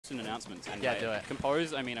instant announcements. And yeah, do it.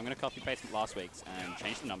 Compose. I mean, I'm gonna copy paste last week's and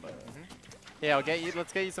change the number. Yeah, I'll get you.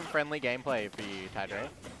 Let's get you some friendly gameplay for you, Taicho.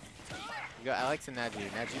 You got Alex and Naji.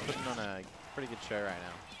 Naji putting on a pretty good show right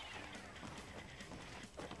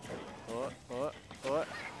now. Oh,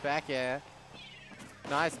 back air.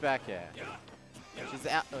 Nice back air. She's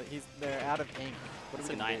out. They're out of ink. What are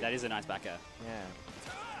we gonna do? That is a nice back air. Yeah.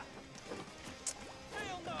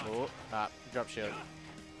 Oh, drop shield.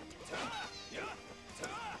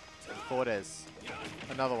 Fortes.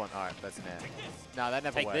 Another one. Alright, that's an air. No, that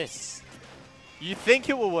never works. Take this. You think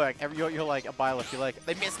it will work. You're like a Byleth. You're like,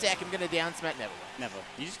 they missed deck, I'm going to down smack. Never. Never.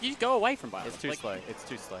 You just go away from Byleth. It's too slow. It's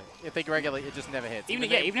too slow. If they regularly, it just never hits. Even if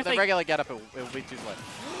they they regularly get up, it'll be too slow.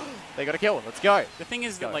 They got to kill. Let's go. The thing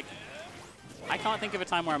is that, like, I can't think of a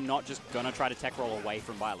time where I'm not just going to try to tech roll away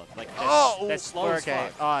from Byleth. Like, they're slow as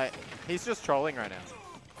fuck. He's just trolling right now.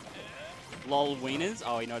 Lol wieners.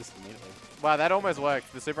 Oh, he noticed immediately. Wow, that almost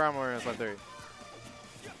worked. The super armor almost went through.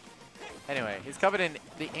 Anyway, he's covered in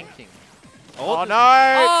the inking. Oh no!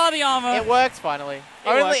 Oh, the armor! It works finally.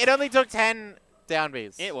 It only took 10 down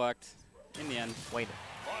Bs. It worked. In the end. Wait.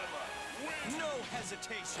 No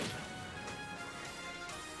hesitation.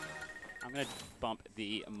 I'm gonna bump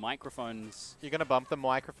the microphones. You're gonna bump the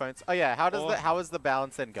microphones. Oh yeah. How is the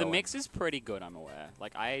balance then going? The mix is pretty good, I'm aware.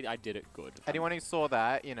 Like I did it good. Anyone who saw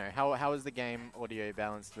that, you know, how is the game audio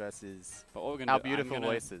balanced versus but what we're gonna our do, beautiful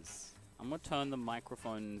voices? I'm gonna turn the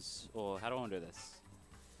microphones, or how do I want to do this?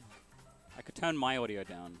 I could turn my audio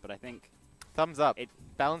down, but I think thumbs up. It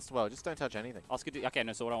balanced well. Just don't touch anything. Okay,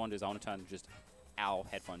 no. So what I want to do is I want to turn just our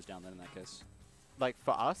headphones down. Then in that case, like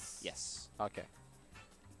for us? Yes. Okay.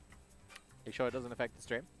 Are you sure it doesn't affect the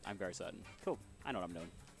stream? I'm very certain. Cool. I know what I'm doing.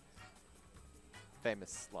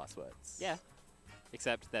 Famous last words. Yeah.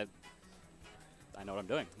 Except that I know what I'm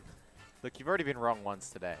doing. Look, you've already been wrong once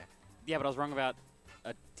today. Yeah, but I was wrong about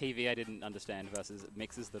a TV I didn't understand versus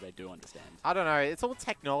mixes that I do understand. I don't know. It's all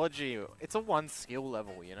technology. It's a one skill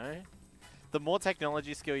level, you know? The more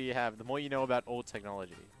technology skill you have, the more you know about all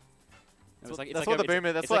technology. That's what the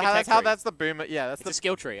boomer. That's the boomer. Yeah, that's a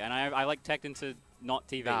skill tree, and I like tech into not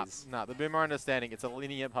TVs. Nah, the boomer understanding. It's a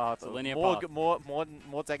linear path. It's a linear path.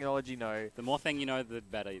 More technology know. The more thing you know, the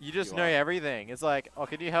better. You just know everything. It's like, oh,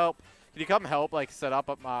 can you help? Can you come help? Like set up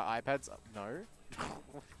my iPads? No.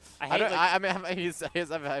 I have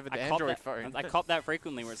an Android phone. I cop that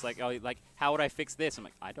frequently, where it's like, oh, like how would I fix this? I'm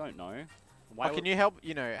like, I don't know. Why can you help?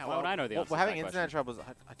 You know, why would I know the answer? We're having internet troubles.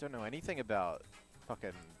 I don't know anything about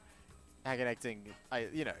fucking connecting.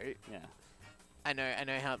 You know. Yeah. I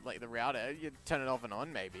know how, like, the router, you turn it off and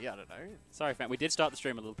on, maybe. I don't know. Sorry, fam. We did start the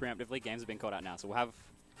stream a little preemptively. Games have been called out now, so we'll have...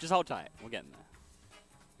 Just hold tight. We're getting there.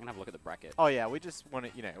 I'm going to have a look at the bracket. Oh, yeah. We just want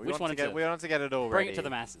to, you know, we want to get it all bring ready. it to the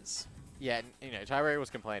masses. Yeah, you know, Tyro was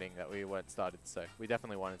complaining that we weren't started, so we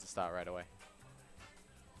definitely wanted to start right away.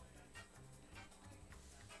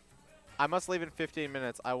 I must leave in 15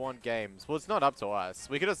 minutes. I want games. Well, it's not up to us.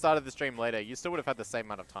 We could have started the stream later. You still would have had the same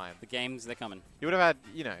amount of time. The games, they're coming. You would have had,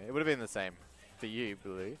 you know, it would have been the same. For you,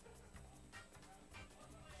 Blue.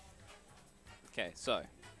 Okay, so.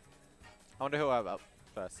 I wonder who I'm up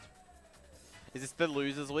first. Is this the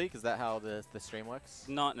losers week? Is that how the stream works?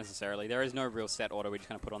 Not necessarily. There is no real set order. We're just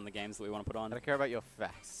going to put on the games that we want to put on. I don't care about your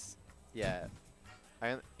facts. Yeah.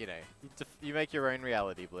 You know, you make your own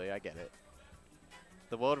reality, Blue. I get it.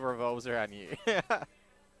 The world revolves around you.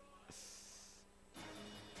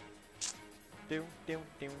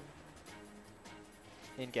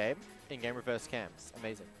 In-game? In-game reverse cams.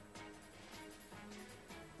 Amazing.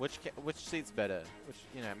 Which seat's better? Which,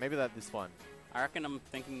 you know, maybe this one. I reckon I'm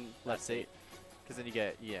thinking left seat. Because then you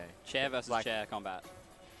get, chair versus chair combat.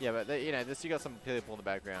 Yeah, but, you know, you got some people in the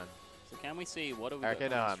background. So can we see what are we I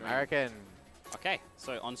reckon... Okay,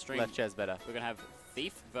 so on stream... Left chair's better. We're going to have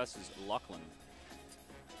Thief versus Lachlan.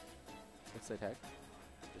 What's their tag?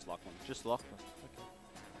 Just Lachlan. Just Lachlan. Okay.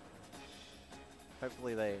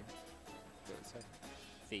 Hopefully they...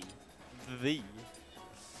 The.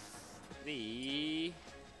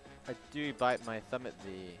 I do bite my thumb at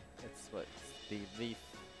the. It's what? The.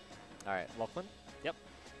 Alright, Lachlan? Yep.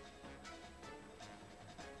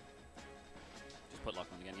 Just put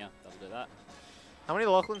Lachlan again, yeah. That'll do that. How many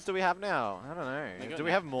Lachlans do we have now? I don't know. Do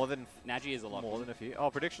we have more than... Naji is a Lachlan. More than a few?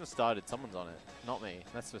 Oh, prediction started. Someone's on it. Not me.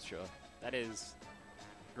 That's for sure. That is...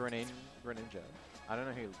 Greninja. I don't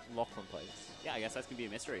know who Lachlan plays. Yeah, I guess that's going to be a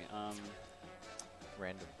mystery.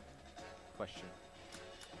 Random question.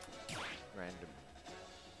 Random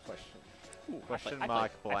question. Ooh, question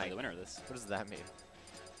mark blank. I play the winner of this. What does that mean?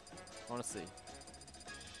 I want to see.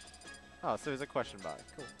 Oh, so there's a question mark.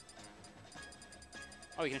 Cool.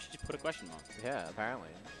 Oh, you can actually just put a question mark. Yeah, apparently.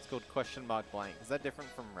 It's called question mark blank. Is that different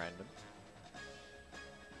from random?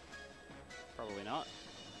 Probably not.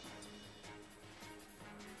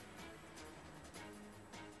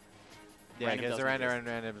 Yeah, because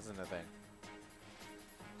random isn't a thing.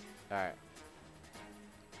 Alright.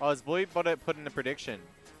 Oh, his boy put in a prediction.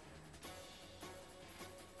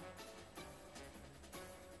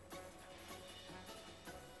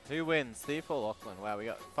 Who wins, Thief or Lachlan? Wow, we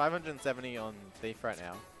got 570 on Thief right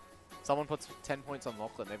now. Someone puts 10 points on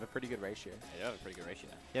Lachlan. They have a pretty good ratio. Yeah, they have a pretty good ratio.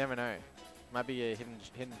 You never know. Might be a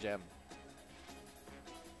hidden gem.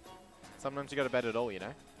 Sometimes you got to bet it all, you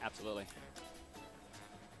know? Absolutely.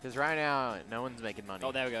 Because right now, no one's making money.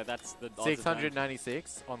 Oh, there we go. That's the odds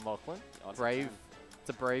 696 on Lachlan. Brave.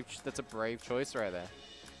 That's a brave choice right there.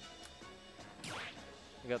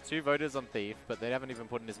 We got 2 voters on Thief, but they haven't even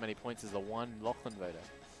put in as many points as the one Lachlan voter.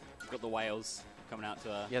 We've got the whales coming out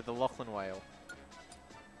to... Yeah, the Lachlan whale.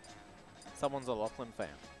 Someone's a Lachlan fan.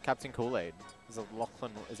 Captain Kool-Aid is a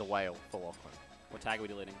whale for Lachlan. What tag are we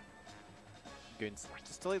deleting? Goons.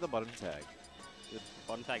 Just delete the bottom tag. The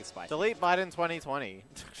bottom tag is spicy. Delete Biden 2020.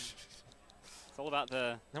 It's all about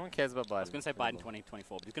the... No one cares about Biden. I was going to say Biden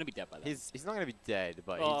 2024, but he's going to be dead by then. He's not going to be dead,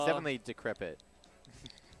 but he's definitely decrepit.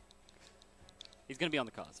 He's going to be on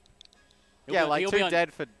the cusp. Yeah, like too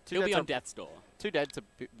dead for... He'll be on death's door. Too dead to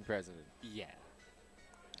be president. Yeah.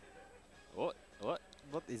 What?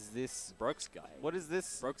 What is this? Brokesky. What is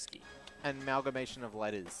this? Brokesky. An amalgamation of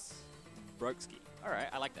letters. Brokesky. Alright,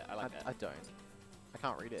 I like that. I like that. I don't. I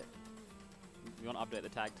can't read it. You want to update the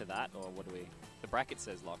tag to that, or what do we... The bracket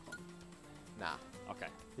says Lachlan. Nah. Okay.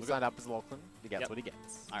 He signed up as Lachlan. He gets what he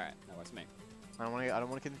gets. Alright, that works for me. I don't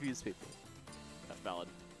want to confuse people. That's valid.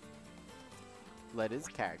 Letters,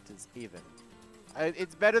 characters, even.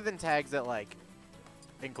 It's better than tags that, like,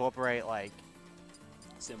 incorporate, like...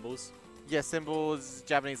 Symbols. Yeah, symbols,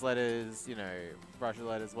 Japanese letters, you know, Russian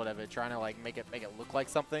letters, whatever. Trying to, like, make it look like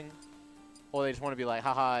something. Or they just want to be like,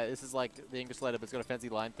 haha, this is like the English letter, but it's got a fancy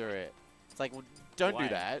line through it. It's like, well, don't do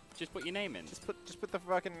that. Just put your name in. Just put the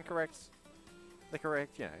fucking correct,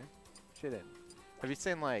 you know, shit in. Have you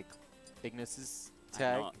seen, like, Ignis's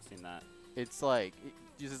tag? I've not seen that. It's like, it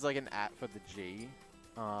uses like an at for the G,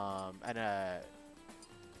 and a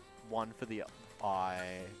 1 for the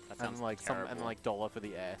I, that sounds and like terrible. and like dollar for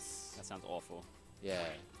the S. That sounds awful. Yeah.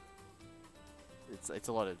 It's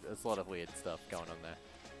a lot of weird stuff going on there.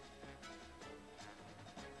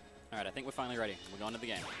 Alright, I think we're finally ready. We're going to the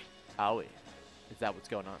game. Are we? Is that what's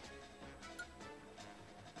going on?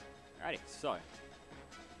 Alrighty, so.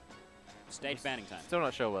 Stage banning time. Still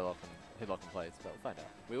not sure who Lachlan plays, but we'll find out.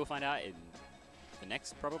 We will find out in the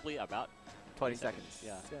next probably about 20 seconds.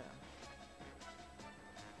 Yeah.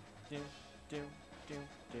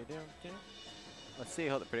 Let's see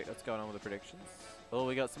what's going on with the predictions. Oh,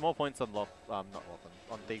 we got some more points on not Lachlan,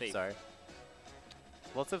 on Thief, sorry.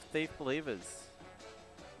 Lots of Thief believers.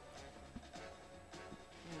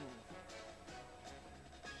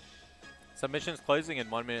 Submissions closing in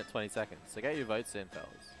 1 minute 20 seconds. So get your votes in, fellas.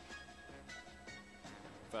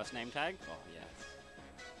 First name tag? Oh, yes.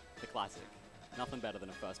 The classic. Nothing better than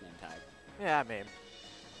a first name tag. Yeah, I mean,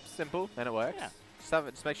 simple, and it works. Yeah.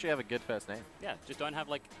 Just make sure you have a good first name. Yeah, just don't have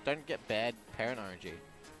like... Don't get bad parent RNG.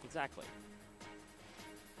 Exactly.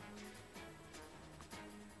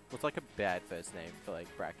 What's like a bad first name for like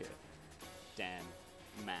bracket? Dan.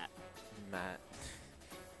 Matt.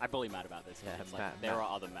 I bully Matt about this. Yeah, it's Matt, like, there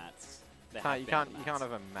are other Matts. You can't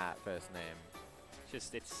have a Matt first name.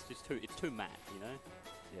 It's too Matt, you know?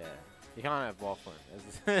 Yeah. You can't have Lachlan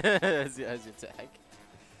as your tag.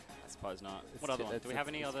 I suppose not. What other ones? Do we have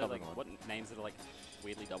any other like what names that are like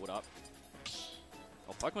weirdly doubled up?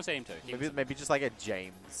 Oh, Pokemon Stadium 2. Maybe just like a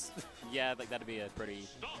James. Yeah, like that'd be a pretty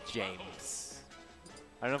James.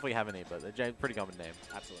 I don't know if we have any, but a James pretty common name.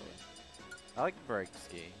 Absolutely. I like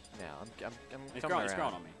Brokesky. Now I'm it's coming around. It's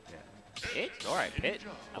growing on me. Yeah. Pit? All right, Pit.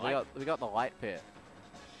 We got the light pit,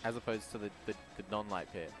 as opposed to the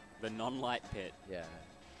non-light pit. The non-light Pit. Yeah.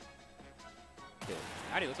 Good.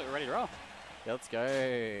 Alrighty, looks like we're ready to roll. Yeah, let's go.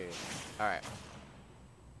 All right.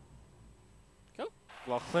 Cool.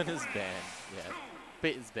 Lachlan is banned. Yeah.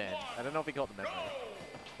 Pit is banned. I don't know if he got the memo.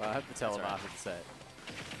 Well, I have to tell him after the set.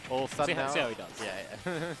 All sudden now. See how he does. Yeah.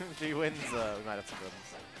 If he wins, we might have some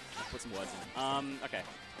problems. Let's put some words in. Okay.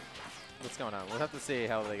 What's going on? We'll have to see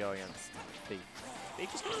how they go against Thief.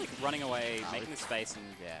 Thief just kind of like running away, making the space, and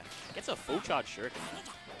gets a full charge shuriken.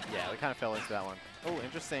 Yeah, we kind of fell into that one. Oh,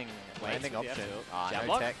 interesting landing option. Jab no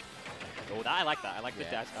block? tech. Oh, I like that. I like the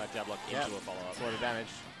jab block into a follow-up. That's a lot of damage.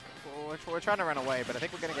 We're trying to run away, but I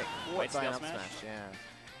think we're going to get caught by an up smash. Yeah.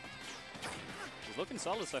 He's looking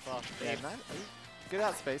solid so far. Yeah, good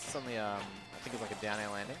out space on the, I think it's like a down air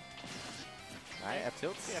landing. Alright, F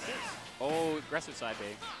tilts. Yeah, tilts. Oh, aggressive side B.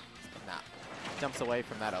 Nah. Jumps away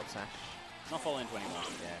from that up smash. Not fall into anymore.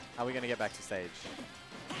 Yeah. Are we going to get back to stage?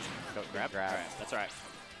 Grab. Alright, that's alright.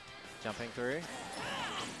 Jumping through.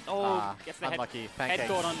 Oh, gets the unlucky. Head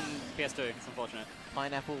caught on PS2. It's unfortunate.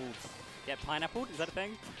 Pineapple. Yeah, pineapple? Is that a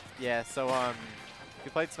thing? Yeah, so if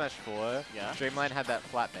you played Smash 4, yeah. Dreamland had that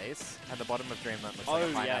flat base, and the bottom of Dreamland looks like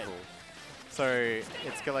a pineapple. Yeah. So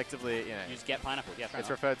it's collectively, you know. You just get pineapple, yeah. It's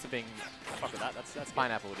referred to being. Fuck with that. That's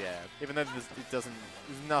pineapple, yeah. Even though it doesn't,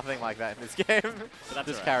 there's nothing like that in this game. But that's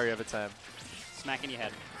just carry over term. Smack in your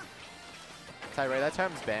head. Taicho, that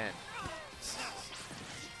term's banned.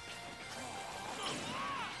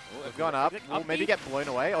 We've gone up. We'll maybe get blown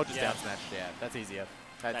away or just down smash. Yeah, that's easier.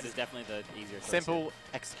 That is definitely the easier choice. Simple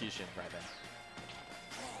execution right there.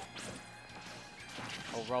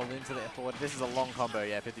 I'll roll into the forward. This is a long combo,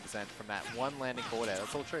 yeah, 50% from that one landing forward air.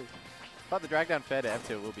 That's all true. But the drag down fair to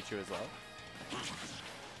F2 will be true as well.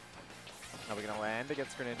 Are we going to land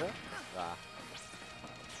against Greninja? Ah.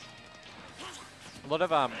 A lot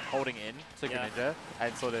of holding in to Greninja,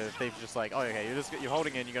 and sort of they've just like, oh, okay, you're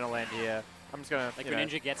holding in, you're going to land here. I'm just going to, like,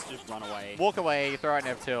 Greninja gets to just run away. Walk away, throw out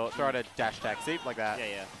an F2, throw out a dash attack, see, like that. Yeah,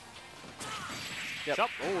 yeah. Yep. Chop.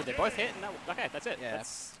 Oh, they both hit. And that, okay, that's it. Yeah.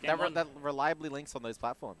 That's that reliably links on those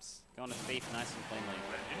platforms. Going to Thief nice and cleanly.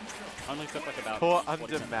 Only took like about Core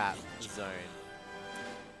under map zone.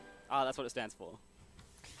 Ah, that's what it stands for.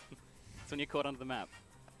 It's when you're caught under the map.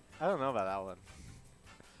 I don't know about that one.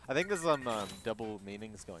 I think there's some double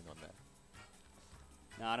meanings going on there.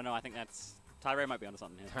 No, I don't know. I think that's... Tyray might be onto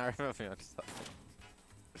something here. Tyray might be onto something.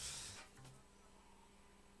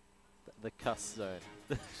 The cuss zone.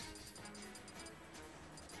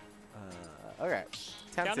 Okay.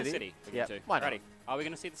 Town City. Yeah. Why not? Ready. Are we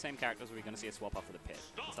going to see the same characters, or are we going to see a swap off for the pit?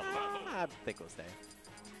 I think we'll stay.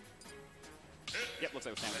 Yep, looks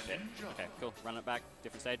like we're staying with the pit. Okay, cool. Run it back.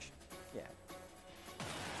 Different stage. Yeah.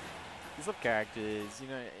 These little characters, you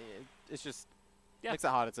know, it's just makes it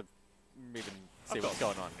harder to even see what's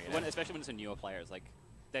going on. You know? Especially when it's a newer player, it's like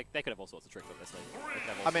they could have all sorts of tricks up this league.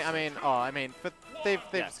 I mean, but they've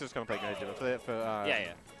just gonna play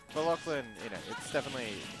Greninja. For Lachlan, you know, it's definitely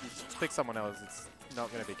you just pick someone else. It's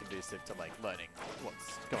not going to be conducive to like learning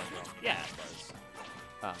what's going wrong. Yeah, I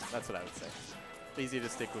suppose. That's what I would say. Easier to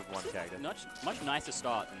stick with one character. Much nicer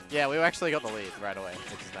start. Yeah, we actually got the lead right away,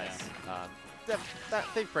 which is nice. Yeah.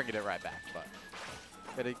 They've bringing it right back, but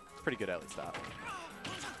they had a pretty good early start.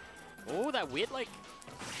 Oh, that weird like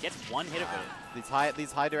gets one hit of it.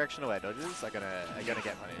 These high directional air dodges are gonna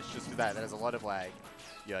get punished. Just for that, there's a lot of lag.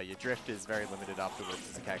 Yeah, your drift is very limited afterwards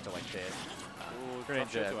as a character like this.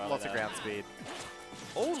 Greninja, lots of ground speed.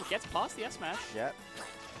 Oh, gets past the S smash. Yep.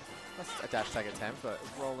 That's a dash tag attempt, but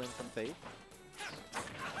roll in from Thief.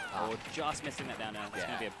 Oh, just missing that down now. It's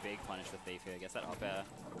going to be a big punish for Thief here. Gets that up air.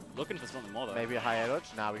 Looking for something more though. Maybe a high air dodge?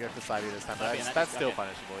 Nah, we go for side B this time. But that's still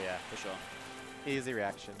punishable, yeah. For sure. Easy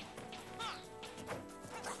reaction.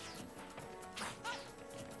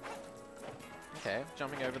 Okay,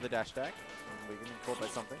 jumping over the dash tag. We can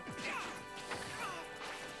incorporate something.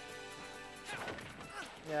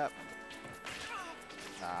 Yep.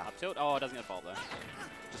 Up tilt? Oh, it doesn't get fault though.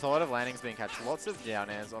 Just a lot of landings being catched. Lots of down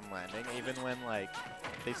airs on landing, even when like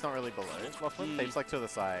Thief's not really below Lachlan. Thief's like to the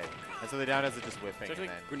side. And so the down airs are just whipping. Especially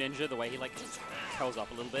Greninja, the way he like curls up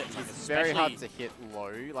a little bit. It's very hard to hit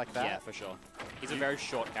low like that. Yeah, for sure. He's a very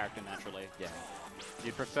short character naturally. Yeah.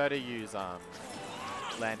 You'd prefer to use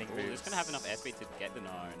landing moves. He's going to have enough airspeed to get the...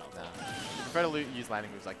 No, not that. You prefer to use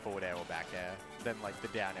landing moves like forward air or back air than like the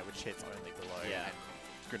down air, which hits only below. Yeah.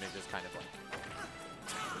 And Greninja's kind of like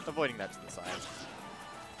avoiding that to the side.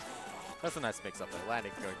 That's a nice mix up there.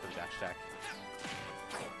 Landing going for the dash attack.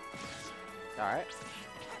 Alright.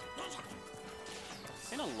 I've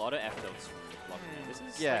seen a lot of F tilts from Lachlan. This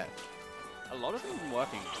is like, a lot of them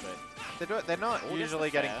working, but they're not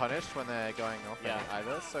usually getting punished when they're going off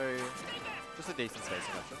either, so just a decent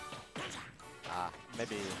spacing option.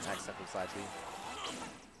 Maybe accidental side B.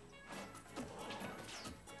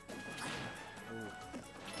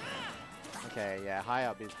 Okay, yeah, high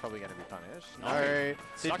up is probably going to be punished. No,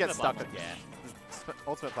 Steve gets stuck.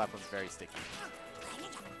 Ultimate platform's very sticky.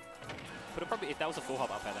 But probably, if that was a full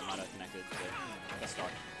hop up air, that might have connected to the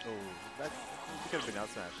start. Oh, that could have been out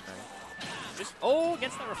smash, no? Just,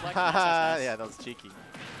 gets that reflect. Nice. Yeah, that was cheeky.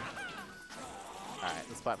 Alright,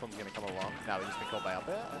 this platform's going to come along. Now we've just been caught by up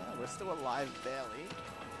air. We're still alive, barely.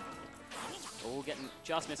 Oh,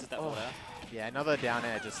 just misses that water. Yeah, another down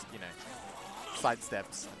air just, you know,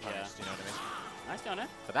 sidesteps. Punished, you know what I mean? Nice down air.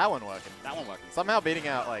 But that one working. That one working. Somehow beating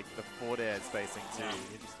out, like, the forward air spacing, too.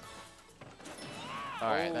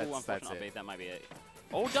 Alright, that's unfortunately, it. that might be it.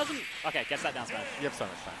 Oh, doesn't. Okay, gets that down smash. You have so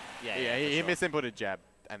much time. Yeah, he misinputted jab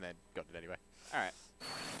and then got it anyway. Alright.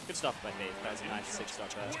 Good stuff by Thief. That was a nice 6-stock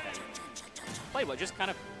there. Okay. Played well, just kind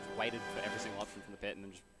of waited for every single option from the pit and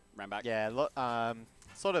then just ran back. Yeah,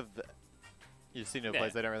 sort of. You see new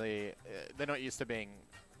players, they don't really. They're not used to being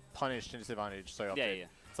punished and disadvantaged so often. Yeah.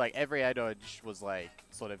 It's like every air dodge was like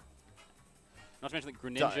sort of. Not to mention that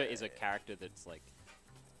Greninja is a character that's like.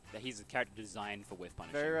 He's a character designed for whiff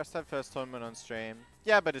punishing. Very rest have first tournament on stream.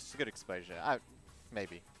 Yeah, but it's good exposure.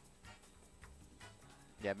 Maybe.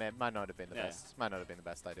 Yeah, might not have been the best. Might not have been the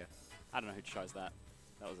best idea. I don't know who chose that.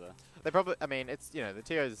 That was a. They probably. I mean, it's the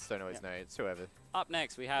TOs don't always know. It's whoever. Up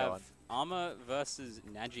next, we have Armor versus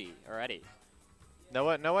Naji already. No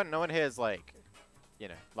one here is like,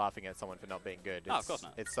 laughing at someone for not being good. Oh, of course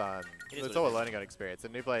not. It's all a learning experience.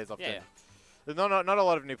 And new players often. Yeah. There's not a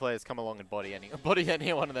lot of new players come along and body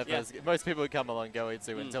any one of their first. Most people who come along go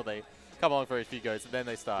into until they come along for a few goes, and then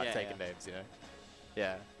they start taking names.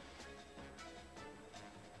 Yeah.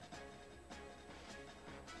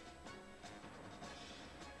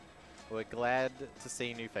 We're glad to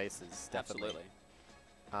see new faces. Definitely.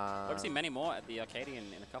 Absolutely. Hope to see many more at the Arcadian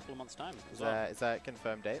in a couple of months' time as well. Is that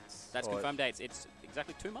confirmed dates? That's confirmed dates. It's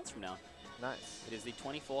exactly 2 months from now. Nice. It is the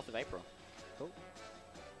 24th of April. Cool.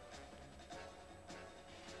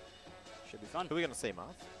 Should be fun. Who are we going to see,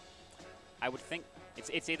 Marth? I would think it's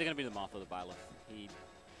either going to be the Marth or the Byleth. He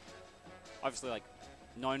obviously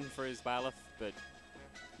known for his Byleth, but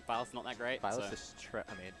Byleth's not that great. Byleth is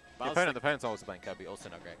the opponent's also playing Kirby, also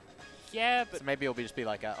not great. Yeah, but so maybe it'll be just be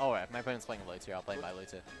like, if my opponent's playing low tier, I'll play my low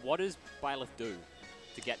tier. What does Byleth do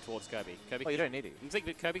to get towards Kirby? You don't need it. You think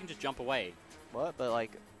that Kirby can just jump away? What? But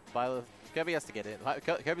Byleth, Kirby has to get in.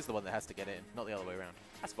 Kirby's the one that has to get in, not the other way around.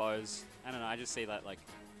 I suppose. I don't know. I just see that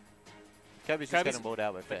Kirby's just getting balled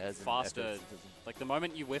out with fairs. Faster. The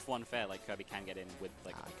moment you whiff one fair, Kirby can get in with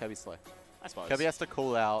Kirby's slow. I suppose. Kirby has to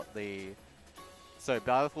call out the. So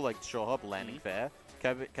Byleth will short hop landing fair.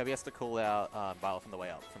 Kirby has to call out Byleth on the way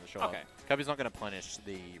up from the short hop. Kirby's not going to punish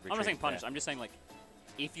the retreat. I'm not saying punish. I'm just saying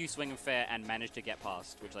if you swing him fair and manage to get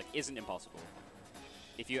past, which isn't impossible,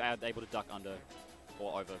 if you are able to duck under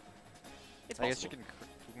or over, it's possible. I guess you can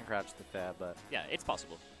crouch the fair, but yeah, it's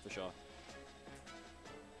possible for sure.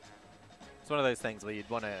 It's one of those things where you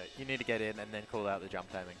need to get in and then call out the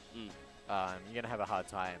jump timing. You're gonna have a hard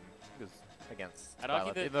time against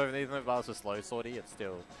Byleth. Even though Byleth's a slow sortie, it's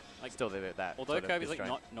still that. Although Kirby's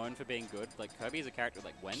not known for being good, Kirby is a character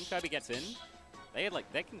when Kirby gets in, they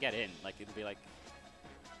can get in. It'll be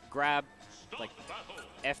grab,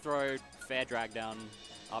 F throw, fair drag down,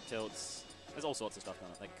 up tilts. There's all sorts of stuff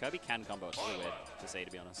going on. Kirby can combo. It's really weird to see,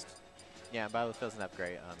 to be honest. Yeah, Byleth doesn't have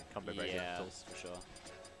great combo breaking tools. For sure.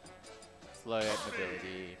 Slow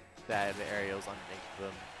mobility, they have the aerials underneath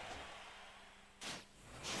them.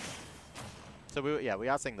 So we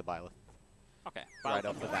are seeing the Byleth. Okay. Right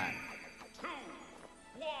off the bat.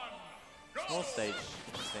 Small stage,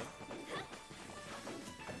 interesting.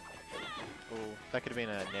 Ooh, that could have been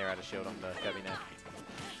a nair out of shield on the Kirby nair.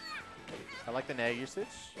 I like the nair usage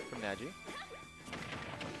from Naji.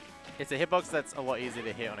 It's a hitbox that's a lot easier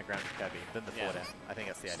to hit on a ground Kirby than the forward air. I think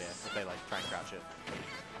that's the idea, if they try and crouch it.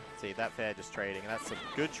 See, that fair just trading, and that's a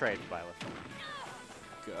good trade for Byleth.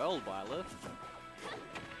 Girl Byleth.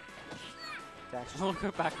 I'll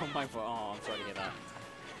go back on my phone. Oh, I'm sorry to hear that.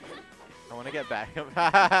 I want to get back.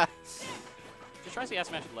 Just tries to S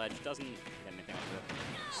smash ledge, doesn't get anything out of it.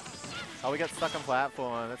 Oh, we got stuck on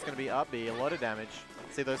platform. That's going to be up B, a lot of damage.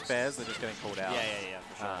 See those fairs? They're just getting called out. Yeah,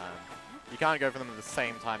 for sure. You can't go for them at the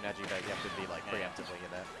same time, Naji, though. You have to be preemptively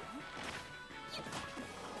in there.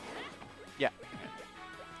 Yeah.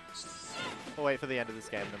 We'll wait for the end of this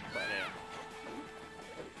game.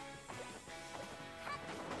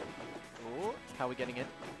 Ooh, how are we getting in?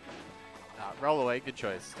 Roll away, good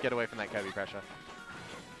choice. Get away from that Kirby pressure.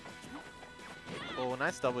 Oh,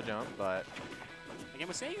 nice double jump, but... Again,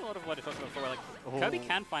 we're seeing a lot of what I talked about before, Kirby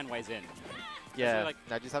can find ways in. Yeah,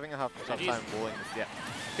 Naji's having a tough time walling this, yeah.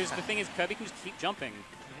 Because the thing is, Kirby can just keep jumping,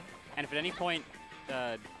 and if at any point,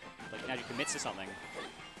 Naji commits to something,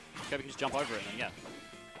 Kirby can just jump over it, and then,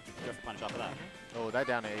 go for punish after that. Oh, that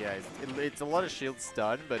down air, yeah. It's a lot of shield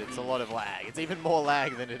stun, but it's a lot of lag. It's even more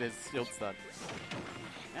lag than it is shield stun.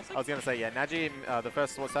 I was going to say, yeah, Naji,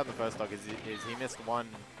 what's happened the first stock is he missed one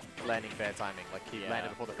landing fair timing. He landed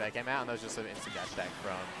before the fair came out, and that was just an instant dash attack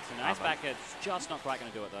from... It's a nice back edge, just not quite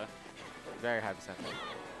going to do it, though. Very high percentage.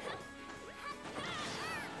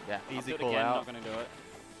 Yeah, easy call again, out. Not going to do it.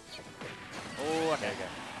 Oh, okay.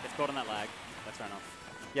 It's caught on that lag. That's fair enough.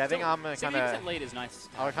 Yeah, I think I'm kind 70% of. lead is nice.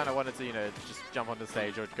 I kind of wanted to, just jump onto the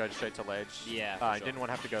stage or go straight to ledge. Yeah, I sure. didn't want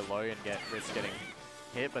to have to go low and risk getting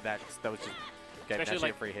hit, but that was just getting Especially, actually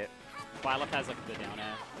a free hit. Byleth has like the down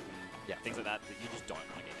air, Yeah. things like that you just don't want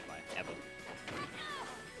to get hit by ever.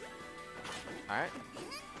 All right.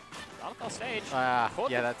 Byleth off stage. Yeah, the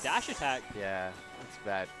that's dash attack. Yeah, that's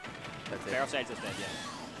bad. That's Fair it. off stage is dead.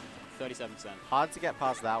 Yeah. 37%. Hard to get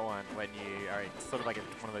past that one when you are sort of like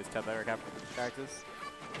one of those tether characters.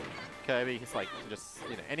 Kirby, he's like just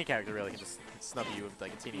any character really can just snub you with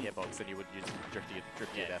like a teeny hitbox, and you would just drift you to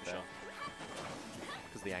death there.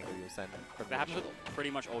 Because the angle you'll send from That happens with pretty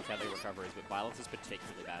much all tether recoveries, but Byleth is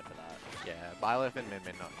particularly bad for that. Yeah, Byleth and Min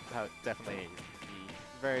definitely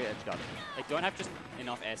very edge guarded. They don't have just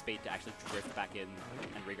enough airspeed to actually drift back in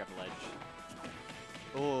and re-grab the ledge.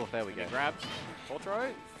 Oh, there we go. Grab, full throw,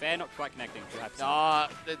 fair, not quite connecting.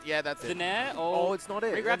 Yeah, that's The it. nair, Oh, it's not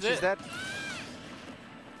it. Re-grabs She's it. dead.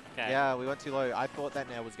 Okay. Yeah, we went too low. I thought that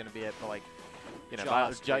nair was going to be it, but like, Just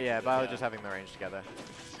Byleth just having the range together.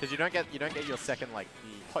 Because you don't get your second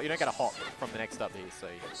you don't get a hop from the next up piece, so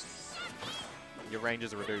your range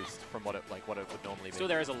is reduced from what it would normally be. Still,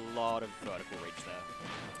 there is a lot of vertical reach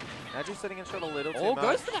there. Naju's sitting in shot a little too Oh, much.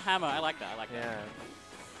 goes for the hammer. I like that. Yeah.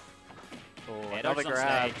 Oh, Air another dodges on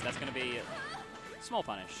grab. stage. That's going to be a small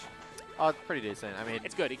punish. Oh, it's pretty decent. I mean,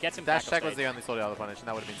 It's good. It gets him dash back off tech was stage. the only sort of other punish, and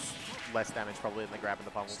that would have been less damage probably than the grab and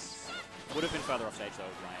the pummels. Would have been further off stage though.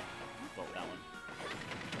 My thought with that one.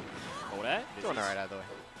 Hold it. Doing alright either way.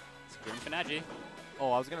 Scream for Nagi.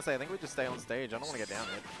 Oh, I was gonna say I think we just stay on stage. I don't want to get down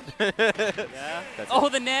it. Yeah. That's Oh,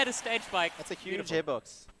 it. the nair to stage spike. That's a huge Beautiful.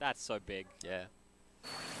 hitbox. That's so big. Yeah.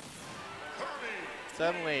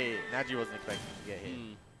 Certainly, Nagi wasn't expecting to get hit.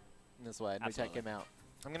 This way, and we take Absolutely. him out.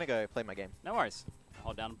 I'm gonna go play my game. No worries.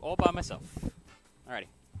 Hold down all by myself. Alrighty.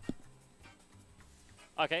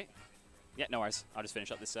 Okay. Yeah, no worries. I'll just finish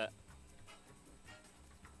up this set.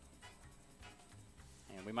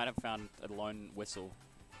 And we might have found a lone whistle.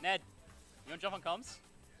 Ned, you want to jump on comms?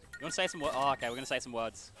 You want to say some words? Oh, okay, we're going to say some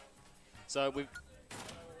words. So we've...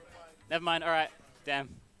 Never mind. Alright. Damn.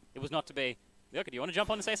 It was not to be. Lyoka, do you want to jump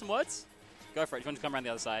on and say some words? Go for it. Do you want to come around the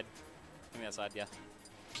other side? Come the other side, yeah.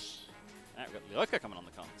 Alright, we've got Lyoka coming on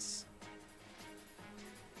the comms.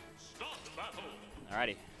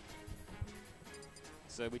 Alrighty.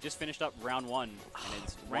 So we just finished up round 1, and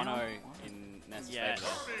it's 1-0 in Ness's Yeah. favor.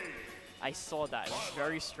 I saw that. It was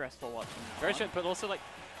very stressful watching that. Very one. straight, but also like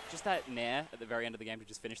just that nair at the very end of the game to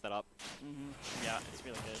just finish that up. Yeah, it's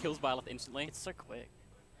really good. Kills Byleth instantly. It's so quick.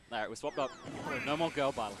 Alright, we swapped up. No more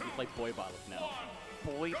girl Byleth. We play boy Byleth now.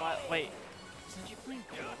 Boy Byleth. Wait. Wasn't you playing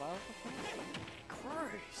girl Byleth before?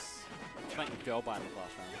 Gross. We're playing girl Byleth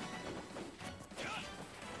last round.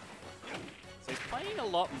 So he's playing a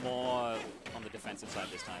lot more on the defensive side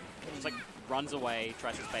this time. Just like runs away,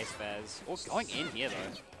 tries to space fairs. Or going in here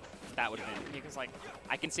though. That would have been... Because, like,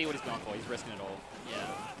 I can see what he's going for. He's risking it all. yeah.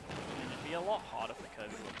 And it'd be a lot harder for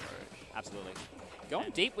Kirby to approach. Absolutely.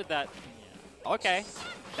 Going deep with that. Yeah. Okay.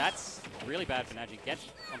 That's really bad for Nagi. Get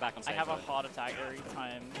on back on I stage. have a though. heart attack every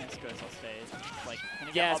time Ness goes off stage. Like,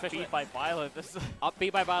 gonna Yeah, get especially- upbeat by Byleth. This is Up B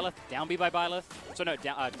by Byleth, down B by Byleth. So no,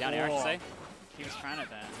 down air I should say. He was trying it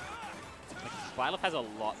then. Byleth has a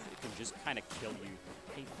lot that can just kind of kill you.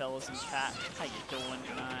 Hey fellas in chat, how you doing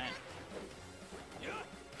tonight?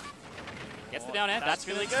 Gets the down air. That's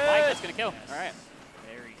really gonna good. spike. That's gonna kill. Yes. All right.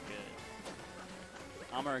 Very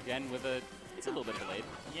good. Armor again with a. It's a little bit of a lead.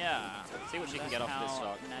 Yeah. See what she can That's get off this how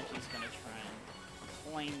stock. Nagi's gonna try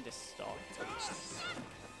and claim this stock.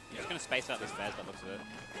 Just gonna space out this fairs by the looks of it.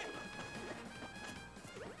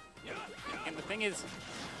 And the thing is,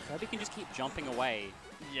 Kirby can just keep jumping away.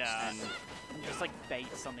 Yeah. And just like bait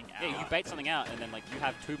something out. yeah, you bait something out, and then like you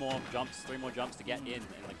have 2 more jumps, 3 more jumps to get in and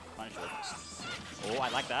like punish it. Oh, I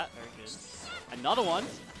like that. Very good. Another one.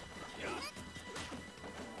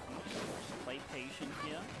 Play patient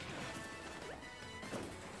here.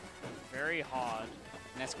 Very hard.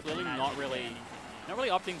 And that's clearly Nagi not really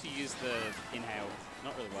getting- opting to use the inhale.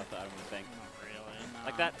 Not really worth it, I don't think. Not really. Nah.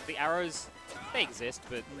 Like that, the arrows, they exist,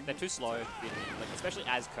 but they're too slow. Like, especially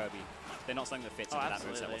as Kirby, they're not something that fits into that moveset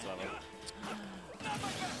absolutely. whatsoever.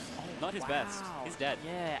 Oh, Not his best. wow. He's dead.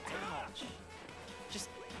 Yeah, ouch. Just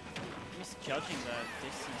misjudging the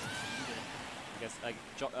distance needed. I guess like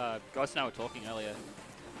Ghost and I were talking earlier.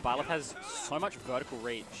 Byleth has so much vertical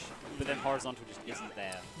reach, but then horizontal just isn't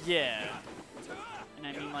there. Yeah. And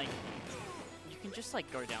I mean, like, you can just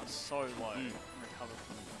like go down so low and recover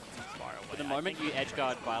from far away. But the I moment think you edge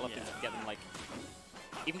guard Byleth yeah. and get them like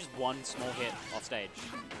even just one small hit off stage,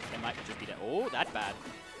 they might just be dead. Oh, that's bad.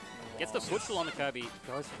 Gets the footstool on the Kirby,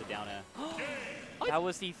 goes for the down air. That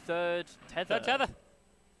was the third tether. Third tether.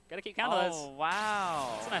 Gotta keep count of those. Oh, wow.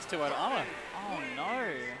 That's a nice 2-0 to armor. Oh,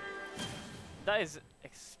 no. That is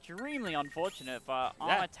extremely unfortunate, but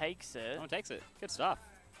Yeah. Armor takes it Someone takes it. Good stuff.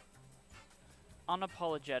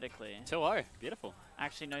 unapologetically. 2-0. Beautiful.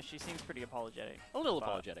 Actually, no, she seems pretty apologetic. A little But,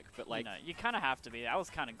 apologetic, but like, you know, you kind of have to be. That was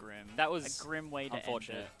kind of grim. that was a grim way to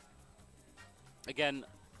unfortunate. end Again,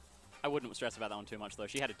 I wouldn't stress about that one too much though.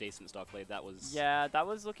 She had a decent stock lead. That was it. Yeah, that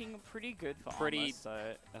was looking pretty good for Pretty-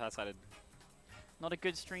 Armor, so hard-sided. not a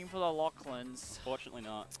good stream for the Lachlan's. Fortunately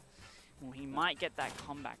not. Well, he might get that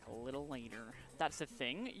comeback a little later. That's the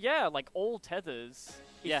thing. Yeah, like all tethers.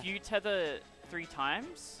 Yeah. If you tether 3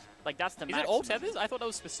 times, like that's the Is maximum. it all tethers? I thought that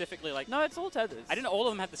was specifically like. No, it's all tethers. I didn't know all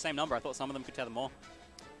of them had the same number. I thought some of them could tether more.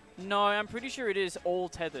 No, I'm pretty sure it is all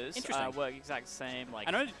tethers. Interesting. Work exact same. Like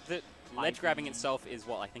I know that ledge grabbing lightning. itself is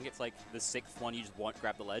what I think it's like the 6th one. You just won't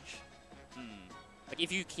grab the ledge. Hmm. Like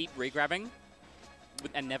if you keep re-grabbing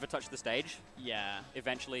and never touch the stage, Yeah.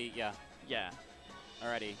 eventually, yeah. Yeah.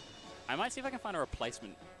 Alrighty. I might see if I can find a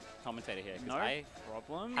replacement commentator here because No I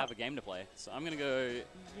problem. have a game to play. So I'm gonna go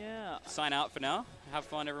Yeah. sign out for now. Have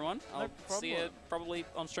fun, everyone. No I'll see you problem. probably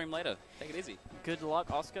on stream later. Take it easy. Good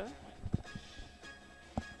luck, Oscar.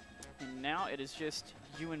 And now it is just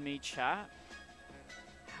you and me chat.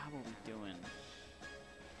 How are we doing?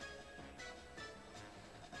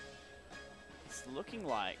 It's looking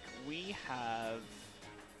like we have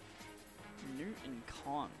Newton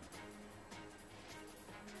Con.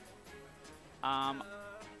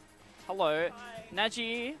 Hello,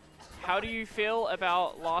 Naji. How do you feel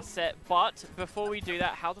about last set? But before we do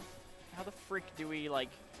that, how the frick do we like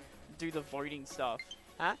do the voting stuff?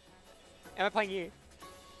 Huh? Am I playing you?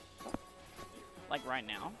 Like right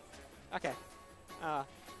now? Okay. I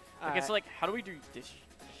guess like how do we do this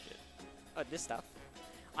shit? Oh, this stuff.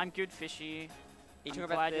 I'm good, Fishy. You I'm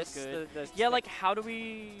talking glad about this? you're good. The Yeah, like how do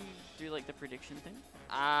we do like the prediction thing?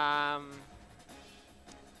 Ask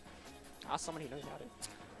someone who knows how to.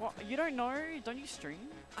 Well, you don't know? Don't you stream?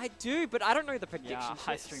 I do, but I don't know the prediction.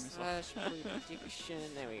 I shit. stream as well. Prediction.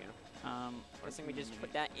 There we go. Guessing we just open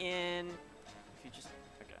put that in. If you just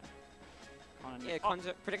okay. Con-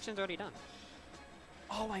 Yeah, prediction's already done.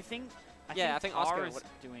 Oh, I think. Yeah, I think Oscar Kara's would-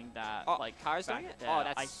 doing that. Oh, like Kara's back doing it? there. Oh,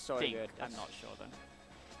 that's I so think. good. I'm That's- not sure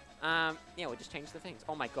though. Yeah, we'll just change the things.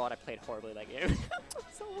 Oh my god, I played horribly that game.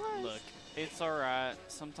 So worse. Look, it's alright.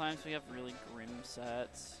 Sometimes we have really grim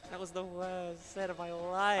sets. That was the worst set of my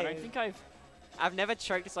life. I don't think I've never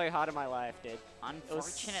choked so hard in my life, dude.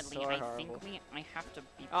 Unfortunately, so I horrible. think I have to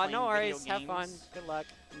be Oh, playing no worries. video Have fun. games. Good luck.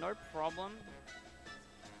 No problem.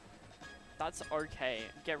 That's okay.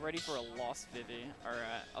 Get ready for a loss, Vivi.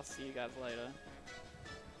 Alright, I'll see you guys later.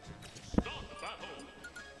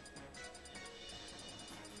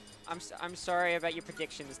 I'm sorry about your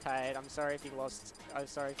predictions, Tide. I'm sorry if you lost. I'm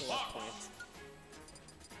sorry if you lost points.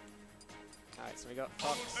 Alright, so we got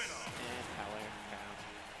Fox and Paolo.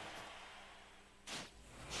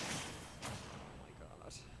 Oh my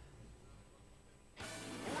god.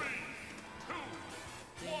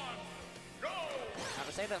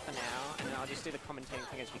 I'll save that for now, and then I'll just do the commentating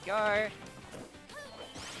thing as we go.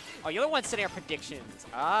 Oh, you're the one setting up predictions.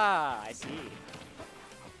 Ah, I see.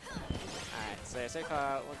 Alright, so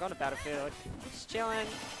far we've gone to Battlefield. Just chilling.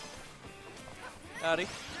 Howdy.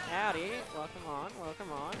 Howdy. Welcome on,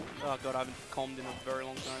 welcome on. Oh god, I haven't calmed in a very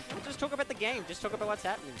long time. We'll just talk about the game. Just talk about what's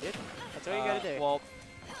happening, dude. That's all you gotta do. Well,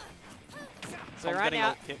 so I'm right getting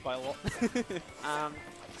now, hit by a lot.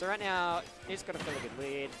 so right now, he's got a fairly good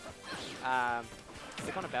lead.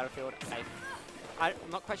 We've gone to Battlefield. I'm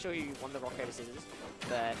not quite sure who won the rock paper scissors,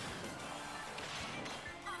 but.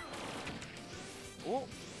 Ooh.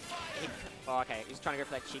 Oh, okay. He's trying to go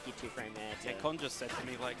for that cheeky 2-frame there. Yeah, Con just said to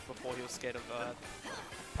me like before he was scared of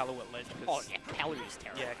Palo at ledge. Oh yeah, Paladin is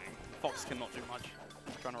terrible. Yeah, Fox cannot do much.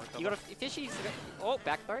 Trying to recover. You got a Fishy's. Oh,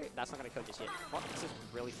 back throw. That's not gonna kill just yet. What? This is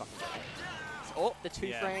really fucking bad. Oh, the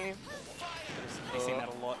 2-frame. He's seen that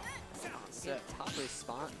a lot. It's tough with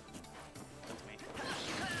Spartan. That's me.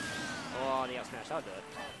 Oh, the up smash. That'll do it.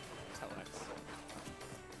 That's how it works.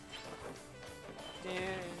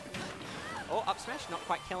 Oh, up smash. Not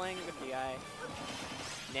quite killing with the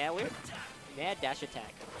nair whip. Nair dash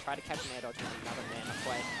attack. Try to catch an air dodge with another nair. Not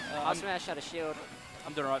quite. Up smash out of shield.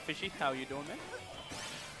 I'm doing alright, Fishy. How are you doing, man?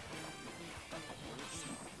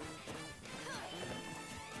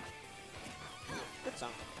 Good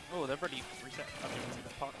song. Oh, they've already reset. I didn't even see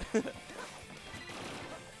that part.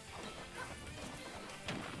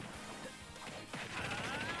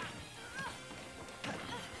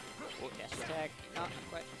 Oh, dash attack. No, not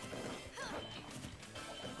quite.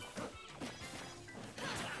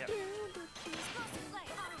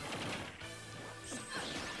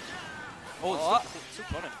 Oh, Still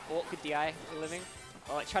got him. Oh, good DI. We're living.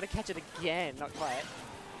 Oh, like, try to catch it again. Not quite.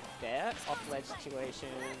 There. Off ledge situation.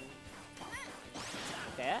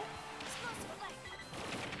 There.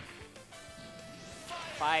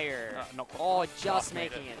 Fire. Not quite. Oh, just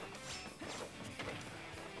made making it.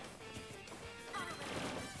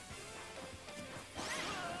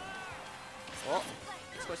 Oh,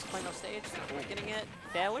 supposed to play off stage. Oh, getting it.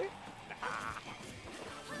 Fairly.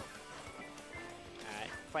 Alright,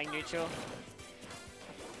 playing neutral.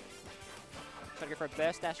 Trying to go for a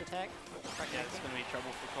burst dash attack. Yeah, it's going to be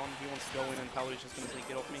trouble for Con. He wants to go in and Palu's just going to take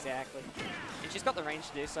it off me. Exactly. And she's got the range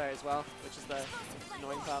to do so as well, which is the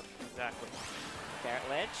annoying part. Exactly. Barrett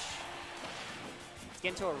ledge. It's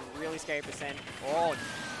getting to a really scary percent. Oh,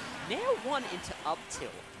 nair one into up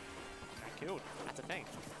tilt. Got killed. That's a thing.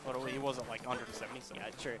 Well, he was at like 170, so. Yeah,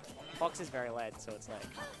 true. Fox is very led, so it's like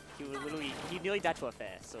he would literally nearly died to a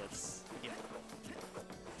fair, so it's Yeah.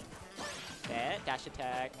 there. Dash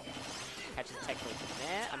attack. Catches the tech from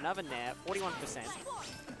nair. Another nair. 41%.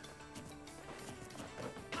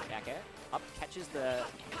 Back air. Up catches the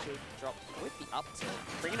shield drop with the up tilt,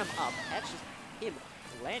 bringing him up. Catches him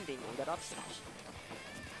landing on that up smash.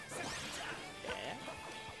 There.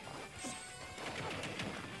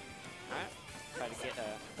 Alright. Try to get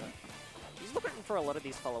he's looking for a lot of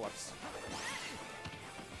these follow-ups.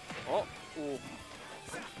 Oh, ooh.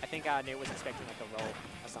 I think Nate was expecting like a roll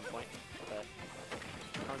at some point, but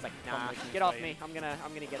I was like, nah, Combination get off fade. me. I'm gonna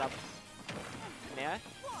get up. Yeah.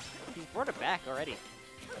 He's brought it back already.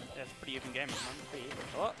 Yeah, it's a pretty even game. Pretty even.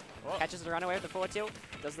 Oh, catches the runaway with the forward tilt.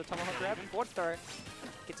 Does the tomahawk grab. Forward throw.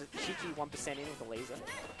 Gets a cheeky 1% in with a laser.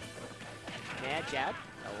 Nair jab.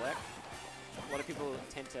 That'll work. A lot of people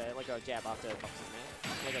tend to let go of jab after Fox's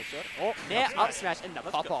nair. Nair goes short. Oh, nair up smash and the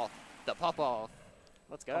pop off. The pop off.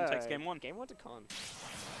 Let's go. Con takes game one. Game one to Con.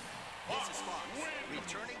 This is Fox,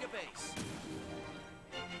 returning to base.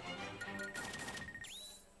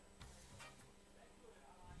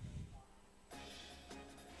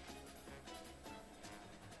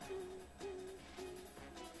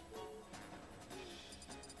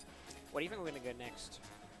 What do you think we're going to go next?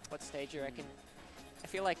 What stage do you reckon? I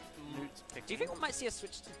feel like... Newt's picking. do you think we might see a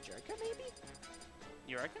switch to Joker, maybe?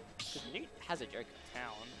 You reckon? Because Newt has a Joker.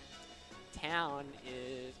 Town. Town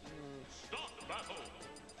is... Still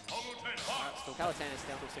Palatine is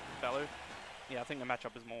still... sick with Palu. Yeah, I think the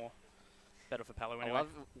matchup is more better for Palu I anyway. love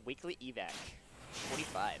weekly EVAC.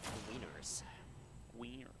 45 wieners.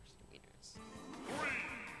 Wieners.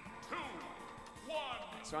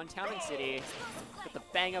 So on Town and City, got the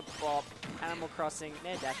banger bop, Animal Crossing,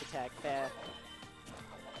 nair dash attack, fair.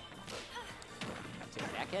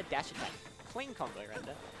 Back air dash attack. Clean combo right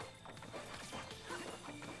there.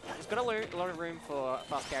 It's got a lot of room for a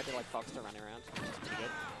fast character like Fox to run around, which is pretty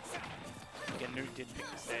good. Yeah, Newt did pick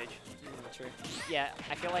the stage. True. Yeah,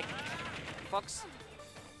 I feel like Fox,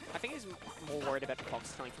 I think he's more worried about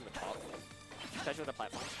Fox coming from the top, especially with the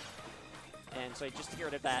platform. And so just to get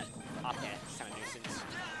rid of that up air kind of nuisance,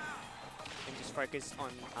 and just focus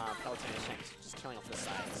on Palutina's shanks, just killing off the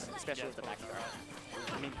sides, especially with the back throw.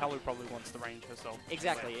 I mean, Palu probably wants the range herself.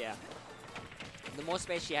 Exactly, yeah. The more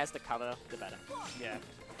space she has to cover, the better. Yeah.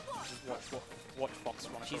 Just watch Fox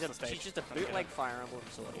run across the stage. She's just a bootleg Fire Emblem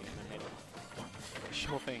sortie in her head.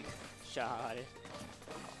 Sure thing. Shard.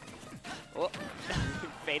 Oh,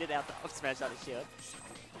 faded out the up smash out of shield.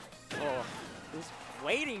 Oh, was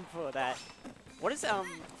waiting for that. What is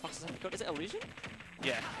Fox's name called? Is it Illusion?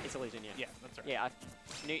 Yeah. It's Illusion, yeah. Yeah, that's right. Yeah, I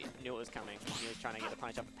knew it was coming. He was trying to get the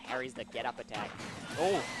punish up. Parries the get up attack.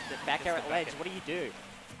 Oh! The back air Gets at the ledge. back air. What do you do?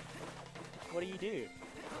 What do you do?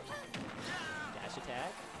 Dash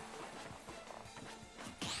attack.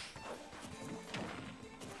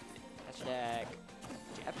 Dash attack.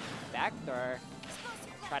 Jab. Back throw.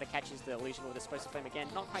 Try to catch the illusion with a explosive flame again.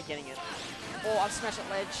 Not quite getting it. Oh, up smash at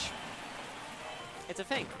ledge. It's a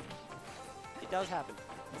thing. It does happen.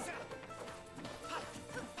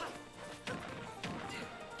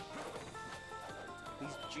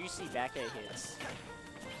 These juicy back air hits.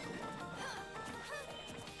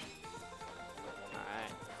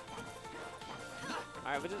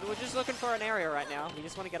 Alright, we're just looking for an area right now. We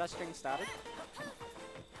just want to get our string started.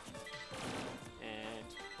 And...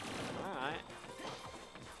 alright.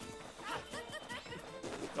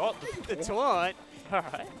 Oh, the taunt!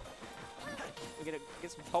 Alright. We're gonna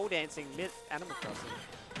get some pole dancing mid Animal Crossing.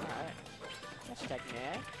 Alright. Dash attack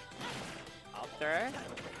nair. Up throw.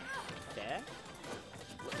 There.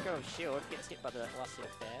 Let's go shield. Gets hit by the last shield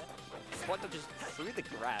there. Spot just through the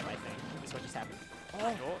grab, I think, is what just happened.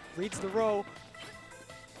 Oh, reads the roll.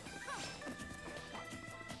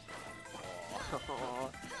 Oh.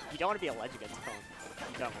 You don't want to be a ledge against Con.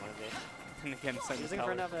 You don't want to be. And again, same He's as looking for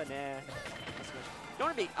Pally. another, nah. You don't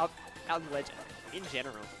want to be up on the ledge in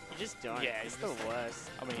general. You just don't. Yeah, it's you the just- worst.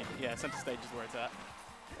 I mean, yeah, center stage is where it's at.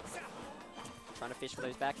 Trying to fish for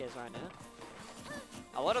those back airs right now.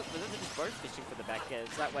 A lot of they're just both fishing for the back airs.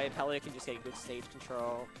 That way, Pally can just get good stage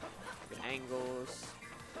control, good angles,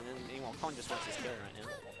 and then anyone Con just wants his kill right now.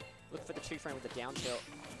 Look for the 2-frame with the down tilt.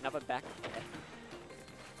 Another back air.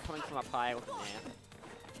 Coming from up high with the nair.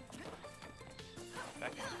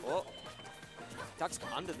 Back. Oh, ducks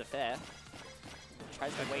under the fair.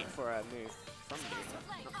 Tries to wait for a move from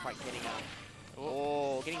you. Not quite getting a.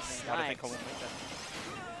 Oh, getting I don't sniped. think I will make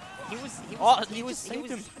that. He was. Oh, He you was. just He saved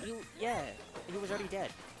was. him. Yeah, he was already dead.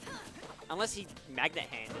 Unless he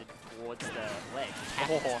magnet-handed towards the ledge.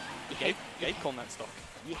 Oh, You Gabe, hate, Gabe calling that stock.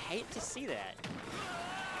 you hate to see that.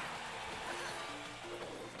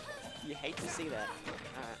 You hate to see that.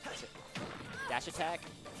 Alright, that's it. Dash attack.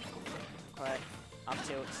 Quite. Up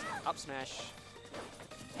tilts. Up smash.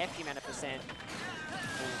 Hefty amount of percent.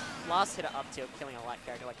 Ooh. Last hitter up tilt, killing a light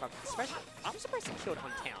character like Fox. Especially, I'm surprised he killed on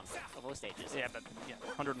town of all stages. Yeah, but yeah,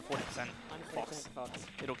 140% Fox. Fox.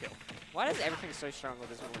 It'll kill. Why does everything so strong with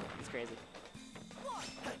this one? It's crazy.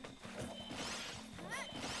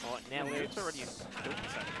 Oh, now Yeah, loops. it's already built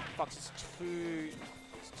percent. Fox is too.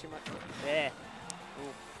 It's too much. There. Ooh,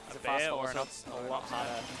 it's A a fast bear forward, or so an it's up- a or an lot upside.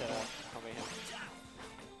 harder to cover him.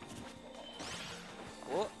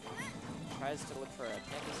 Oh. Tries to look for a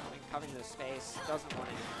tech or something, covering the space. Doesn't want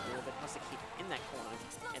anything to do with it. Wants to keep in that corner.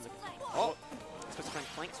 And the, oh! It's going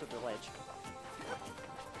flanks with the ledge.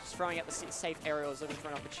 Just throwing out the safe aerials, looking for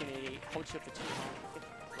an opportunity. Hold shield for too long. Good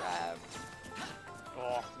grab.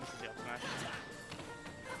 Oh, misses the up smash.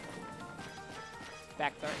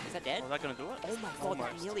 Back throw. Is that dead? Was that going to do it? Oh my god, that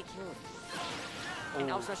Almost. nearly killed. And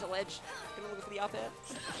up smash at ledge. Gonna look for the up air.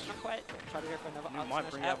 Not quite. Try to go for another You up might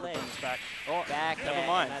smash bring at out ledge. Returns back. Oh, Back never air,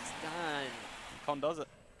 mind. and that's done. Con does it.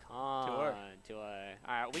 Con. 2-0. 2-0.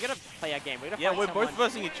 Alright, we gotta play our game. We gotta Yeah, find we're someone. both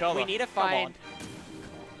versing each other. We need to Come on. find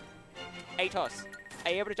Atos.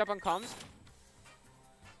 Are you able to jump on comms?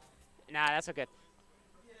 Nah, that's not good.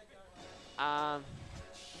 Shy.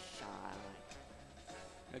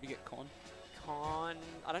 Maybe get Con. Con.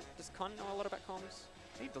 Does Con know a lot about comms?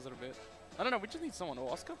 He does it a bit. I don't know, we just need someone. Or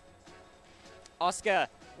Oscar? Oscar,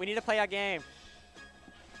 we need to play our game.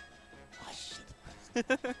 Oh, shit.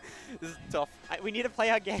 This is tough. We need to play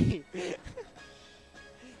our game.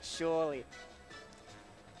 Surely.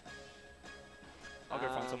 I'll go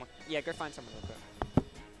find someone. Yeah, go find someone real quick.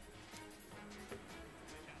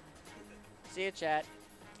 See you, chat.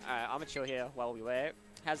 Alright, I'm gonna chill here while we wait.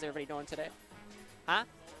 How's everybody doing today? Huh?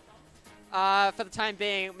 For the time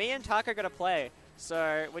being, me and Taco gotta play.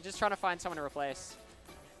 So, we're just trying to find someone to replace.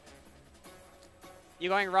 You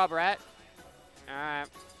going Rob, right? Alright.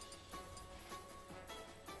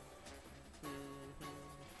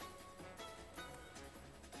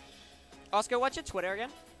 Oscar, what's your Twitter again?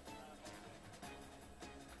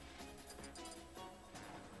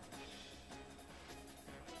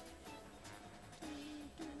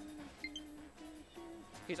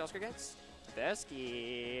 Who's Oscar against?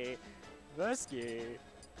 Versky. Versky.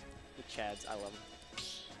 The Chads, I love them.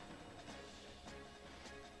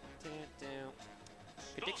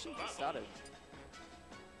 Prediction started.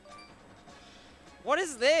 What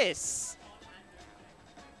is this?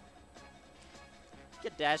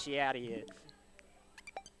 Get Dashy out of here.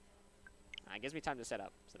 It gives me time to set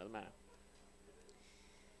up, so it doesn't matter.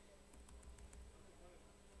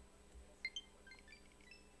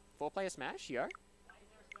 Four-player smash, yo.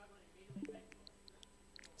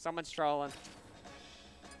 Someone's trolling.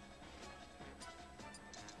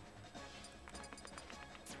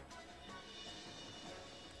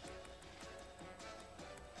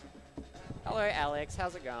 Hello, Alex.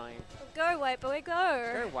 How's it going? Go, white boy, Go,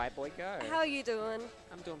 go. white boy, go. How are you doing?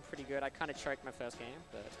 I'm doing pretty good. I kind of choked my first game,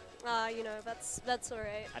 but You know, that's all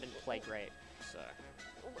right. I didn't play great. So,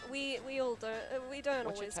 We all don't. We don't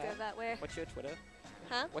What's your always go tab? that way. what's your Twitter?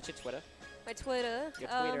 Huh? What's your Twitter? My Twitter. Your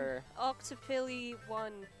Twitter.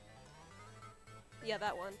 Octopilly1. Yeah,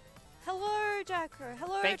 that one. Hello, Jacker.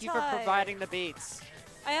 Hello, Thank you for Ty. providing the beats.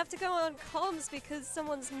 I have to go on comms because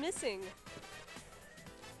someone's missing.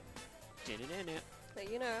 But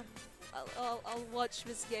you know, I'll watch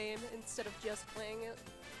this game instead of just playing it.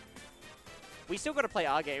 We still got to play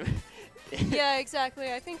our game. Yeah,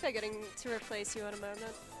 exactly. I think they're getting to replace you in a moment.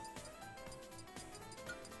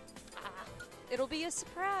 It'll be a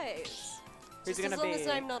surprise. Who's Just it as gonna long be? as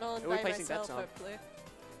I'm not on Who are we by placing myself, bets on? hopefully.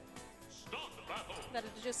 That'll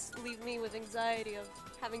just leave me with anxiety of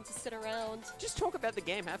having to sit around. Just talk about the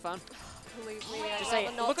game. Have fun. Believe me, I'd Just say,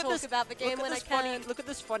 rather not look at talk this. about the game when I can. Look at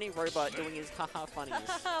this funny robot doing his haha funnies.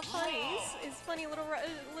 Haha, funnies. His funny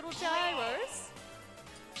little gyros.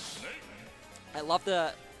 I love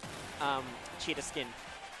the cheetah skin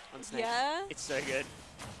on Snake. Yeah. It's so good.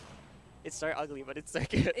 It's so ugly, but it's so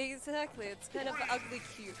good. Exactly. It's kind of ugly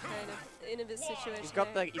cute kind of in a situation. He's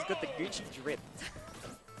got the Gucci drip.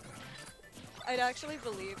 I'd actually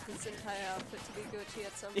believe his entire outfit to be Gucci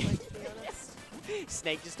at some point, to be honest.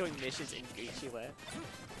 Snake just doing missions in Gucci wear.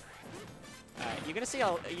 You're gonna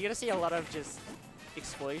see a lot of just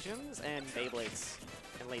explosions and Beyblades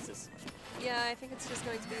and lasers. Yeah, I think it's just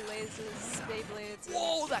going to be lasers, Beyblades. and-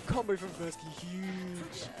 Whoa, that combo from Versky,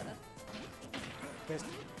 huge. Yeah.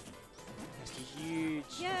 Versky, huge.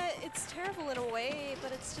 Yeah, it's terrible in a way,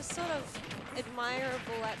 but it's just sort of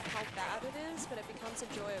admirable at how bad it is, but it becomes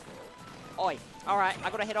enjoyable. Oi. All right, I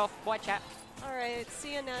gotta head off. Bye, chat. All right,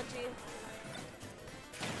 see ya, Naji.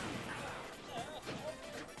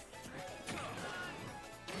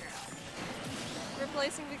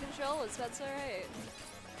 Replacing the controllers, that's alright.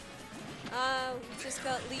 We just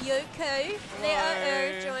got Lyoko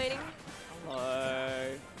there joining.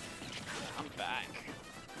 Hello. I'm back.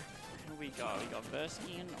 Here we go. We got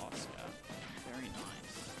Versky and Oscar. Very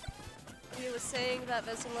nice. We were saying that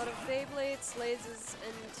there's a lot of Beyblades, lasers,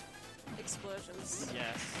 and explosions.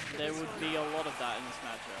 Yes, there would be a lot of that in this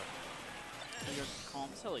matchup. And your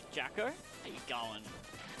comps, hello Jacko, how you going?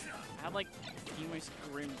 I had like the most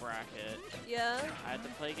grim bracket. Yeah? I had to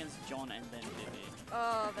play against John and then Vivi.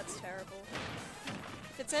 Oh, that's terrible.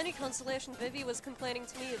 If it's any consolation, Vivi was complaining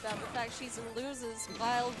to me about the fact she's in losers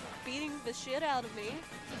while beating the shit out of me.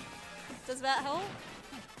 Does that help?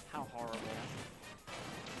 How horrible.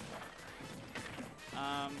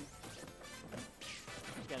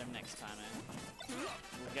 We'll get him next time, eh?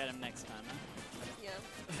 We'll get him next time, eh? Yeah.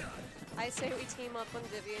 I say we team up on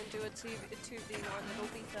Vivi and do a 2v1,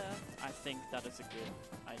 it'll be fair. I think that is a good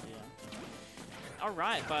idea.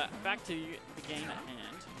 Alright, but back to the game at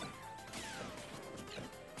hand.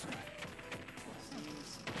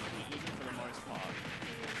 Seems to be even for the most part.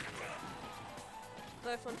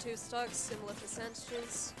 Both on 2 stocks, similar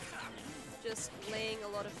percentages. Just laying a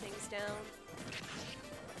lot of things down.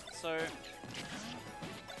 So,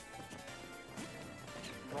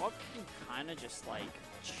 Rob can kind of just like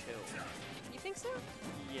chill. You think so?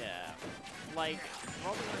 Yeah, like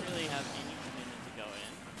Rob doesn't really have any commitment to go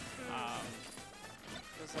in.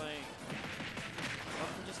 Cause like Rob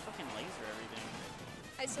can just fucking laser everything.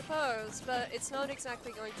 I suppose, but it's not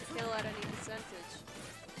exactly going to kill at any percentage.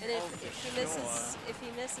 And if he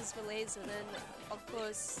misses the laser, then of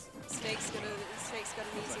course Snake's got an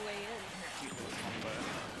easy way in. Cute little combo.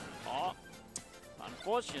 Oh,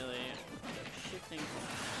 unfortunately, shifting from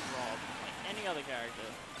Rob, like any other character,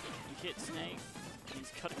 you hit Snake, and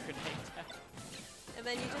he's got a grenade down. And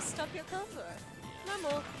then you just stop your combo. No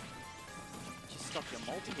more. Just stop your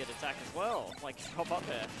multi-hit attack as well. Like, hop up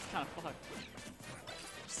there. It's kind of fucked.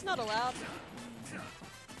 Just not allowed.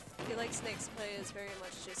 I feel like Snake's play is very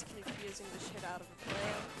much just confusing the shit out of a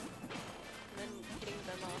player. And then hitting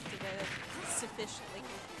them after they're sufficiently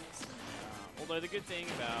confused. Although the good thing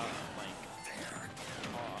about, like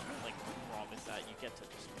Rob is that you get to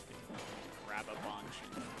just grab a bunch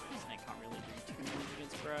and Snake can't really do too much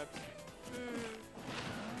against grabs.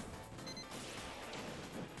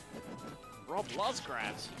 Rob loves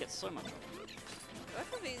grabs. He gets so much of them.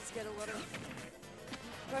 Both of these get a lot of...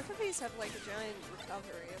 Both of these have like a giant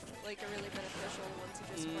recovery, like a really beneficial one to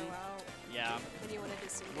just throw out Yeah. when you want to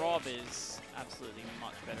disengage. Rob is absolutely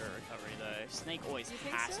much better at recovery though. Snake always You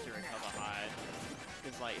think has so? to recover high.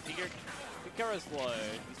 Because like, if he goes low,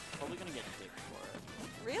 he's probably going to get dipped for it.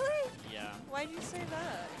 Really? Yeah. Why do you say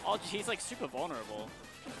that? Oh, he's like super vulnerable.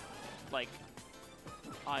 Like,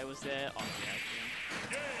 I was there. Oh,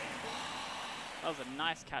 yeah. That was a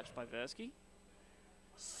nice catch by Versky.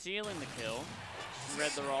 Sealing the kill.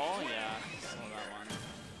 Read the roll. Yeah, saw that one.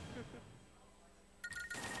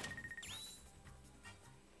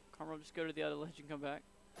 Can't Rob just go to the other ledge and come back?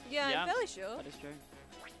 Yeah, Yeah. I'm fairly sure. That is true.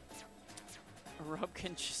 Rob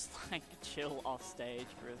can just like chill off stage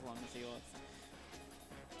for as long as he wants.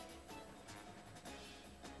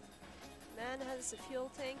 Man has a fuel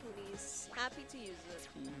tank and he's happy to use it.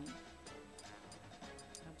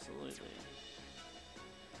 Absolutely.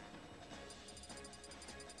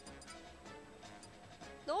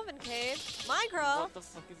 Northern Cave, Minecraft. What the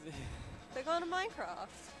fuck is this? They're going to Minecraft.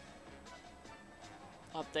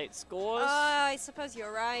 Update scores. I suppose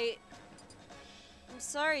you're right. I'm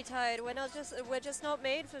sorry, Tide. We're just not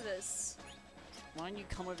made for this. Why don't you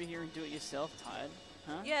come over here and do it yourself, Tide?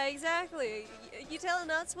 Huh? Yeah, exactly. You telling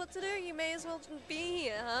us what to do? You may as well be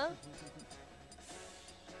here, huh?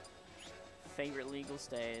 favorite legal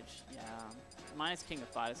stage. Yeah. Mine is King of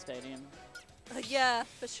Fighters Stadium. Yeah,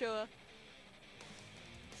 for sure.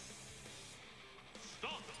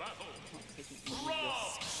 Not taking any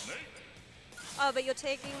risks. Oh, but you're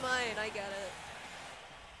taking mine. I get it.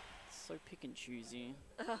 So pick and choosy.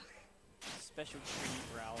 Ugh. Special treatment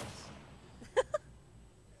for Alex.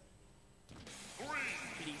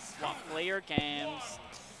 Please swap player games.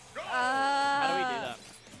 How do we do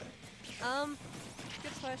that?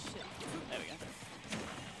 Good question. There we go.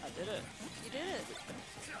 I did it. You did it.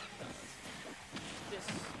 This.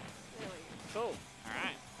 There we Cool.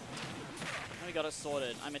 Alright. Now we got it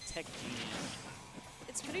sorted. I'm a tech genius. go.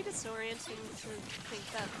 It's pretty disorienting to think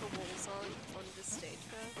that the wall's on this stage,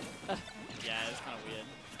 bro. Yeah, it's kind of weird.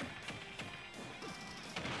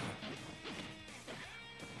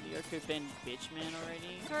 Lyoko been bitchman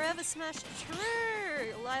already? Forever Smash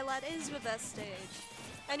true! Lilat is with that stage.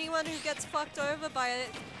 Anyone who gets fucked over by it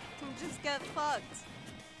can just get fucked.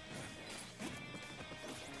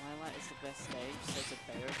 Lilat is the best stage, says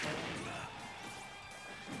a Bayo player.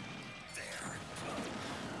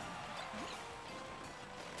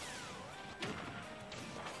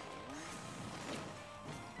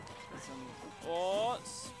 Oh,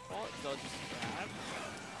 spot dodges grab.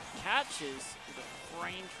 Catches with a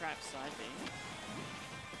frame trap side B.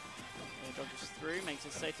 Dodges through, makes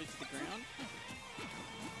it safely to the ground.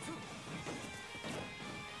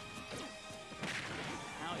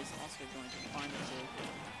 How is Oscar going to find the kill?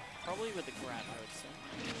 Probably with the grab, I would say.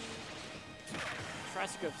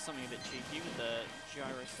 Tries to go for something a bit cheeky with the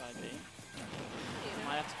gyro side B.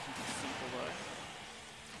 Might have to keep it simple though.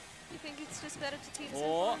 You think it's just better to team Oh.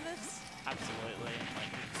 simple on this? Absolutely. Like,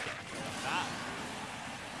 you just get a kill like that.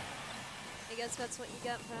 I guess that's what you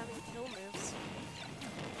get for having kill moves.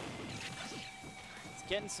 It's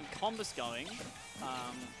getting some combos going.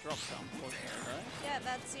 Drops it unfortunately though. Yeah,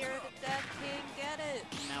 that zero to death king, get it.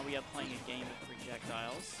 Now we are playing a game of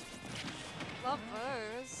projectiles. Love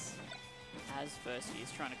those. As Versky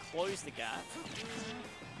is trying to close the gap.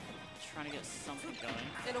 Trying to get something going.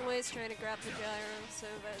 And always trying to grab the gyro so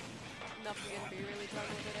that nothing can be really done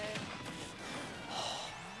with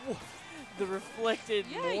it. The reflected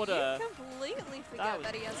Yeah, mortar. you completely That forget was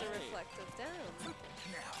that he has a great. reflective down.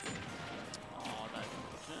 Oh, that's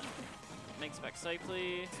unfortunate. Makes it back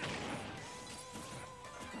safely.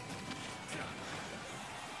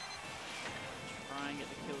 Try and get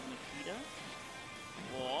the kill with Nikita.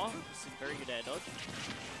 Or, this is a very good air dodge.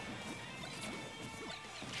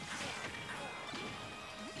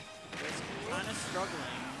 Kind of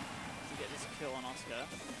struggling to get this kill on Oscar.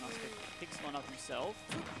 And Oscar picks one up himself.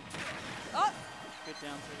 Oh! Good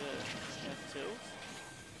down through the F2.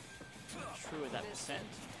 True at that percent.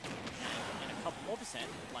 And a couple more percent,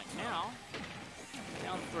 like now.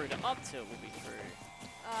 Down through to up tilt will be through.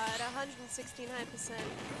 At 169%,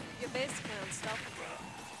 your base count's stoppable.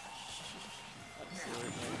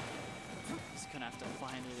 Absolutely. Just gonna have to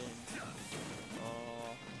find it in.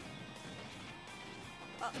 Oh.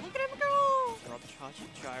 Look at him go! Drop charge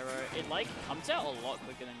gyro. It like comes out a lot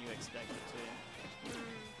quicker than you expect it to.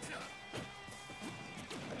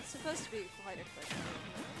 It's supposed to be quite a quick move.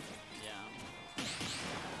 Yeah.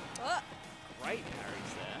 Oh! Great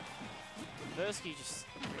parries there. Versky just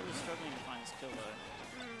really struggling to find his kill though.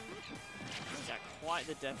 He's at quite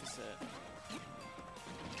the deficit.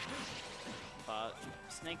 But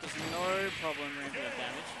Snake has no problem ramping up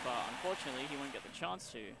damage, but unfortunately he won't get the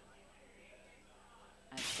chance to.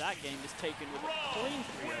 And that game is taken with a clean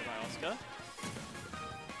 3-0 by Oscar.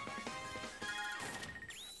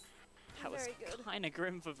 That was Very good. kind of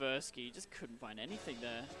grim for Versky. Just couldn't find anything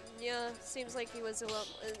there. Yeah, seems like he was a lot.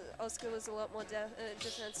 Oscar was a lot more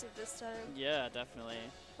defensive this time, Yeah, definitely.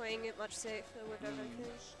 playing it much safer with everything.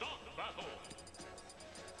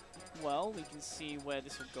 Well, we can see where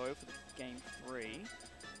this will go for the game 3.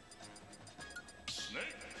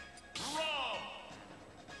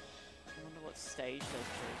 I wonder what stage they've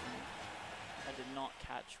chosen. I did not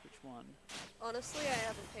catch which one. Honestly, I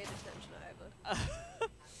haven't paid attention either.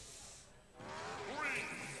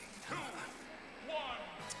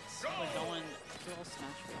 So we're going Girl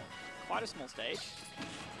Smash Ball. Quite a small stage.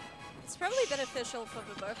 It's probably beneficial for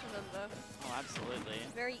the both of them, though. Oh, absolutely.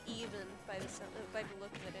 Very even by the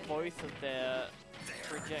look of it. Anyway. Both of their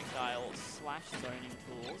projectile slash zoning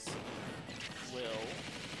tools will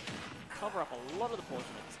cover up a lot of the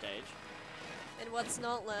portion of the stage. And what's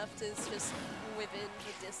not left is just within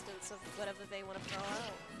the distance of whatever they want to throw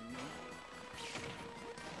out.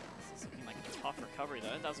 This is looking like a tough recovery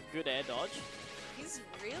though. That was a good air dodge. He's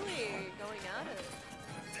really going at it.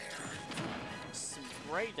 Some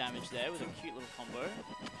great damage there with a cute little combo.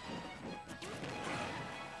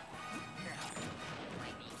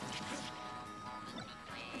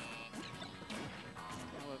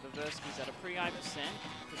 Versky's at a pretty high percent.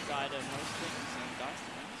 Could die to most things and dies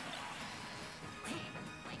to things.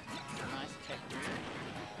 Nice tech move.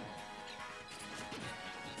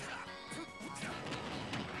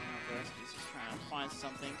 Versky's just trying to find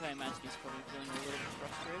something. I imagine he's probably feeling a little bit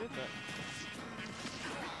frustrated, but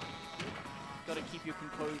got to keep your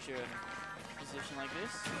composure in a position like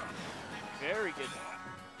this. Very good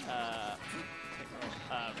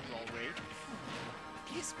roll read.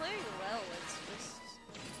 He's playing well, it's just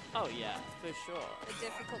Oh yeah, for sure. a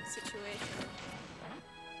difficult situation.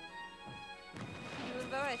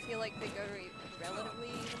 Even though I feel like they go relatively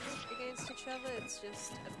even against each other, it's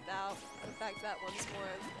just about the fact that one's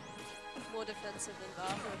more defensive than the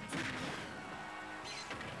other.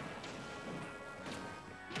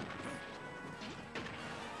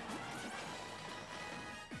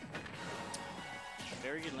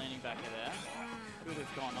 Very good landing back there. Could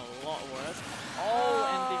have gone a lot worse. Oh,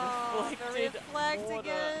 and the reflect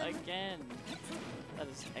order again. That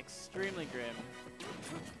is extremely grim.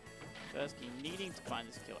 Versky needing to find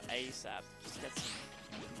this kill ASAP. Just get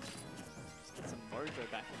some mojo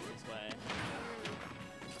back into his way.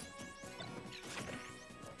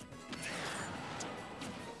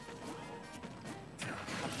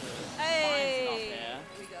 Hey! Not there.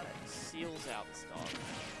 We got it. Seals out the stock.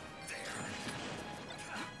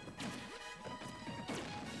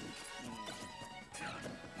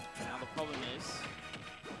 Now the problem is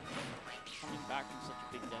coming back from such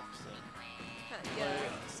a big deficit. Yeah.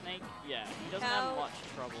 So Snake, yeah, he doesn't have much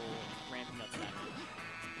trouble ramping up damage.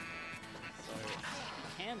 So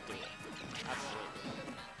he can do it.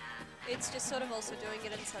 Absolutely. It's just sort of also doing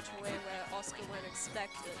it in such a way where Oscar won't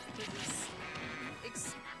expect it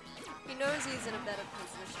because he knows he's in a better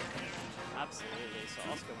position. I imagine. Absolutely. So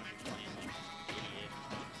Oscar won't be playing like an idiot,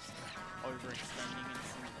 just overextending in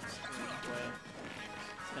some extreme way.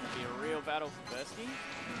 It's going to be a real battle for Versky.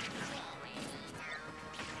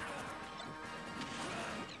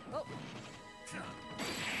 Oh.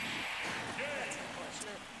 That's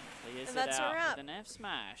unfortunate. Clears And it that's a out wrap. with an F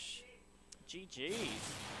smash. GG.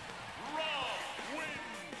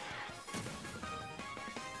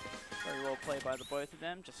 Very well played by the both of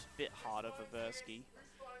them, just a bit harder for Versky.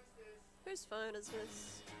 Whose phone is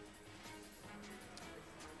this?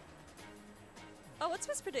 Oh, what's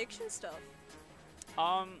this prediction stuff?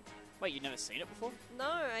 Wait, you've never seen it before? No,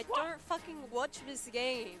 I don't fucking watch this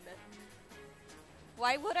game.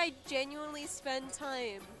 Why would I genuinely spend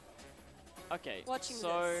time? Okay, Watching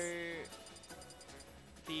so this.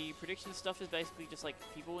 the prediction stuff is basically just like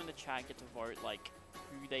people in the chat get to vote like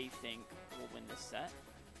who they think will win this set,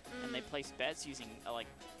 and they place bets using like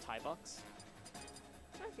tie bucks.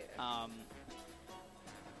 Okay.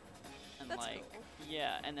 And That's like cool.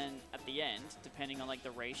 yeah, and then at the end, depending on like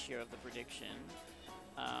the ratio of the prediction,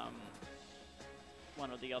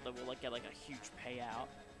 one or the other will like get like a huge payout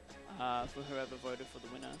for whoever voted for the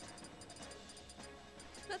winner.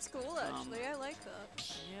 That's cool, actually. I like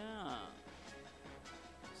that. Yeah.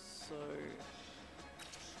 So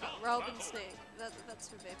Rob and Snake. That's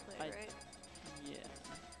who they play, right? yeah.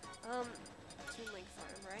 Toon Link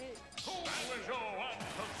Farm,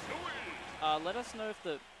 right? Let us know if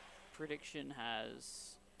the prediction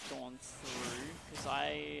has gone through, because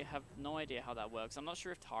I have no idea how that works. I'm not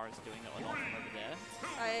sure if Tara's doing it or not from over there.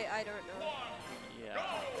 I don't know.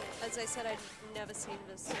 Yeah. As I said, I've never seen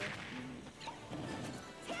this. So.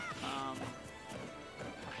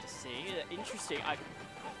 Let's see. Interesting. I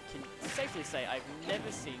can safely say I've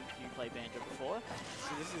never seen you play Banjo before,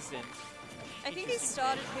 so this is an I think he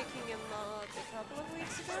started picking him up a couple of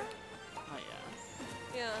weeks ago. Oh yeah.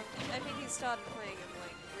 Yeah, I think he started playing him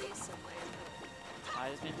like recently.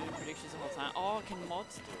 Ty's been doing predictions the whole time. Oh, can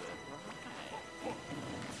mods do it? Right.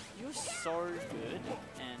 You're so good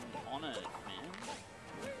and on it, man.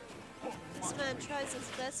 This man tries his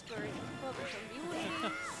best for the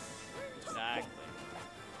community. Exactly.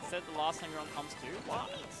 Said the last time you're on comms too? Wow,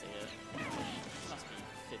 I didn't see it. Must be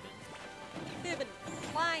fibbing. Fibbin,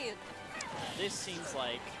 lying. This seems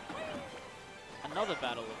like another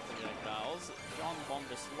battle of projectiles. John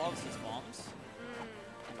Bombus loves his bombs.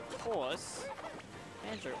 And of course,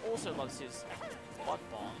 Banjo also loves his butt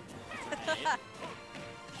bomb.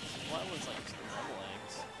 What was like just double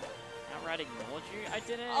eggs? Outright ignored you? I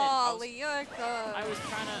didn't. Oh, Lyoko. I was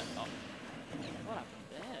trying to. Oh, what happened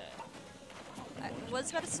there?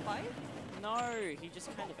 Was that a spike? No, he just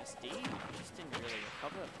kind of SD. He just didn't really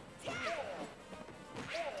recover.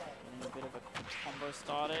 And a bit of a combo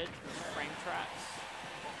started with frame traps.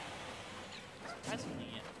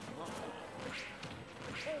 Surprisingly,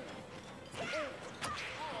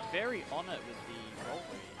 very on it with the roll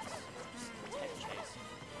reads. Just tech chase.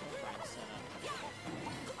 Front center.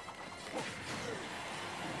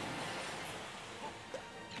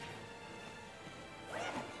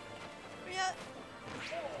 Yeah.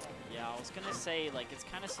 Yeah, I was gonna say, like, it's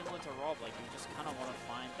kind of similar to Rob. Like, you just kind of want to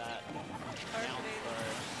find that down throw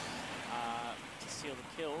to seal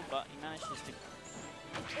the kill, but he managed just to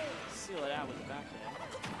seal it out with the back air.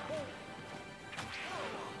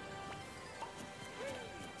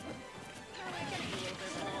 We're getting a little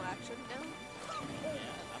bit more action now.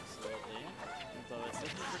 Yeah, absolutely. Although it's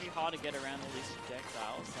looking pretty hard to get around all these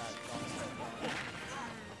projectiles that John's throwing out.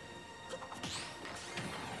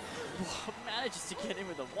 Manages to get in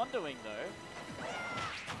with a Wonder Wing though.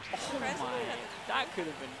 Oh my, that could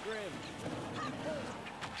have been grim.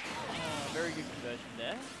 Oh, very good conversion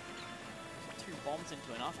there. 2 bombs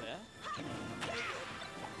into an up air.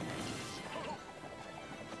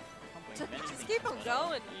 Just keep on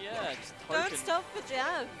going. Yeah, just Don't hoping. stop the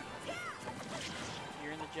jab.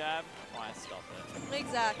 You're in the jab, why stop it?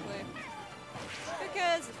 Exactly.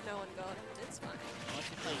 Because if no one got it, it's fine. Unless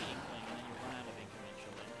you play Inkling and then you run out of ink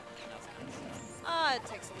eventually. And that's kind of sad. Ah, it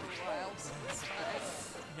takes a little while, so it's fine.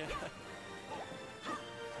 Yeah.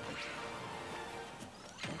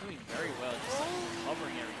 I'm doing very well, just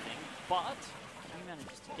covering everything, but he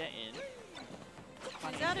manages to get in.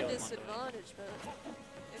 He's at a disadvantage, but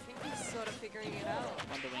I think he's sort of figuring it out.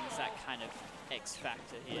 Wonder Wing's that kind of X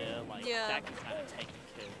factor here, like Yeah. that can kind of take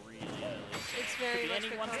the kill really early. It's very Could be much for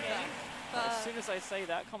anyone's combat. game. But as soon as I say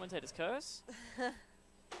that, commentator's curse.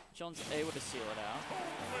 John's able to seal it out.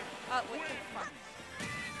 What the fuck?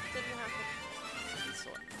 Didn't happen. He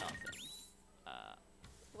saw nothing.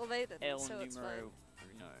 Well, they didn't, El so it's fine. numero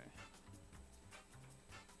uno.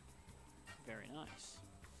 Very nice.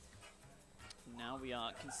 Now we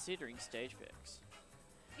are considering stage picks.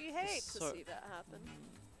 You hate to So- see that happen.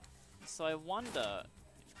 So I wonder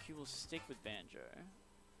if Q will stick with Banjo,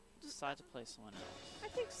 decide to play someone else. I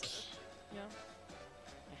think so. Yeah.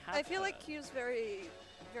 I feel like Q's very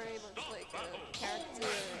much like a character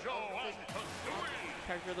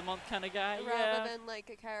of the month kind of guy. rather Yeah. than like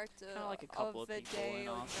a character Kinda like a couple of of the people day in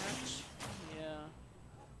or our match. Yeah.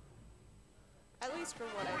 At least from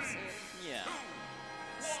what I've seen. Yeah.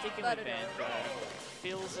 Sticking I with don't know. Banjo.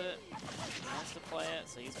 Feels it. Wants to play it,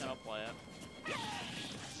 so he's gonna play it.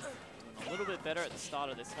 Doing a little bit better at the start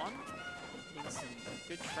of this one. Hitting some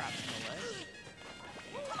good traps in the ledge.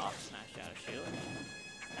 Up smash out of shield.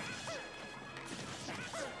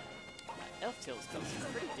 Elf Tail's got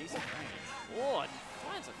some pretty decent range. Oh, and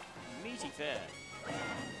finds a meaty fair.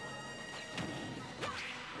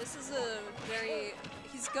 This is a very...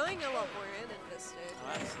 He's going a lot more in this stage. Oh,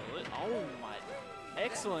 right? absolutely. Oh my.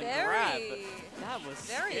 Excellent Very, grab. That was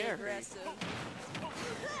very scary. aggressive.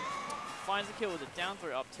 Finds a kill with a down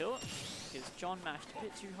throw up tilt. Because John mashed a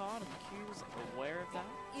bit too hard and Q was aware of that.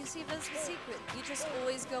 You see, there's the secret. You just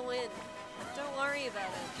always go in. Don't worry about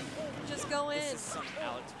it. Just go in. This is some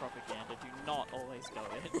Alex propaganda. Do not always go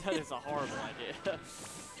in. That is a horrible idea.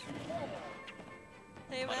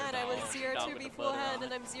 Hey man, I was 0-2 beforehand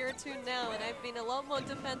and I'm 0-2 now, and I've been a lot more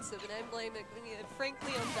defensive, and I'm blaming it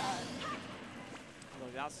frankly on that. Well,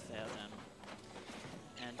 that's fair then.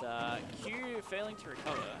 And Q failing to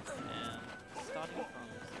recover and starting from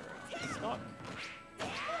 0 stock.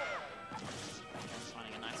 And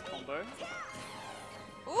finding a nice combo.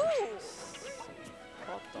 Ooh!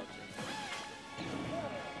 Pop dodging.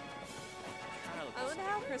 I wonder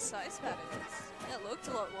how precise that is. That looked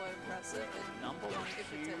a lot more impressive than Number 1 it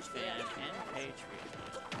Q potentially fan is. and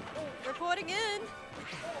Patriot. Reporting in!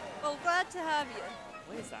 Well, glad to have you.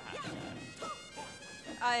 What is that happening?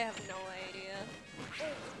 I have no idea.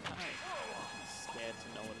 I'm scared to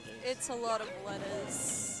know what it is. It's a lot of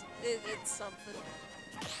letters. It's something.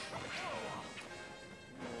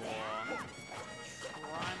 War.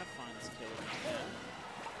 Trying to find this kill again.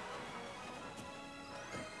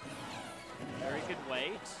 Very good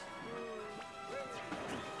weight.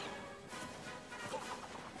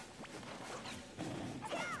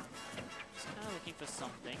 Just kind of looking for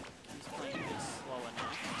something. He's playing a bit slower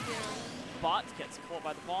now. Yeah. But gets caught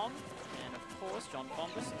by the bomb. And of course, John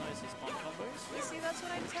Bombus knows his bomb combos. You see, that's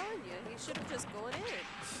what I'm telling you. He should have just gone in.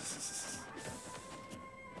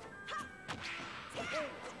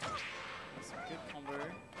 Some good combo.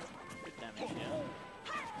 Good damage here.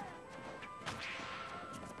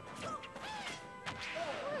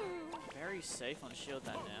 Very safe on shield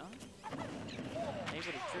that now. Able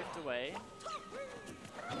to drift away.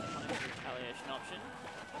 Punishing retaliation option.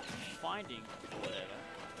 Finding whatever.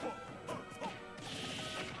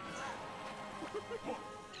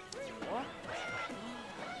 What?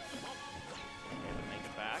 Able to make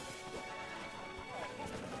it back.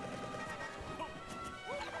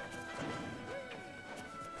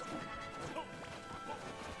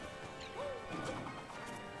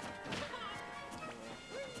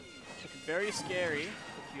 very scary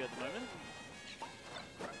for Q at the moment.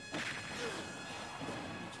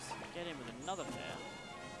 Just get in with another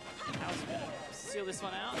fair. How's he gonna seal this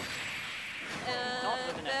one out? Not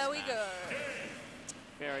with the And next there we match. go.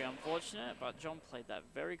 Very unfortunate, but John played that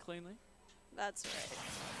very cleanly. That's right.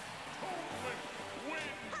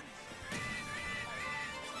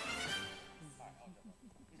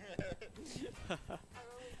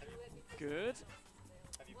 Good.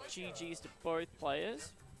 GG's to both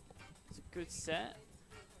players. It's a good set.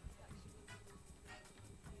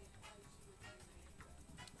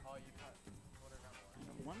 And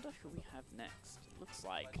I wonder who we have next. It looks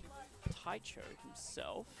like Taicho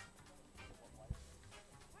himself.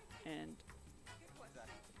 And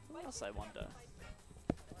who else, I wonder?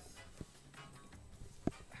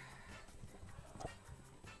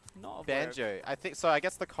 Not aware of- Banjo. I think so. I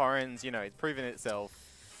guess the Corins, you know, it's proven itself.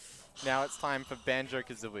 Now it's time for Banjo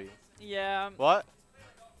Kazooie. Yeah. What?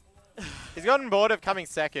 He's gotten bored of coming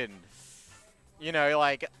second. You know,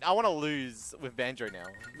 like I want to lose with Banjo now.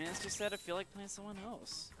 Man, it's just that I feel like playing someone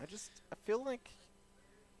else. I feel like.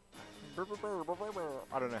 I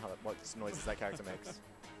don't know what noises that character makes.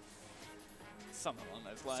 Something along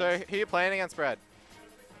those lines. So who are you playing against, Brad?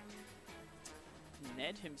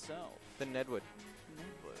 Ned himself. The Nedwood.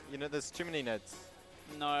 You know, there's too many Neds.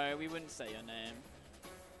 No, we wouldn't say your name.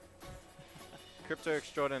 Crypto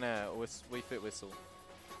extraordinaire, We Fit Whistle.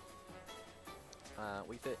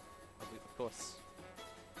 We Fit, of course.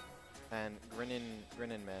 And Grinnin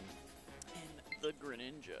Man. And the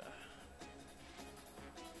Greninja.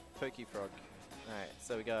 Pokey Frog. Alright,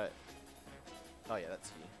 so we got. Oh yeah,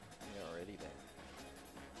 that's you. You're already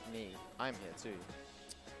there. Me, I'm here too.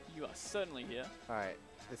 You are certainly here. Alright,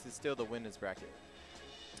 this is still the winner's bracket.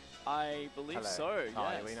 I believe Hello. so, Oh,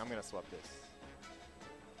 yes. I mean, I'm gonna swap this.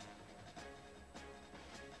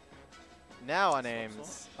 Now our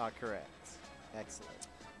names are correct. Excellent.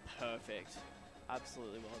 Perfect.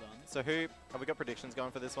 Absolutely well done. So who have we got predictions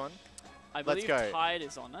going for this one? I Let's believe go. Tide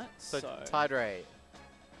is on it, So, so... Tide Ray,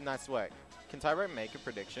 nice work. Can Tide Ray make a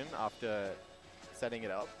prediction after setting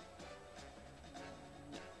it up?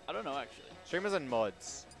 I don't know, actually. Streamers and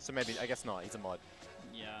mods, so maybe, I guess not, he's a mod.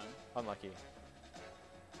 Yeah. Unlucky.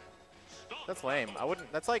 That's lame. I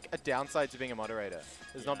wouldn't, that's like a downside to being a moderator,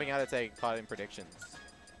 is not being able to take part in predictions.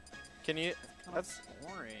 Can you, that's,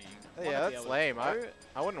 boring. yeah, that's lame.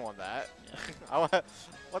 I wouldn't want that. Yeah. I want,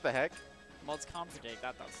 what the heck? Mods can't predict,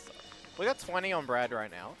 that does suck. We got 20 on Brad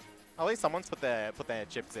right now. At least someone's put their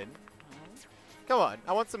chips in. Come on,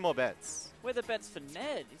 I want some more bets. Where are the bets for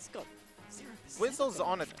Ned? He's got 0%. Whistle's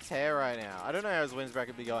on a tear right now. I don't know how his wins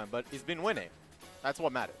bracket be going, but he's been winning. That's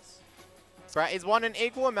what matters. Brad, he's won an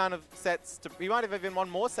equal amount of sets. He might have even won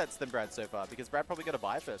more sets than Brad so far, because Brad probably got a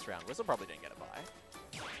bye first round. Whistle probably didn't get a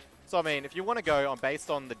bye. So, I mean, if you want to go on based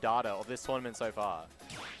on the data of this tournament so far,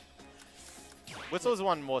 Whistle's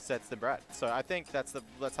won more sets than Brad. So I think that's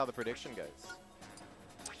how the prediction goes.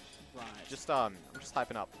 Right. I'm just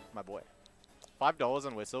hyping up my boy. $5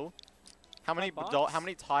 on Whistle. How many $5? how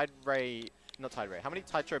many Tide Ray? Not Tide Ray. How many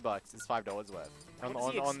Taicho bucks is $5 worth? On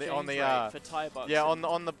the for Thai bucks yeah, and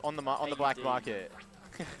on the black AUD? market.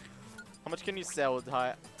 How much can you sell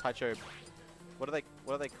Taicho? What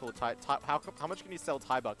are they called? How much can you sell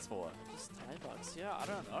Thai bucks for? Just Thai bucks, yeah, I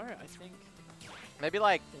don't know. I think Maybe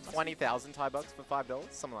like They must 20,000 Thai bucks for $5,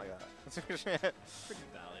 something like that. pretty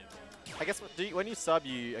valuable. I guess when you sub,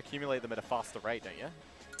 you accumulate them at a faster rate, don't you?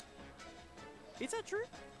 Is that true?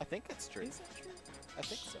 I think it's true. Is that true? I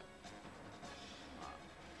think so.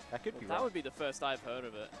 That could be That wrong. would be the first I've heard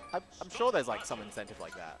of it. I'm sure there's like some incentive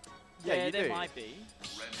like that. Yeah, you there do. might be.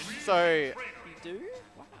 So, You do?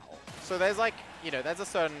 Wow. so there's like, you know, there's a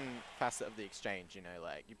certain facet of the exchange, you know,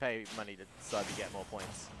 like you pay money to sub, you get more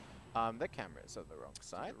points. The cameras are the wrong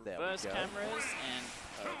side. There we Reverse go. cameras and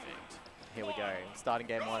perfect. Here we go. Starting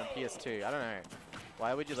game 1 on PS2. I don't know.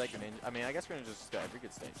 Why would you like Greninja? I mean, I guess Greninja just got every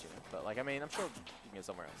good stage, you know. But like, I mean, I'm sure you can go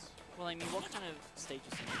somewhere else. Well, I mean, what kind of stages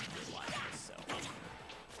do you like yourself?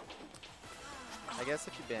 I guess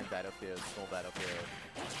if you ban Battlefield, small Battlefield,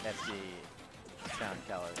 FD, Town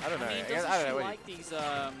Colors. I don't know. I mean, I guess, doesn't I don't she know. What like these,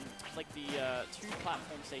 like the 2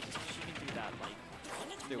 platform stages? She can do that,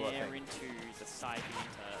 like, Do what near thing? into the side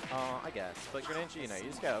into... I guess. But Greninja, you know, you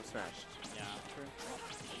just get up smashed. Yeah, true.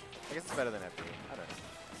 I guess it's better than FD. I don't know.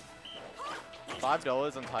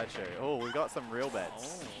 $5 on Taicho. Oh, we got some real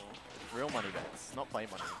bets. Oh. Real money bets, not play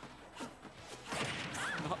money.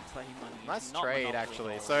 Not play money. Nice not trade, Monopoly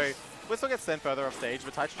actually. dollars. So, Whistle gets sent further off stage,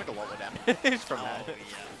 but Taicho took a lot more damage from that. yeah.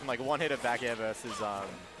 From like one hit of back air versus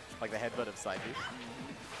like the headbutt of side B.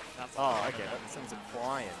 That's Oh, okay, that sends it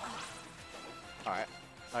flying. Alright.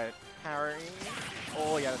 Alright. Parry.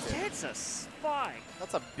 Oh, yeah, that's it. It's a spike.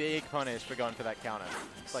 That's a big punish for going for that counter.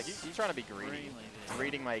 It's like, you're trying to be greedy. Really big.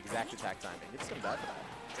 Reading my exact attack timing. It's still bad for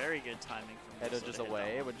that. Very good timing from Head this dodges sort of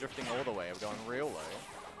away. hit We're drifting all the way. We're going real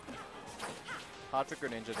low. Hard for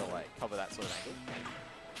Greninja to like cover that sort of angle.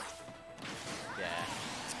 Yeah.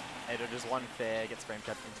 Head dodges one fair, gets frame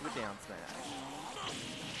trapped into a down smash.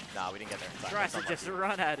 Nah, we didn't get there in time. Tries That's to just unlucky.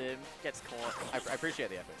 run at him, gets caught. I appreciate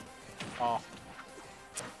the effort. Oh.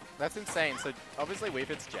 That's insane. So obviously Wii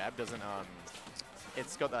Fit's jab doesn't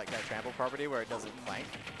it's got that trample property where it doesn't plank.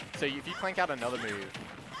 So if you plank out another move,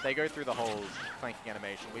 they go through the whole planking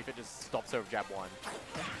animation. Wii Fit just stops over jab one.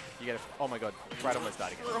 You get a, oh my god, right almost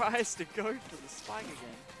died again. Tries to go for the spike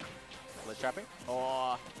again. Ledge trapping?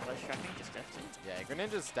 Oh, ledge trapping just F2. Yeah,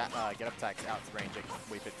 Greninja's get up attacks outranging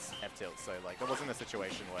Wii Fit's F tilt. So like there wasn't a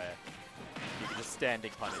situation where you could just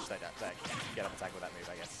standing punish that get up attack with that move,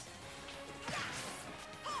 I guess.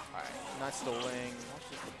 Alright, nice stalling.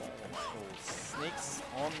 Watches the ball. Oh, sneaks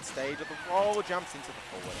on stage at the roll, jumps into the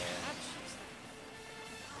forward air.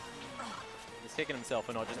 He's kicking himself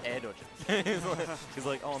and not just air dodging. He's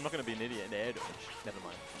like, oh, I'm not going to be an idiot and air dodge. Never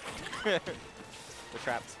mind. We're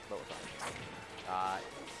trapped, but we're fine.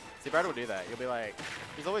 See, Brad will do that. You'll be like,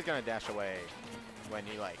 he's always going to dash away when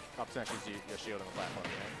he like up smashes your shield on the platform,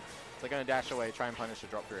 you know? So they're going to dash away, try and punish a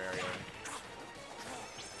drop through area.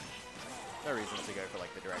 No reason to go for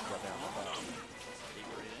like the direct drop down like that. Deep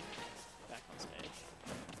breathing. Back on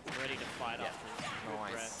stage. Ready to fight Yeah. after his good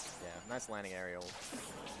Nice. breath. Yeah, nice landing aerial.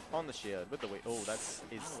 On the shield with the oh, that's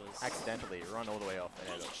is That was- accidentally run all the way off and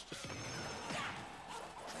air dodged.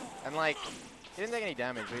 And like, he didn't take any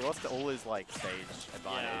damage, but he lost all his like stage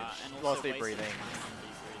advantage. Yeah, and also Lost deep wasted breathing. deep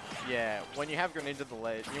breathing. Yeah, when you have Greninja at the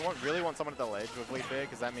ledge, you really want someone at the ledge with Leap Air,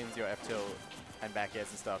 because that means your F tilt and back airs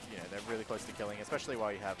and stuff, you know, they're really close to killing, especially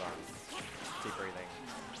while you have deep breathing.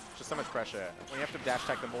 Just so much pressure. When you have to dash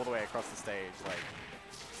attack them all the way across the stage, like,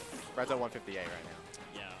 Brad's at 158 right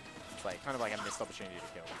now. Yeah, It's like kind of like a missed opportunity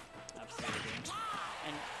to kill. absolutely.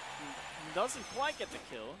 And doesn't quite get the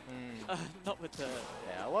kill. Not with the...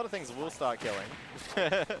 Yeah, a lot of things will start killing.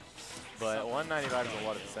 But 195 is a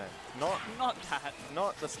lot of percent.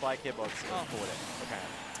 Not the spike hitbox Oh. for it.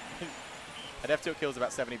 Okay. An F tilt kills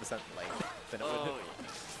about 70% later than it would.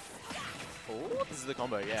 Oh, this is the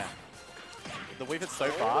combo, yeah. The Wii Fit's so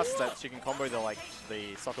fast that she can combo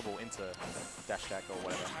the soccer ball into dash attack or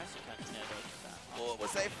whatever. Tries to catch an air dodge with that. Oh, we're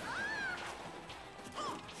safe.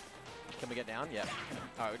 Can we get down? Yeah.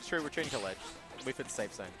 Alright, we're retreating to ledge. Wii Fit's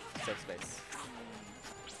safe zone, safe space.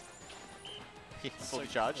 Fully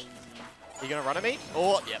charged. Are you gonna run at me?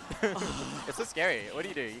 Oh, yep. It's so scary. What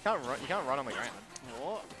do? You can't run. You can't run on the ground.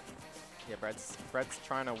 What? Yeah, Brad's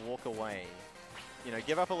trying to walk away. You know,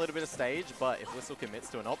 give up a little bit of stage, but if Whistle commits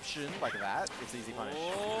to an option like that, it's easy punish.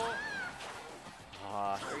 Oh,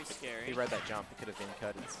 Ah, very scary. he read that jump. It could have been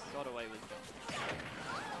curtains. Got away with jump.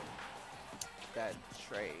 Bad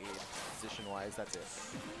trade. Position-wise, that's it.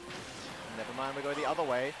 Never mind, we go the other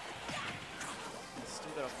way.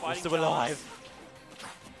 Still got a We're fighting still chance. alive.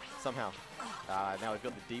 Somehow. Now we've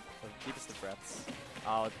got the deepest of breaths.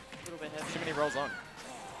 Oh, A little bit heavy. too many rolls on.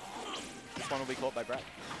 This one will be caught by Brad.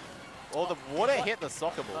 Oh, the water hit the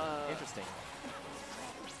soccer ball. Interesting.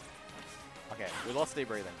 Okay, we lost deep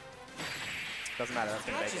breathing. Doesn't matter, that's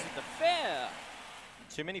going to make Catches it. with the fair.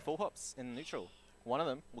 Too many full hops in neutral. One of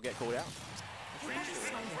them will get called out.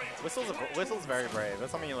 Whistle's very brave.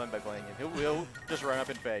 That's something you learn by playing him. He'll just run up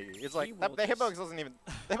and fair you. It's like, He will the hitbox just- doesn't even,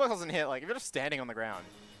 the hitbox doesn't hit, like, if you're just standing on the ground,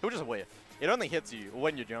 he'll just whiff. It only hits you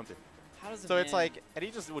when you're jumping. How does So it's like, and he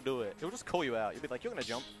just will do it. He'll just call you out. You'll be like, you're going to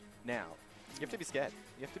jump now. You have to be scared.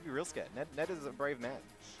 You have to be real scared. Ned is a brave man.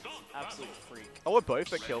 absolute freak. Oh, we're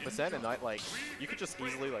both at kill percent, and like, you could just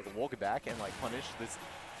easily like walk back and like punish this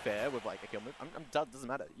fair with like a kill move. I'm done. Doesn't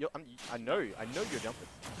matter. I know you're jumping.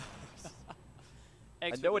 I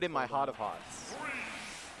know it in my heart of hearts.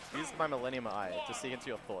 Use my Millennium Eye to see into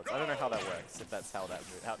your thoughts. I don't know how that works. If that's how that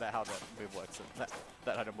move works, and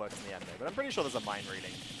that item works in the anime, but I'm pretty sure there's a mind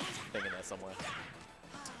reading thing in there somewhere.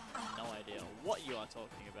 No idea what you are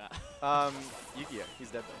talking about. Yu-Gi-Oh!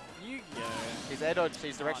 He's dead though. Yu-Gi-Oh! He's air dodged.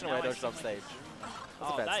 He's directional now air I dodged see off my stage. confusion.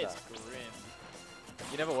 That's a Oh, bad that is start.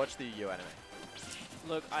 grim. You never watched the Yu-Gi-Oh! anime?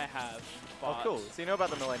 Look, I have. But Oh, cool. So you know about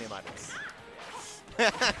the Millennium items.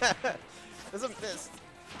 There's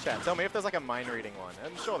chat, tell me if there's like a mind reading one.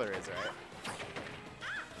 I'm sure there is, right?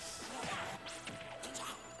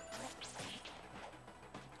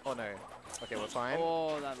 Oh no. Okay, we're fine.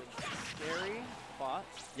 Oh, that looks scary. But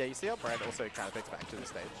Yeah, you see how Brad also kind of picks back to the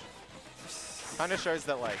stage? Kind of shows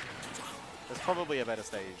that like, there's probably a better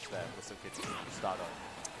stage that Whistle Kids can start on.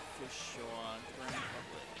 for sure, grim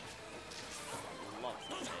probably.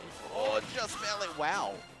 Oh, just barely.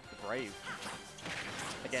 Wow. Brave.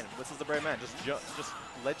 Again, this is the brave man. Just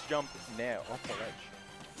ledge jump now off the ledge.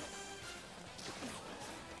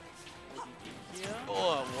 Here.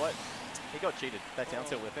 Oh, what? He got cheated. That down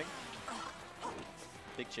tilt whipping.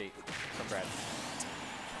 Big cheat from Brad.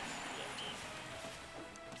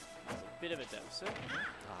 That's a bit of a deficit.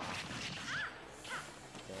 Ah.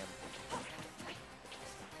 Damn.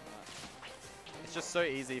 It's just so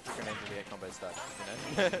easy for Greninja to get combo stuck,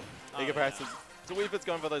 you know? In comparison to Weeper's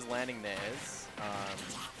going for those landing nairs.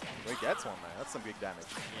 He gets one though. That's some big damage.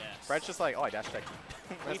 Yes. Brad's just like, oh, I dash attacked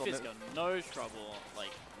you. Weeper's got no trouble,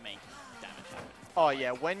 like, making damage happen. Oh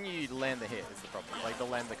yeah, when you land the hit is the problem. Like the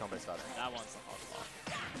land the combo starter. That one's the hot spot.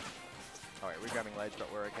 Alright, we're grabbing ledge,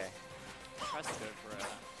 but we're okay. Tries to go for a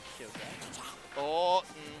kill there. Oh,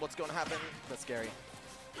 what's going to happen? That's scary.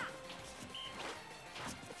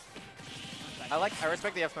 I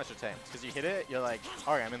respect the F smash attempts because you hit it, you're like,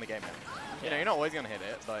 alright, I'm in the game now. You know, you're not always gonna hit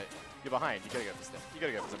it, but you're behind. You gotta go for stuff. You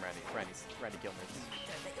gotta go for some Randy kill moves.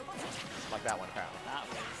 Like that one, apparently. That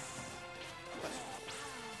was...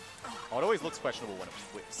 Oh, it always looks questionable when it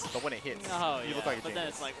whips, but when it hits, you look like a but genius. then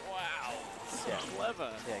it's like, wow, so clever.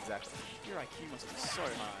 Yeah, exactly. Your IQ must be so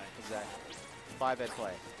high. Exactly. 5-ed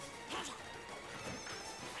play.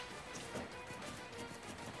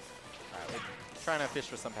 Alright, we're trying to fish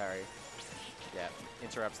for some parry. Yeah,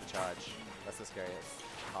 interrupts the charge. That's the scariest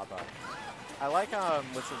hard part. I like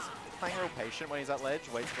Whistl's playing real patient when he's at ledge,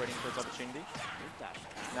 waits for his opportunity. Good dash.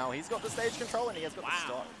 Now he's got the stage control and he has got the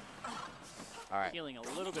stock. Alright. Healing a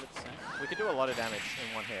little bit of percent. We could do a lot of damage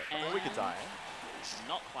in one hit. Or we could die.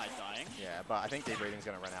 Not quite dying. Yeah, but I think deep breathing's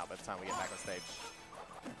going to run out by the time we get back on stage.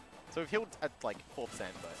 So we've healed at like 4%,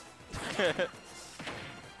 but...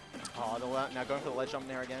 oh, now going for the ledge jump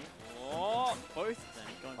there again. Oh, both of them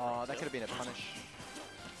going for Oh, a that could have been a punish.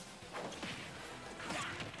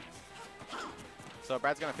 So what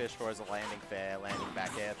Brad's going to fish for is a landing fair, landing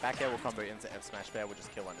back air. Back air will combo into F smash fair, will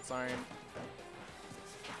just kill on its own.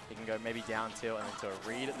 He can go maybe down tilt and into a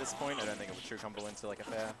read at this point. I don't think it would true combo into like a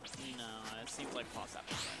fair. No, it seems like past that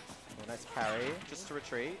point. Oh, nice parry, just to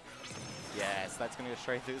retreat. Yes, that's going to go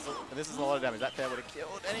straight through. This is a lot of damage. That fair would have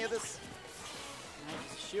killed any of this.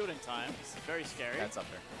 Nice shielding time. It's very scary. That's up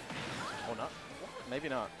there. Or not. Maybe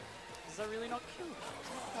not. Does that really not kill?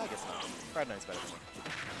 I guess not. Brad knows better than me.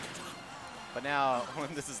 But now,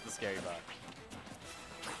 this is the scary part.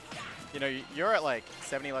 You know, you're at like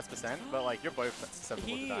 70% less, but like you're both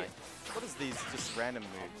susceptible to dying. What is these just random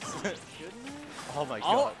moves? Oh my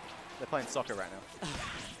god. They're playing soccer right now.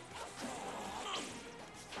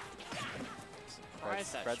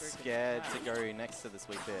 Brad's scared to go next to this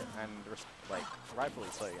weak bit, and like rightfully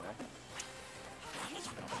so, you know.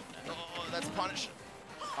 Oh, that's a punish.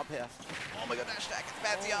 Up here. Oh my god, dash attack. It's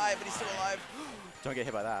bad DI, but he's still alive. Don't get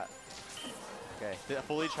hit by that. Okay, the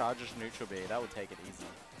fully charged neutral B, that would take it easy.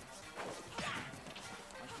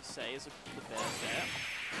 Like you say, is the best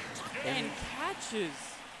there. And catches!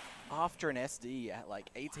 After an SD at like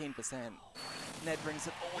 18%, Ned brings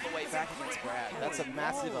it all the way back against Brad. That's a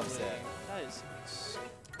massive upset. That is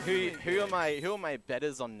Who are my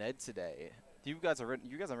betters on Ned today? You guys are in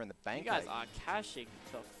the bank. You guys are cashing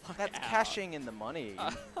the fuck That's out. cashing in the money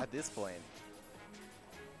at this point.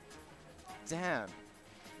 Damn.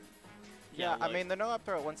 Yeah, I mean, they're not up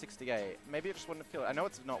there at 168. Maybe it just wouldn't have killed. I know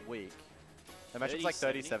it's not weak. The matchup's like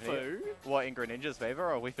 30-70. What, in Greninja's favor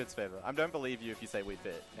or Wii Fit's favor? I don't believe you if you say Wii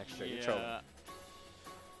Fit. Extra, you're trolling.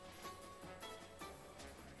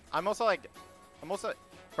 I'm also,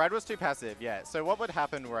 Brad was too passive, yeah. So what would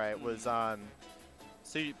happen, right, was, so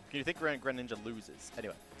you think Greninja loses.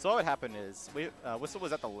 Anyway, so what would happen is, Whistle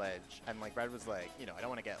was at the ledge, and like Brad was like, you know, I don't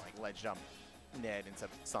want to get like ledge jump Ned into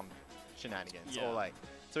some shenanigans. Or like,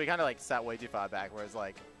 so he kind of like sat way too far back, whereas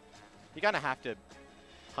like, you kind of have to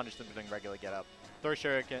punish them for doing regular get up. Throw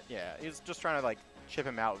shuriken, yeah, he was just trying to like chip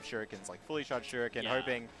him out with shurikens, like fully charged shuriken,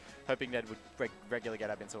 hoping Ned would regular get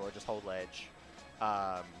up into it or just hold ledge.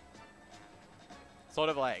 Sort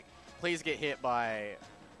of like, please get hit by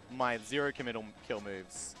my zero committal kill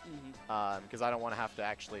moves, because I don't want to have to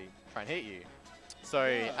actually try and hit you. So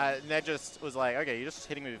Ned just was like, okay, you're just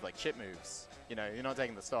hitting me with like chip moves. You know, you're not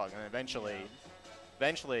taking the stock. And eventually,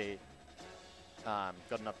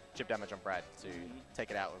 got enough chip damage on Brad to take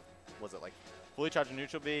it out with, was it like fully charged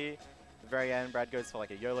neutral B? At the very end, Brad goes for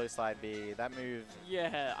like a YOLO slide B. That move.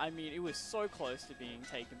 Yeah, I mean, it was so close to being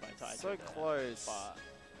taken by Taicho. So close. But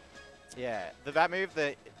yeah, that move,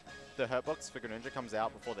 the hurtbox for Greninja comes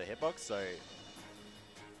out before the hitbox, so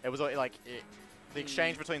it was like the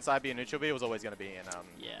exchange between side B and neutral B was always going to be in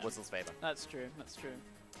Whistle's favor. That's true. That's true.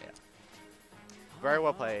 Yeah. Very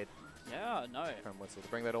well played. Yeah, no. from Whistle to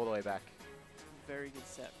bring that all the way back. Very good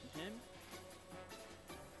set from him.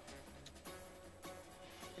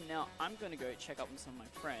 And now I'm going to go check up on some of my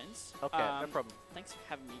friends. Okay, no problem. Thanks for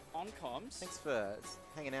having me on comms. Thanks for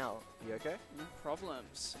hanging out. You okay? No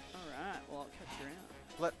problems. Alright, well, I'll catch you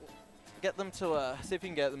around. Get them to see if you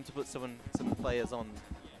can get them to put some players on.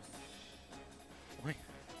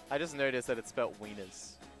 I just noticed that it spelled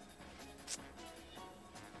wieners.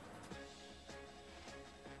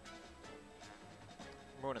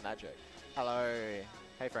 I'm ruining that joke. Hello.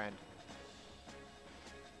 Hey, friend.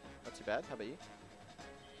 Not too bad. How about you?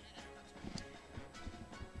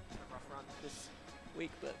 A rough run this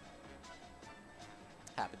week, but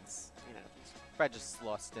Happens. you know. Brad just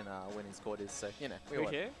lost in winners quarters, so you know. We Who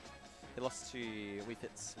won. here? He lost to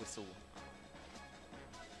Withits Whistle.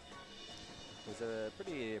 It was a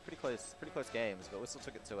pretty close game, but Whistle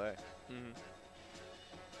took it 2-0.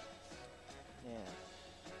 Yeah.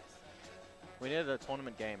 We need a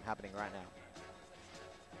tournament game happening right now.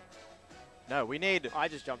 No, we need I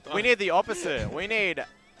just jumped on. we need the opposite. We need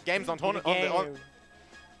games on tournament.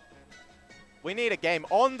 We need a game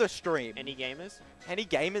on the stream. Any gamers? Any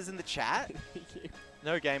gamers in the chat?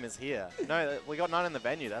 No gamers here. No, we got none in the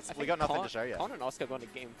venue. We got nothing to show you. Con and Oscar won a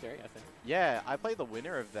game 3, I think. Yeah, I played the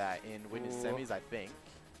winner of that in winners Ooh. semis, I think.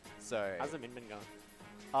 So How's the min been going?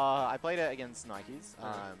 I played it against Nikes.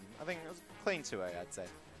 I think it was clean 2-0, I'd say.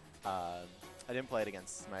 I didn't play it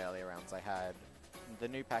against my earlier rounds. I had the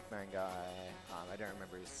new Pac-Man guy. I don't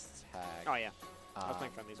remember his tag. Oh yeah, I was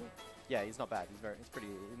playing friendlies with. Yeah, he's not bad. He's pretty.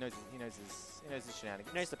 He knows his shenanigans.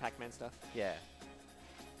 He knows the Pac-Man stuff. Yeah.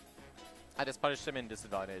 I just punished him in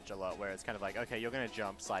disadvantage a lot, where it's kind of like, okay, you're gonna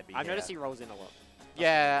jump side B. I've noticed he rolls in a lot.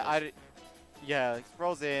 Yeah, yeah, it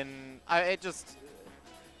rolls in. It just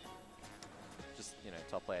you know,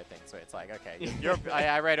 top player thing. So it's like, okay,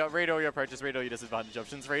 I read all your approaches, read all your disadvantage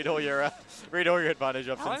options, read all your advantage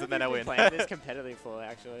options, and then I win. Playing this competitively for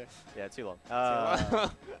actually. Yeah, too long.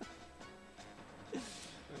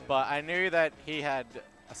 But I knew that he had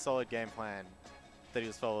a solid game plan that he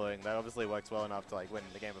was following. That obviously works well enough to like win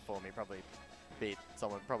the game before me. Probably beat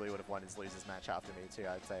someone. Probably would have won his losers match after me too,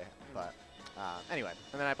 I'd say. But anyway,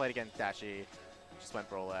 and then I played against Dashi. Just went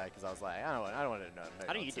brawler because I was like, I don't want to know.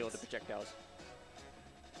 How do you deal with the projectiles?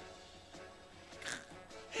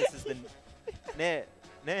 This is the nah.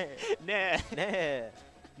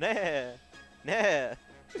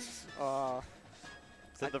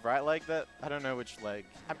 Is it the right leg that I don't know which leg?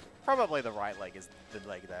 Probably the right leg is the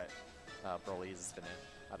leg that Broly uses for now.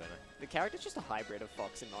 I don't know. The character's just a hybrid of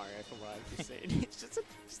Fox and Mario from what I've just seen. It's just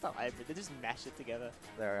a hybrid. They just mash it together.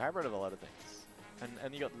 They're a hybrid of a lot of things.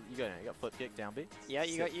 And you got flip kick down B. Yeah,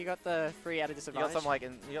 you got the 3 out of You disadvantage. got some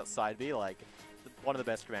you got side B, like one of the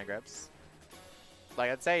best command grabs. Like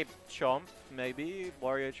I'd say Chomp maybe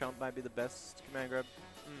Wario Chomp might be the best command grab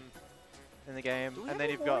in the game. Do we And have then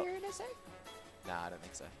a you've got Wario in SA? Nah, I don't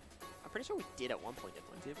think so. I'm pretty sure we did at one point, didn't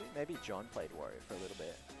we? Did we? Maybe John played Wario for a little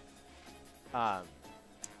bit.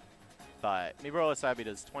 But Mibrawler Sabi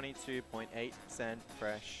does 22.8%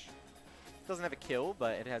 fresh. Doesn't have a kill,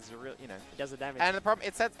 but it has a real, you know. It does the damage. And the problem,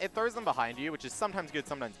 it throws them behind you, which is sometimes good,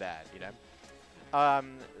 sometimes bad, you know.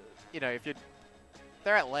 You know, if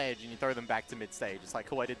they're at ledge and you throw them back to mid stage, it's like,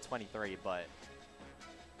 cool, I did 23, but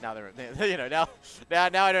now they're, you know, now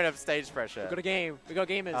I don't have stage pressure. We got a game. We got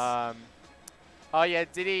gamers. Oh yeah,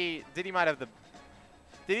 Diddy might have the.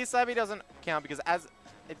 Diddy Sabi doesn't count because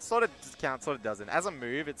it sort of counts, sort of doesn't. As a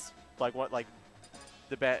move, it's like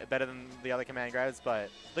the better than the other command grabs, but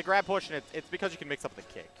the grab portion, it's because you can mix up the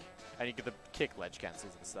kick and you get the kick ledge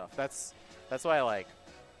cancels and stuff. That's why I like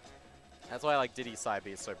Diddy Side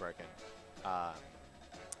B is so broken, and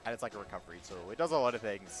it's like a recovery tool. It does a lot of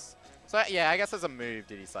things. So yeah, I guess as a move,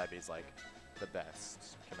 Diddy Side B is like the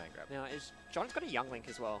best command grab. Now, John's got a young Link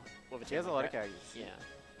as well. He has a lot of characters. Yeah.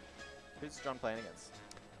 Who's John playing against?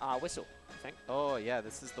 Whistle, I think. Oh yeah,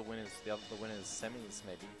 this is the winners. The winners semis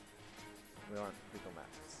maybe. We want Google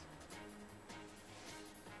Maps.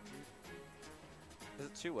 Is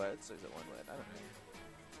it 2 words or is it 1 word? I don't know.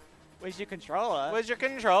 Where's your controller? Where's your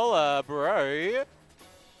controller, bro?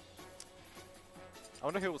 I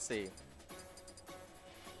wonder who will see.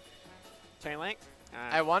 Chain Link?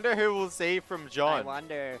 I wonder who will see from John. I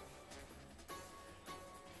wonder.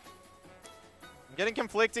 I'm getting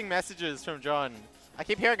conflicting messages from John. I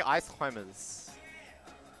keep hearing ice climbers.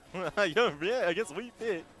 Yeah, I guess we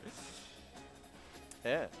fit.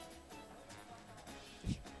 Yeah.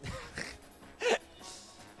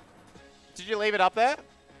 Did you leave it up there?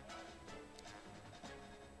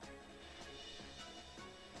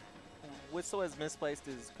 Whistle has misplaced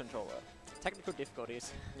his controller. Technical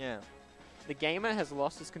difficulties. Yeah. The gamer has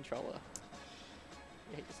lost his controller.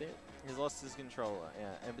 You hate to see it. He's lost his controller.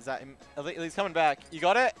 Yeah, and was that him? He's coming back. You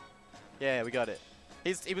got it? Yeah, we got it.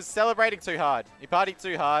 He was celebrating too hard. He partied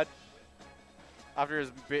too hard after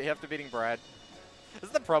beating Brad. This is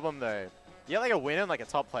the problem though. You get like a win and like a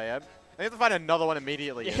top player, and you have to find another one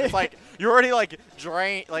immediately. Yeah. And it's like you're already like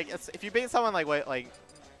drained. Like if you beat someone like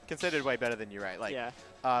considered way better than you, right? Like Yeah.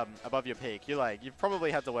 above your peak, you've probably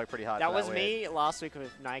had to work pretty hard. That for was win. me last week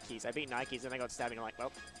with Nikes. I beat Nikes and I got stabbed and I'm like,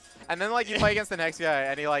 well. And then like you play against the next guy,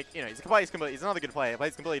 and he like he's another good player. He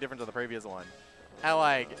plays completely different to the previous one, and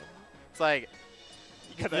like it's like.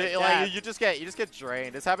 You just get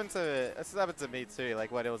drained. This happened to me too.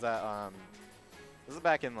 Like when it was at this is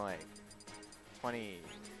back in like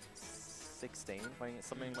 2016,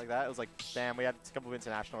 something like that. It was like bam, we had a couple of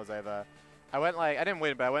internationals over. I didn't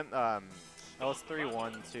win, but I went I was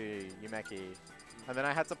 3-1 to Umeki, and then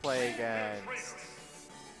I had to play against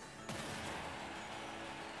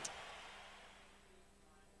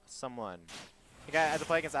someone. I had to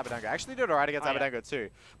play against Abadanga. I actually did alright against Abadanga too.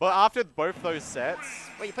 But after both those sets...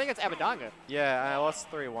 Wait, you play against Abadanga? Yeah, and I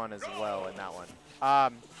lost 3-1 as well in that one.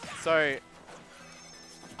 So...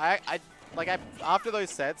 after those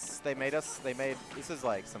sets, this is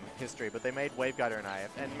like some history, but they made Waveguider and I,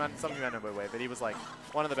 and some of you might know Wave, but he was like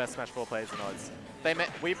one of the best Smash 4 players in odds.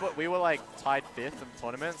 We were like tied 5th in the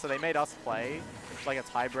tournament, so they made us play like a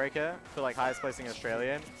tiebreaker for like highest placing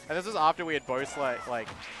Australian. And this was after we had both like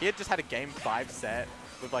he had just had a game 5 set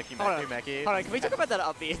with like Umeki. Hold on, can we talk about that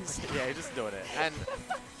ambience? Yeah, he's just doing it. And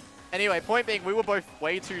anyway, point being, we were both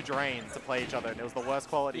way too drained to play each other, and it was the worst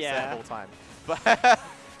quality set of all time. But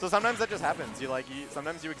so sometimes that just happens.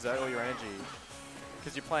 Sometimes you exert all your energy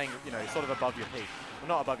because you're playing, sort of above your peak. Well,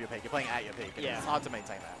 not above your peak. You're playing at your peak. And it's hard to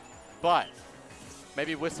maintain that. But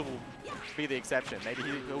maybe Whistle will be the exception. Maybe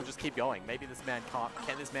he'll just keep going. Maybe this man can't.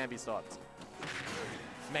 Can this man be stopped?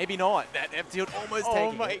 Maybe not. That F tilt almost taking.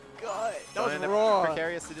 Oh my it. god, that was In a raw.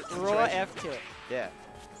 precarious situation. Raw F tilt. Yeah.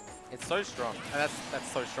 It's so strong. And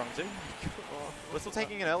that's so strong too. We're still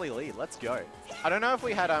taking an early lead. Let's go. I don't know if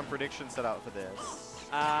we had predictions set out for this.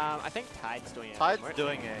 I think Tide's doing it. Tide's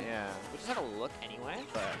doing it, yeah. We'll just have a look anyway.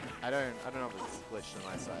 But I don't know if it's glitched on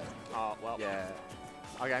my side. Oh well. Yeah.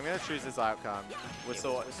 Okay, I'm gonna choose this outcome.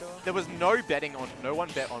 Whistle. There was no one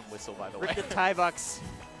bet on Whistle, by the way. Rip the Thai bucks.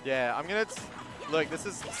 Yeah, I'm gonna look. This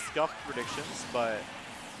is scuffed predictions, but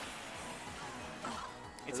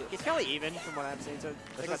it's fairly even from what I've seen. So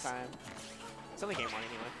take our time. It's only game 1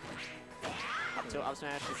 anyway. Up tilt, up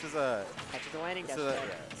smash. this is a Catches the landing. this is a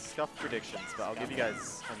scuffed predictions, but I'll give you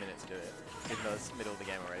guys a minute to do it, even though it's middle of the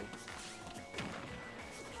game already.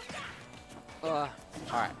 All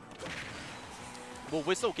right. Will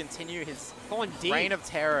Whistle continue his going deep. reign of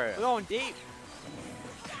terror? We're going deep.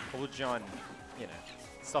 Or will John,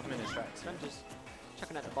 stop him in his tracks? I'm just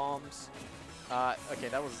chucking at the bombs. Okay,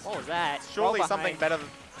 that was... What was that? Surely Roll something behind. better...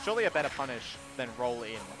 Surely a better punish than roll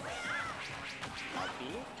in.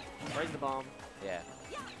 Raise the bomb. Yeah.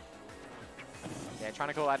 Yeah, trying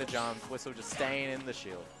to call out a jump. Whistle just staying in the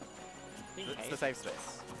shield. It's the safe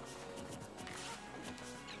space.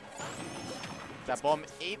 That bomb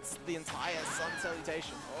eats the entire Sun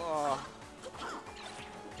Salutation. Oh.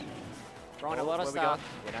 Throwing a lot of Where we stuff.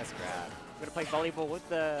 go? Yeah, nice grab. We're gonna play volleyball with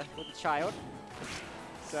the child.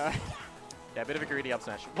 So Yeah, a bit of a greedy up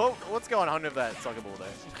smash. Well, what's going on with that soccer ball though?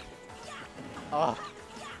 Oh.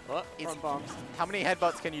 what? It's bombs. How many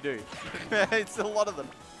headbutts can you do? It's a lot of them.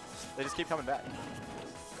 They just keep coming back.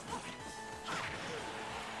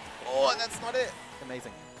 Oh, that's not it.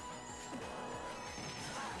 Amazing.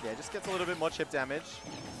 Yeah, just gets a little bit more chip damage.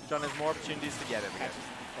 John has more opportunities to get it. Catches the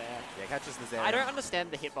there. Yeah, catches the Zero. I don't understand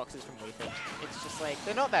the hitboxes from Wii Fit. It's just like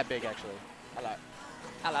They're not that big, actually.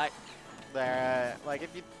 hello. They're, like,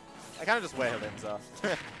 if you... I kind of just wear limbs off.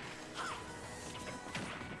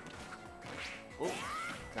 Ooh.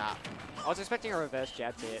 Nah. I was expecting a reverse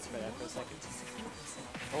jab to hit for a second.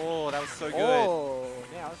 Oh, that was so good. Oh,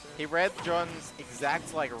 yeah. He read John's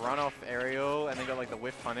exact, like, run-off aerial and then got, like, the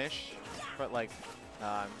whiff punish. But, like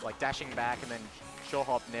dashing back and then short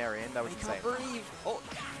hop nair in. That was insane. Can't breathe. Oh,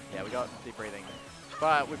 Yeah, we got deep breathing.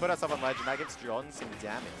 But we put ourselves on ledge and that gives John some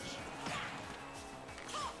damage.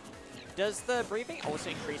 does the breathing also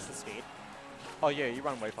increase the speed? Oh, yeah, you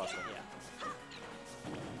run way faster.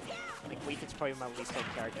 Yeah. I think Wii Fit's probably my least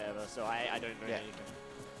favorite character ever, so I don't know Yeah.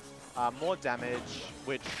 anything. More damage,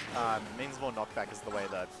 which means more knockback is the way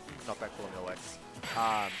the knockback formula works.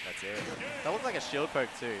 That's it. That looks like a shield poke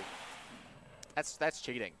too. That's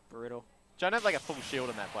cheating. Brutal. John had like a full shield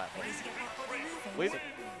on that platform.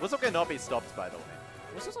 Whistle cannot be stopped, by the way.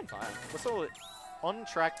 Whistle's on fire. Whistle on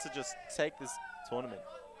track to just take this tournament.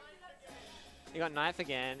 You got knife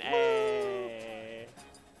again. Hey.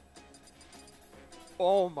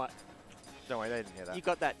 Oh my. Don't worry, they didn't hear that. You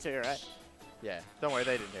got that too, right? Yeah, don't worry,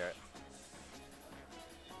 they didn't hear it.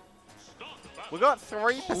 We got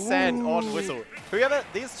 3% on Whistle. Whoever,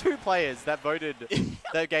 these two players that voted,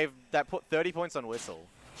 that put 30 points on Whistle,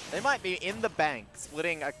 they might be in the bank,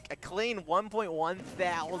 splitting a clean 1.1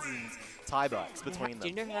 thousand tie bucks between them. Do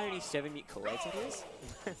you know how many 7-minute collates it is?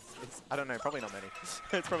 I don't know, probably not many.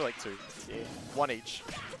 It's probably like 2. Yeah. 1 each.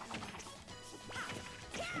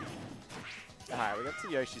 Alright, we got to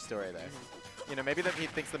Yoshi's story though. You know, maybe that he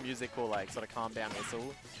thinks the music will like sort of calm down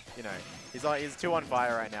Whistle. You know, he's too on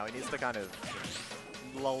fire right now. He needs to kind of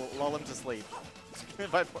lull him to sleep.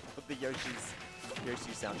 By the Yoshi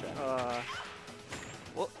soundtrack.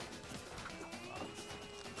 Well,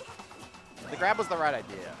 the grab was the right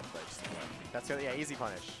idea. But just, that's good. Yeah, easy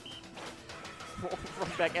punish. from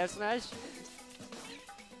back F smash.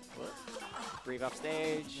 Breathe up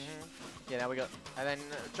stage. Yeah, now we got, and then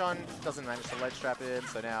John doesn't manage to ledge trap him,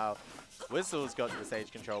 so now Whistle's got the stage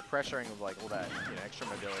control, pressuring with like all that, you know, extra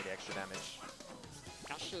mobility, extra damage.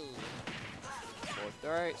 Forward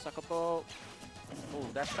throw, sucker ball. Ooh,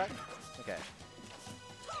 dash attack? Okay.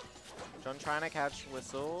 John trying to catch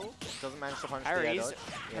Whistle, doesn't manage to punch the air Parries. dodge.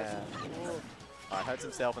 Yeah. Hurts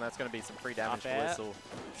himself, and that's going to be some free damage for Up air. Whistle.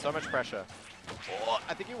 So much pressure. Oh,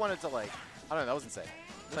 I think he wanted to like, I don't know, that was insane.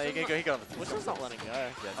 So he got Whistle's not letting go.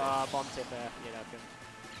 Yeah, Bomb tip there. Yeah, that can.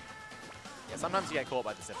 yeah, sometimes you get caught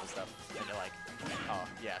by the simple stuff, and you're like, oh,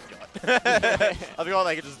 yeah, I forgot. I forgot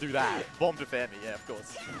they could just do that. Bomb to fair me, yeah, of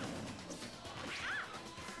course.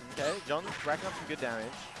 Okay, John's racking up some good damage.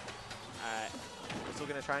 Alright. We're still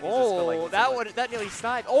gonna try and use this for like... that nearly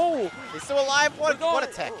sniped. Oh! He's still alive! What a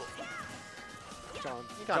tech! John,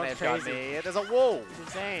 You can't John's edge crazy. me. There's a wall. It's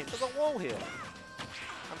insane. There's a wall here.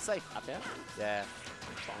 I'm safe. Up there? Yeah.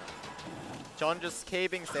 John just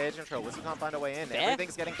keeping stage control. Whistle can't find a way in. Fair?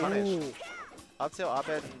 Everything's getting punished. Ooh. Up tilt, up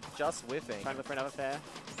and just whiffing. Trying to look for another fair.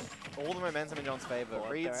 All the momentum in John's favor.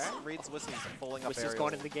 Forward Reed's Whistle's falling up Whistle's aerial.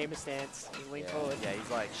 gone in the gamer stance. He's leaned Yeah, forward. yeah,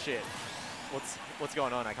 he's like, shit. What's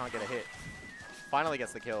going on? I can't get a hit. Finally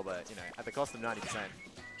gets the kill, but you know, at the cost of 90%.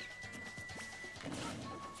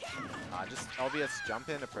 Just obvious jump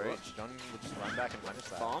in approach. John would just run back and punish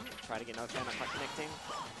that. Bomb. Try to get no fair, not quite connecting.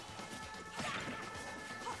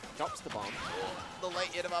 Drops the bomb. The late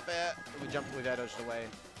hit of up air. We've air dodged away.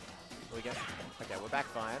 We get. Okay, we're back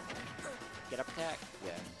fine. Get up attack.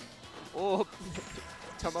 Yeah. Oh,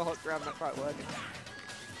 tomahawk grab not quite working.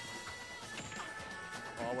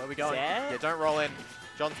 Oh, where we going? Zed? Yeah, don't roll in.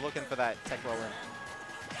 John's looking for that tech roll in.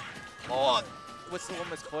 Oh, Whistle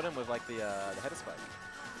almost caught him with like the header spike.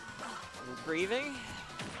 Breathing.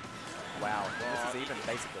 Wow, this is even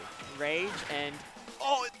basically. Rage and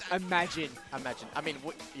Oh, imagine. imagine. I mean,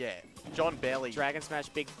 yeah. John barely. Dragon Smash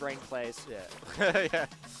big brain plays. Yeah. Yeah.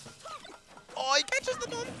 Oh, he catches the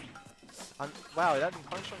non. Wow, that didn't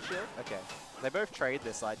punch on shield. Okay, they both trade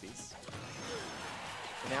their side piece.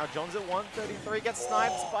 And now John's at 133, gets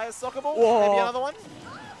sniped by a soccer ball. Whoa. Maybe another one.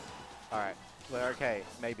 All right, we're okay.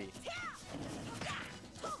 Maybe.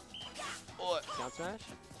 Oh. Down smash.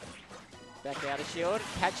 Back out of shield.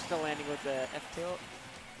 Catch the landing with the F tilt.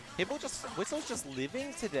 Whistle's just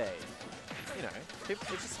living today. You know, it's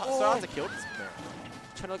just so hard to kill this man.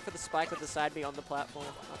 Trying to look for the spike with the side B on the platform.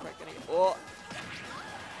 Not quite getting it. Oh,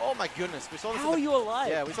 Oh my goodness, we saw this. how are you alive?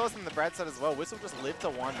 Yeah, we saw this in the Brad set as well. Whistle just lived to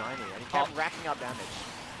 190, and he kept racking up damage.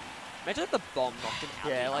 Imagine if the bomb knocked him out.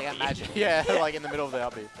 Yeah, the like up B. imagine. Yeah, like in the middle of the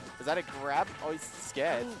upbeat. Is that a grab? Oh, he's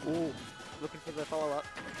scared. Ooh. Looking for the follow up.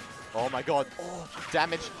 Oh my god. Oh,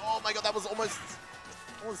 damage. Oh my god, that was almost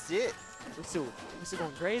it. Whistle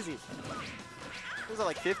going crazy. He was at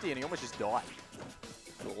like 50 and he almost just died.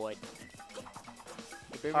 Lord.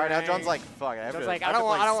 Alright, now John's like, fuck, I have John's to, like,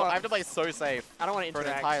 I have to play so safe I don't want to for an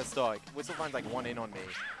interact. entire stock. Whistle finds like one in on me.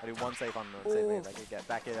 I do one safe on the same wave. I could get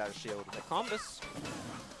back in out of shield. The combus.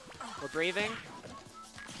 We're breathing.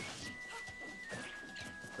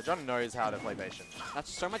 But John knows how to play patient.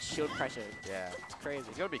 That's so much shield pressure. Yeah. It's crazy.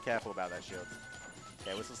 He's got to be careful about that shield.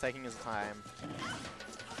 Okay, Whistle's taking his time.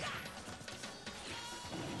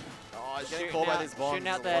 Oh, he's getting caught by these bombs. Shooting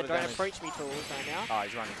out There's a the lot of don't damage. approach me tools right now. Oh,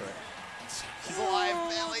 he's running through it. He's alive,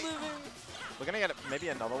 barely. We're going to get maybe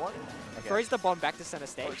another one. Okay. Throws the bomb back to center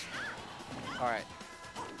stage. Alright.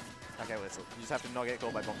 Okay, Whistle. You just have to not get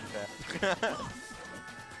caught by bomb fair.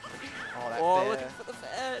 Oh, that Oh, fair. looking for the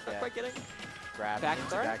fair. Not Yeah. quite getting. Grab back into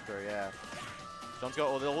throw? back throw, yeah. John's got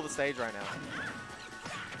all the stage right now.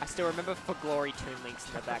 I still remember for glory Toon Links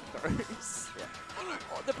in the back throws. Yeah.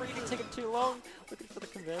 Oh, the breathing taking too long. Looking for the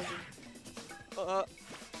conversion.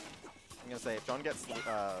 I'm gonna say if John gets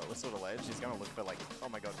whistled a ledge, he's gonna look for like, oh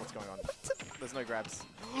my god, what's going on? There's no grabs.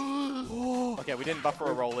 Okay, we didn't buffer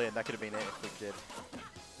a roll in. That could have been it if we did.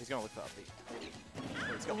 He's gonna look for upbeat.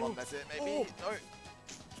 Oh, he's got one. That's it. Maybe.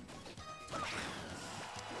 No.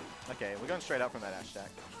 Okay, we're going straight up from that ash stack.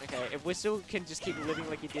 Okay, if Whistle can just keep living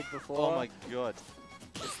like he did before. Oh my god.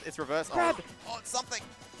 It's reverse. Grab! Oh, it's something.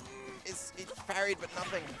 It's parried, but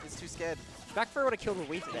nothing. He's too scared. Back throw would have killed the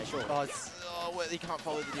Wii for that, sure. Oh, well, he can't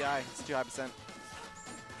follow the DI. It's too high percent.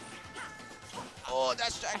 Oh,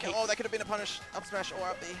 dash jack. Oh, that could have been a punish. Up smash or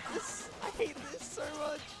up B. I hate this so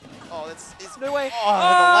much. Oh, it's No way. Oh,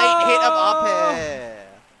 the late hit of up air.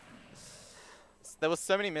 There was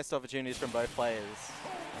so many missed opportunities from both players.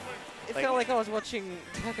 It felt like I was watching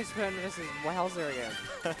Taicho versus Wowzer again.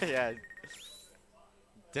 Yeah.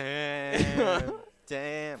 Damn.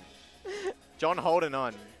 Damn. John holding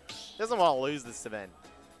on. Doesn't want to lose this event.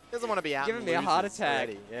 Doesn't want to be out. Giving and me a heart loses attack.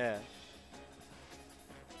 already. Yeah.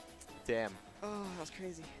 Damn. Oh, that was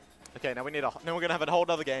crazy. Okay, now we need a. Now we're gonna have a whole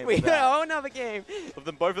other game. We with that. got another game. Of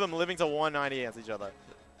them, both of them living to 190 against each other.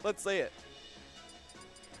 Let's see it.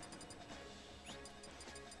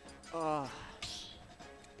 Oh.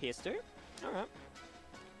 PS2? Alright.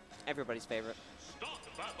 Everybody's favorite.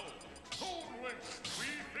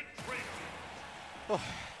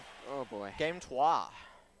 Oh boy. Game 3.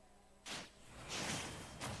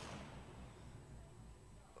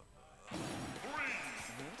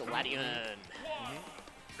 Gladion.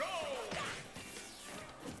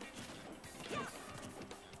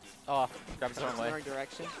 Oh, grab his own way. Wrong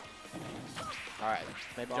direction. All right,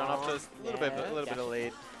 maybe John up to a little bit of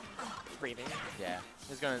lead. Breathing. Yeah,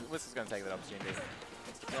 Whistle's gonna take that opportunity.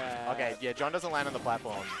 Okay, yeah, John doesn't land on the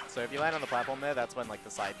platform. So if you land on the platform there, that's when like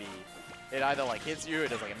the side B, it either like hits you, it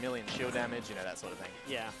does like a million shield damage, you know, that sort of thing.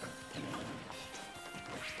 Yeah.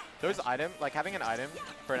 Those items, like having an item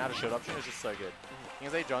for an out of shield option is just so good. You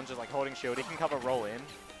can say John's just like holding shield, he can cover roll in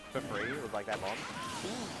for free with like that bomb.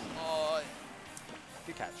 Oh,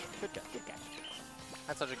 good catch, good catch, good catch.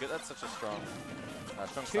 That's such a strong start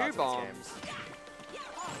to this game.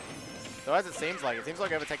 Though as it seems like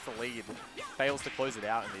whoever takes the lead fails to close it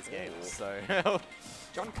out in these games. So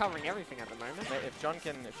John covering everything at the moment. if John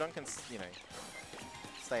can, you know,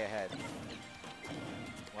 stay ahead,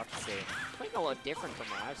 we'll have to see. Playing a lot different from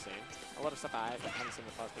what I've seen. A lot of stuff I haven't seen in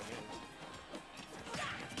the past few games.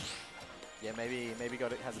 Yeah, maybe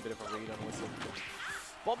has a bit of a read on Whistle.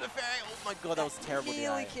 Bob the Fairy! Oh my god, that was terrible.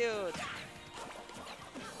 Really cute.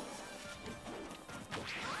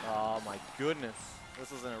 Oh my goodness.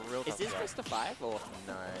 This was in a real tough Is this spot. best of 5 or?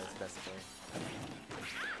 No, it's best of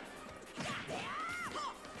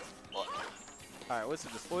 3. Alright, Whistle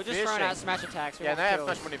just We're just throwing out smash attacks. Yeah, no,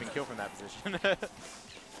 Smash wouldn't even kill from that position.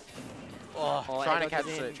 Trying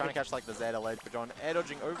to catch like the Z Adelaide for John. Air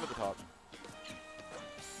dodging over the top.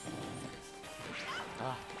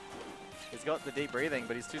 He's got the deep breathing,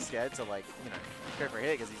 but he's too scared to like, you know, go for a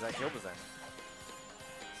hit because he's at kill percent.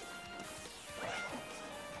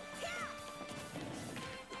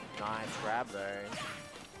 Nice grab though.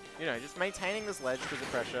 You know, just maintaining this ledge because of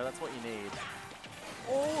pressure, that's what you need.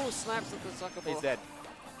 Oh, snaps at the sucker ball. He's dead.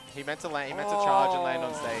 He meant to land, he meant to charge and land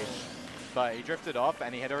on stage. But he drifted off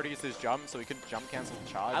and he had already used his jump, so he couldn't jump cancel the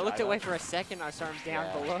charge. I looked away for a second, I saw him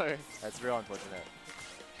down below. That's real unfortunate.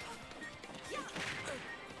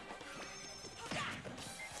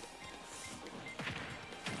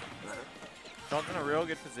 John's in a real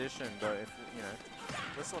good position, but if, you know,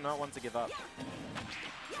 Whistle not one to give up.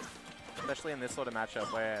 Especially in this sort of matchup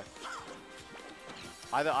where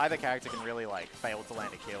either character can really like fail to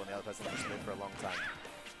land a kill and the other person can just live for a long time.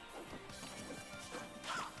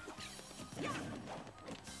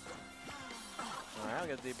 Alright, I'll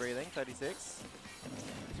get deep breathing, 36.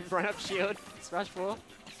 Run up shield, smash 4.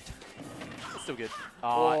 It's still good.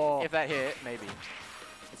 Oh. If that hit, maybe.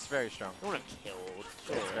 It's very strong. I want him killed.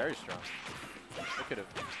 It's very strong. It could have.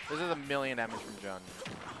 This is a million damage from John.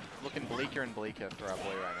 Looking bleaker and bleaker for our boy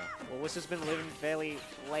right now. Well, Whistle's been living fairly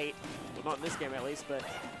late. Well, not in this game at least, but...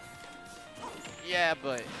 Yeah,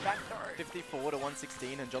 but 54 to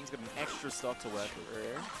 116, and John's got an extra stock to work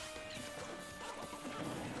with.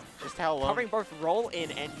 Just how long? Covering both roll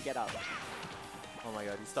in and get up. Oh my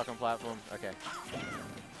god, he's stuck on platform. Okay.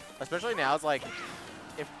 Especially now, it's like,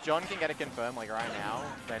 if John can get it confirmed like right now,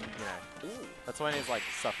 then, you know, that's when his like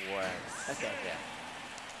stuff works. Okay. Yeah.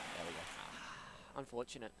 There we go.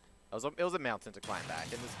 Unfortunate. It was a mountain to climb back,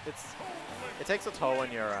 and it takes a toll on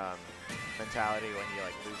your mentality when you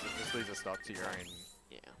like lose a stock to your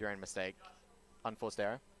own mistake, unforced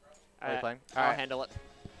error. Are you playing? I'll handle it.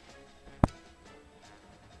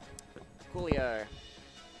 Coolio.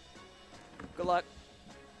 Good luck.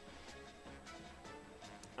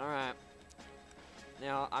 Alright.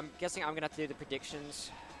 Now, I'm guessing I'm going to have to do the predictions.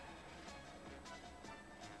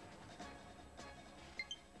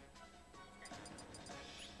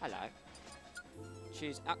 Hello.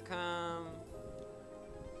 Choose outcome.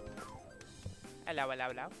 Hello, hello,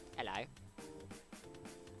 hello. Hello.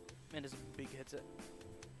 Man, there's a big headset.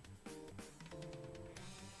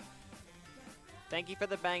 Thank you for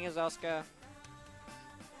the bangers, Oscar.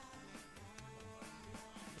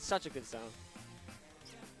 It's such a good song.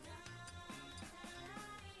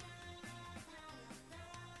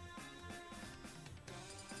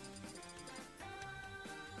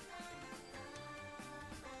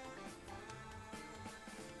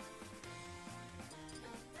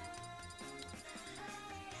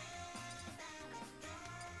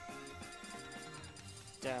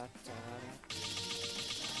 Da, da,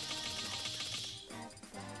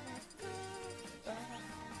 da.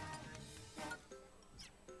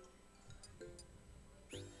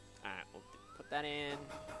 Alright, we'll put that in.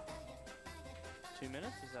 2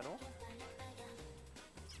 minutes, is that all?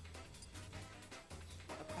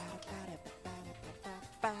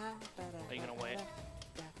 Are you gonna wait?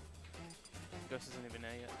 Ghost isn't even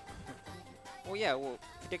there yet. Well, yeah, well,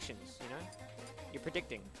 predictions, you know? You're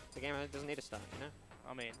predicting. The game doesn't need to start, you know?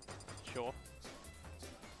 I mean, sure.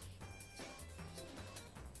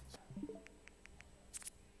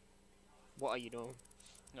 What are you doing?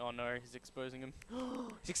 Oh no, he's exposing him.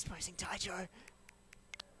 He's exposing Taicho!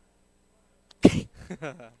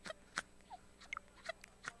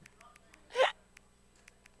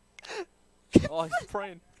 Oh, he's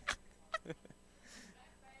praying.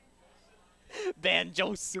 Ban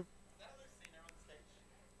Joseph!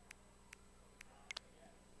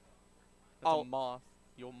 That's Oh. a Marth.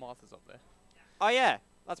 Your Marth is up there. Oh yeah,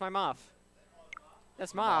 that's my Marth.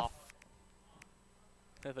 That's Marth.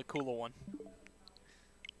 They're the cooler one.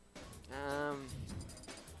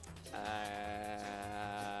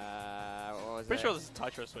 What was Pretty that? sure this is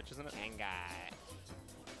Taicho switch, isn't it? Kangai.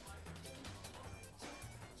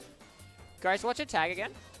 Guys, what's your tag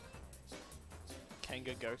again?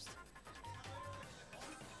 Kanga Ghost.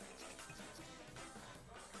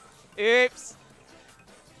 Oops!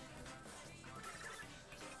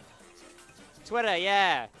 Twitter,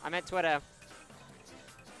 yeah. I meant Twitter.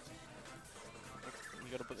 You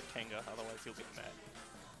gotta put the Kanga, otherwise he'll get mad.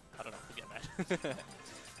 I don't know if he'll get mad.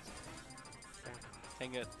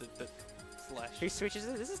 Kanga, the slash. Who switches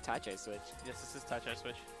it? This is Taicho's switch. Yes, this is Taicho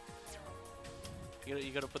switch.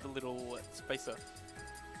 You gotta put the little spacer.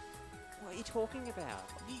 What are you talking about?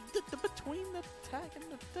 The between the tag and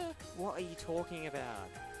the. What are you talking about?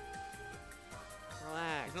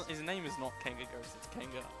 Relax. His name is not Kanga Ghost, it's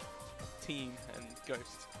Kanga Team and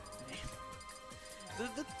Ghost.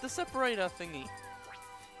 the separator thingy.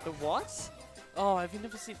 The what? Oh, have you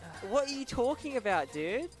never seen What are you talking about,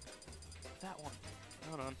 dude? that one?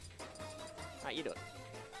 Hold on. Alright, you do it.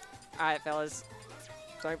 Alright, fellas.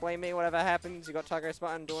 Don't blame me, whatever happens. You got Tiger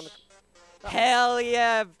Spartan doing the... Hell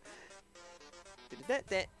yeah!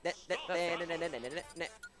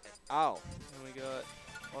 Oh. And we got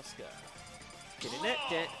Oscar.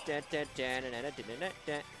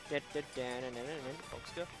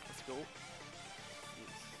 Oscar, let's go.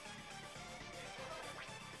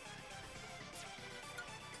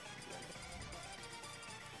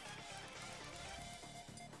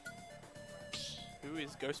 Who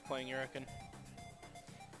is Ghost playing, you reckon?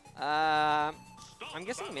 I'm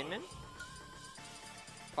guessing Min Min.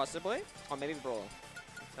 Possibly. Or maybe Brawler.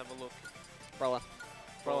 Let's have a look. Brawler.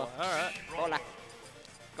 Brawler. Alright. Brawler.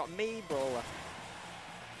 Got me, Brawler.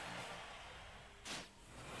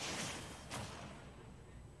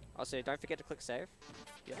 Also, don't forget to click save.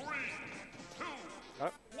 Yeah.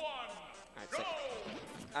 Alright, sick.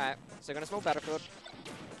 Alright, so gonna small battlefield.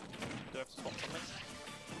 Do I have to swap something?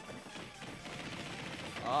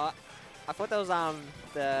 I thought that was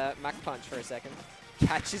the Mac Punch for a second.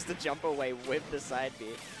 Catches the jump away with the side B.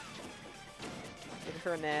 Get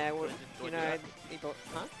her in there. Do I You do know, that?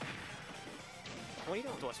 huh? What are you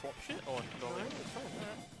doing? Do I swap shit or do No, I it's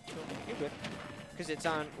fine. You're good. Because it's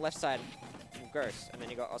on left side, Ghost, and then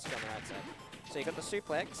you got Oscar on the right side. So you got the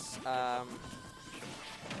suplex,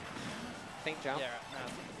 pink jump, Yeah,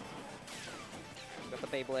 right, you got the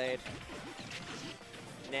Beyblade.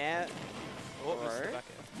 Now, no. Oh, missed the Or- back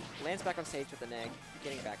end. lands back on stage with the neg,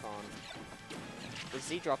 getting back on. The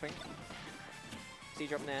Z dropping. Z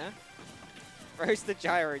drop now. Throws the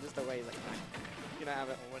gyro just away. He's like, nah, you don't have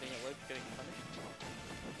it. Oh, waiting at ledge, getting punished.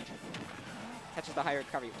 Catches the high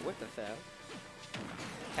recovery with the fail.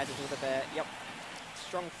 Catches with the fair. Yep.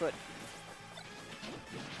 Strong foot.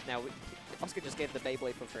 Now, Oscar just gave the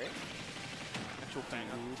Beyblade for free. Actual banger.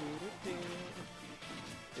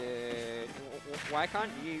 Why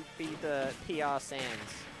can't you be the PR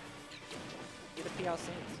Sands? Be the PR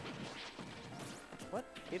Sands. What?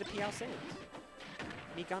 Be the PR Sands.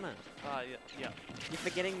 Me gonna. Yeah. You're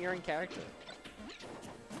forgetting your own character.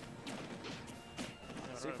 No,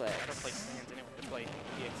 I Suplex. don't play Sands anyway. I play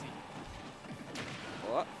EXE.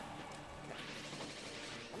 What?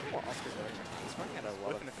 I wonder what Oscar's doing. He's running out of a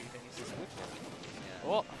lot of... Whipping a few things. He's whipping.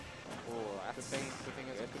 Oh! Oh, that's The thing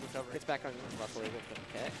is, good recovery. Gets back on Russell with the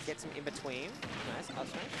kick. Gets him in between. Nice. Up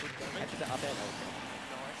smash. Catches the up air.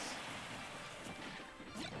 Nice.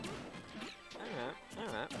 Alright.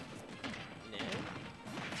 Alright. No.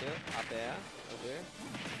 Two. Up air. Will do.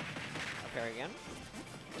 Up air again.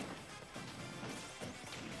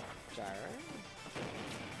 Gyro.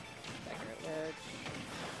 Back air at ledge.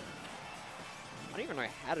 I don't even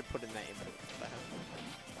know how to put in that input.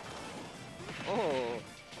 Oh!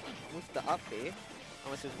 With the up B.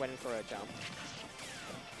 Unless he was waiting for a jump.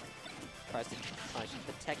 Tries to punish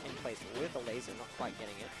the tech in place with a laser, not quite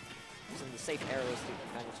getting it. Using the safe arrows to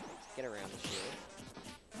manage to get around the shield.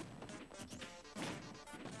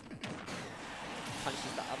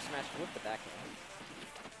 Punches the up smash with the back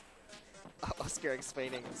air. Oscar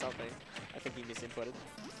explaining something. I think he misinputted.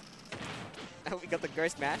 We got the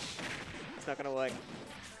ghost mash. It's not gonna work.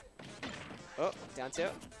 Oh, down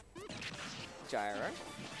tilt. Gyro.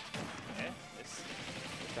 Okay. This.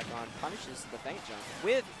 Back on, punishes the bank jump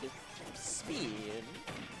with his speed.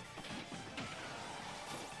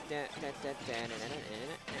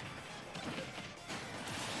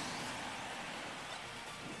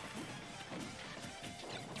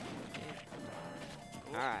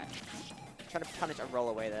 Alright. Trying to punish a roll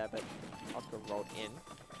away there, but Oscar rolled in.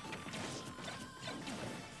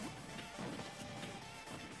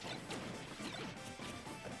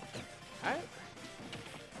 Alright.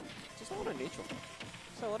 Just a lot of neutral.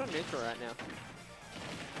 Just a lot of neutral right now.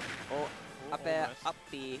 Oh, up air, almost. up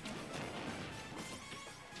B.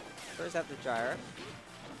 Throws out the gyro.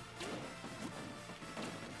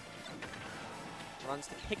 Runs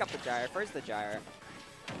to pick up the gyro, throws the gyro.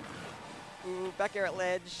 Ooh, back air at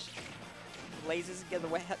ledge. Lasers, get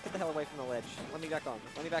the hell away from the ledge. Let me back on,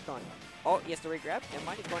 let me back on. Oh, he has to re-grab. Never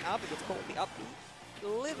mind, he's going up, he gets caught with the up B.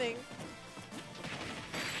 Living.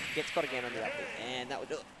 Gets caught again on the up B, and that would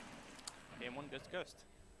do it. And one goes to Ghost.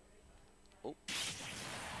 Oh.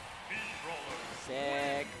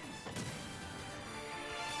 Sick.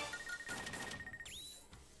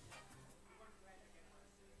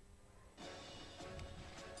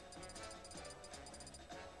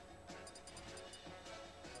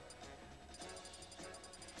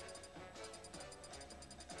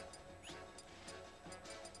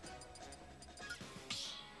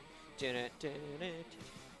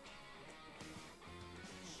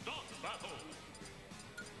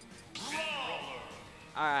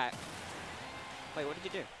 Alright. Wait, what did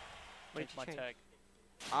you do? What did Change you my change? tag.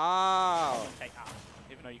 Oh! Hey,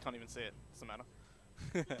 even though you can't even see it, doesn't matter.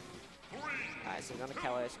 Alright, so we're on the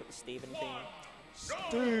Kalos, got the Steven thing.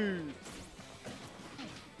 Steve!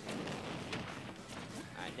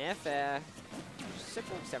 Alright, Nair fair.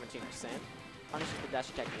 Simple 17%. Punishes the dash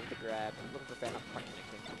attack with the grab. Looking for fair, not quite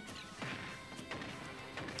connecting.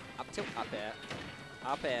 Up tilt, up air.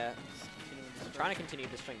 Up air. Trying to continue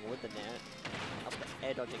the string with the net. Oscar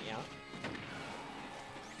air dodging out.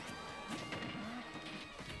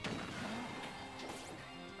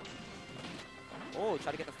 Oh,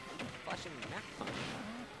 try to get the flashing map punch.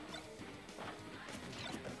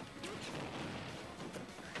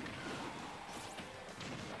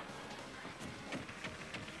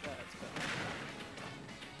 That's better.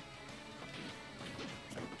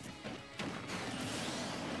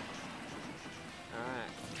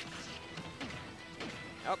 Alright.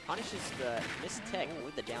 Oh, punishes the miss tech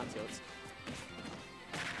with the down tilts.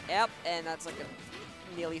 Yep, and that's like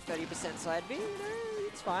a nearly 30% side B. No,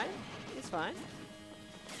 it's fine. It's fine.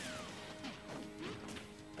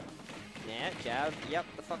 Yeah, jab. Yep,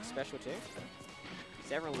 the Fox special too.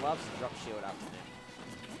 So everyone loves to drop shield after that.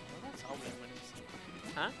 Whereabouts are we winners?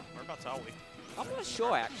 Huh? Whereabouts are we? I'm not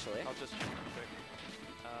sure actually. I'll just check quick.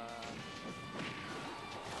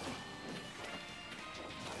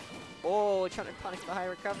 Oh, trying to punish the high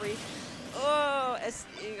recovery. Oh,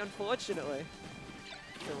 SD, unfortunately.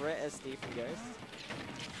 The rare SD from Ghost.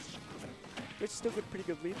 Which still got pretty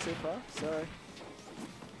good lead so far, so.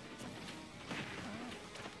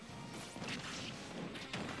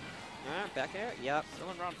 Alright, back air, yep. Still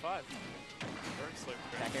in round 5. Very slow.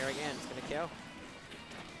 Back air again, it's gonna kill.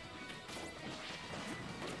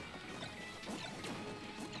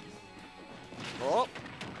 Oh!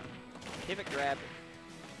 Pivot grab.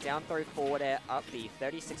 Down throw forward air, up B,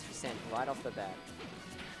 36% right off the bat.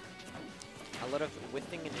 A lot of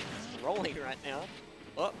whiffing and rolling right now.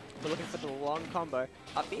 Oh, we're looking for the long combo.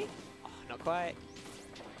 Up B? Oh, not quite.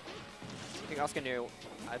 I think Oscar knew.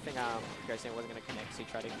 I think Ghostman wasn't going to connect, so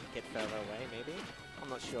he tried to get further away, maybe? I'm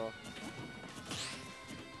not sure.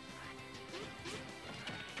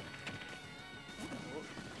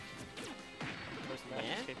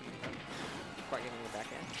 Yeah. Quite getting the back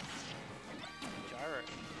end. Gyro.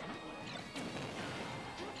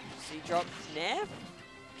 C drop. Nav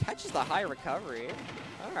catches the high recovery.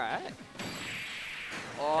 Alright.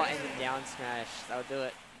 Oh, and the down smash. That'll do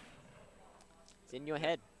it. It's in your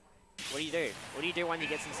head. What do you do? What do you do when he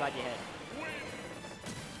gets inside your head?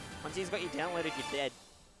 Once he's got you downloaded, you're dead.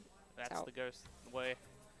 That's how- the ghost way.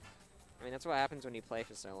 I mean, that's what happens when you play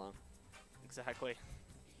for so long. Exactly.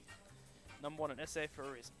 #1 in SA for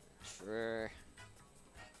a reason. True.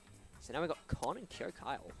 So now we got Con and Kyo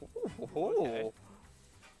Kyle. Okay.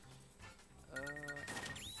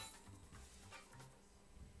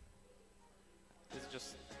 Is it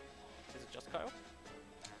just Kyle?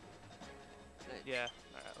 Yeah.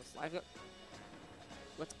 Alright, let's see. I've got.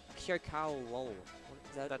 What's Kyo Kyle lol? What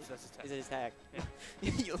is that? That's his tag. Is it his tag?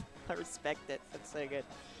 Yeah. I respect it. That's so good.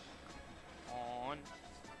 On.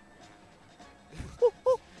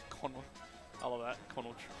 Connell. I love that.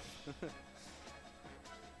 Connell.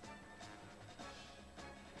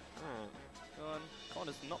 Con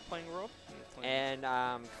is not playing Rob. He is playing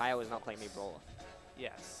And Kyle is not playing me Brawler.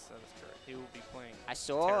 yes, that is correct. He will be playing. I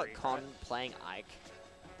saw Terry, Con right? playing Ike,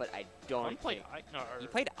 but I don't Con played think... Ike? No. He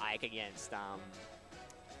played Ike against,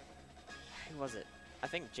 who was it? I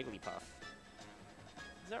think Jigglypuff.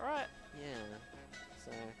 Is that right? Yeah.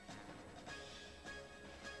 So...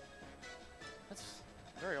 That's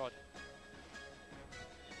very odd.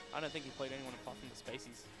 I don't think he played anyone apart from the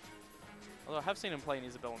Spaceys. Although I have seen him play in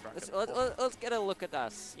Isabel and Bracket. Let's get a look at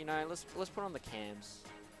us. You know, let's put on the cams.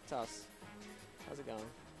 It's us. How's it going?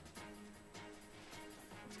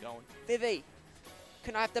 It's going. Vivi,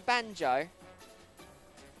 can I have the banjo?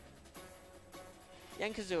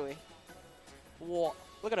 Yankazooie. What?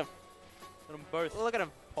 Look at him. Let them both Look at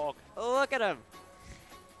him. pog. Look at him.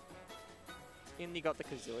 And you got the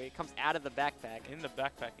kazooie. It comes out of the backpack. In the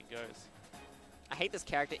backpack it goes. I hate this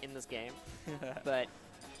character in this game, but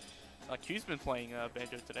Q's been playing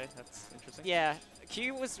Banjo today. That's interesting. yeah,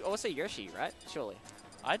 Q was also Yoshi, right? Surely.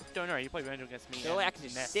 I don't know. He played Banjo against me. Surely I and can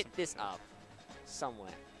just Ness. sit this up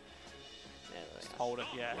somewhere. There we Just go. hold it.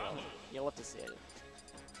 Yeah. You'll have to see it.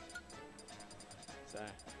 So,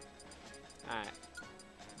 alright.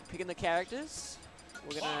 Picking the characters.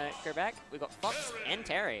 We're gonna go back. We got Fox and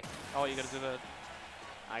Terry. Oh, you got to do the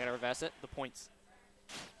I gotta reverse it. points,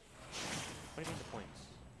 What do you mean the points?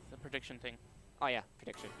 the prediction thing. Oh yeah,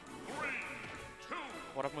 prediction.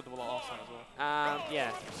 What happened with the last one as well?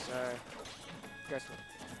 Yeah. So, Ghost.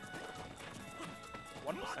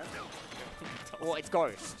 1%. Well, it's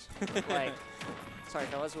Ghost. Like, sorry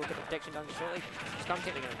fellas, we'll get the prediction done shortly. Just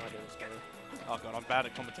commentating on my this game. Oh god, I'm bad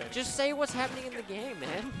at commentating. Just say what's happening in the game,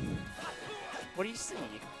 man. What do you see?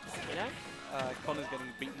 You know? Connor's getting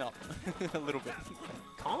beaten up a little bit.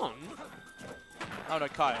 Con? Oh no,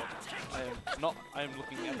 Kyle. I am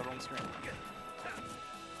looking at the wrong screen.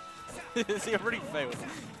 See, I've already failed.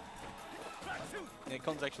 Yeah,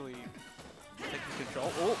 Con's actually taking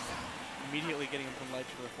control. Oh! Immediately getting him from ledge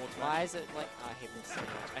for the fourth smash. Why is it like... I hate this so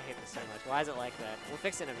much. I hate this so much. Why is it like that? We'll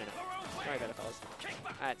fix it in a minute. Don't worry about it, fellas.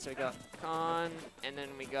 Alright, so we got Con, and then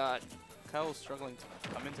we got... Kyle's struggling to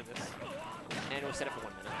come into this. And we'll set it for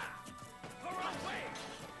 1 minute.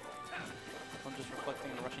 I'm just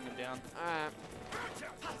reflecting and rushing him down. Alright.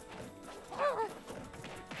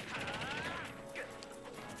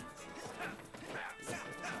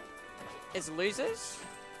 Is losers?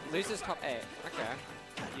 Losers top 8. Okay.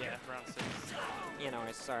 Yeah, round 6. Yeah, no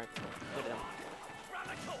worries. Sorry. Look at them.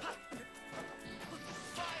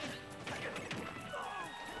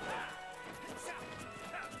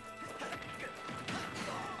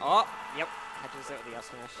 Oh, yep. Had to reset with the up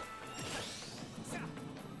smash.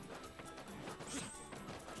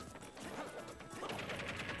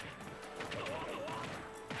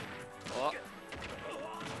 Oh.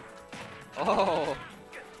 Oh.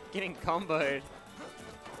 Getting comboed. There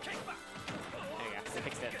you go. I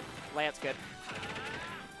fixed it. Layout's good.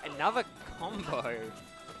 Another combo.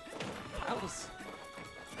 That was...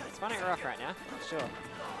 It's running rough right now. Sure.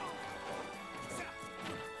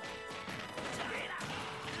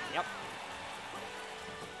 Yep.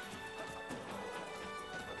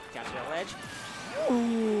 Catch that ledge.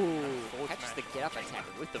 Ooh. Catches the get up attack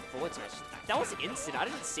with the forward smash. That was instant. I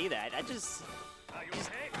didn't see that. I just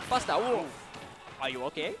Buster. Whoa. Are you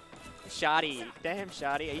okay? Shardy. Damn,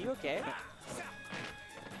 Shardy. Are you okay?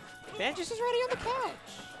 Banjo's just already on the couch.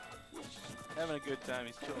 Having a good time.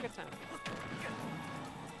 He's chilling. Good time.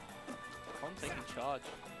 Con taking charge.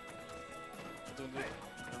 Doing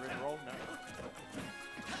the red roll? No.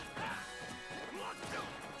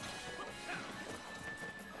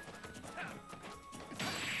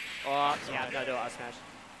 Oh, yeah, no, do it. I'll smash.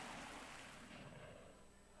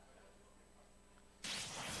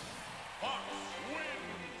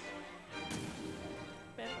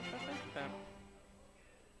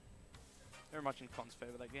 Very much in Con's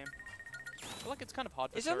favor that game. I feel like it's kind of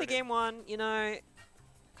hard for It's only Terry game one, you know.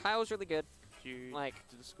 Kyle's really good. to do Like,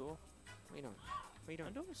 the score. what are you doing? What are you doing?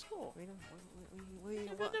 I'm doing the score. What are you doing?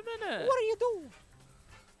 What What are you doing?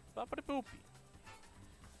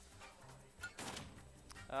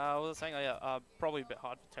 What was I saying? Oh, yeah, probably a bit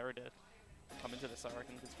hard for Terry to come into this, I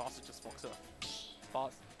reckon, because Fast is just Foxer.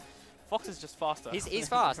 Fox is just faster. He's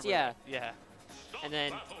fast, yeah. Yeah. And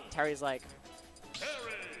then Terry's like,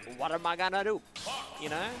 what am I gonna do? You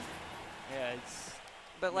know? Yeah, it's...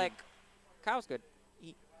 But like, Kyle's good.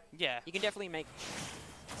 Yeah. You can definitely make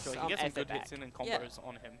So you some can get some effort good back. hits in and Yeah. combos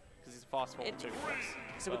on him, because he's a fast forward too.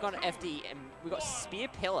 So we've got an FD and we've got Spear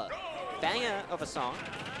Pillar. Banger of a song.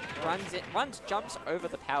 Jumps over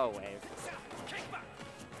the power wave.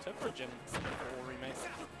 So for a Gen 4 remake.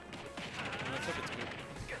 Let's hope it's good.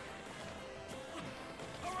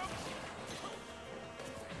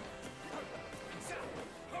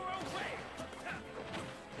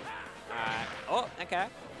 Oh, okay.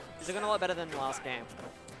 This is going a lot better than the last game.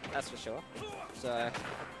 That's for sure. So.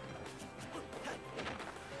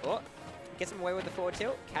 Oh. Gets him away with the forward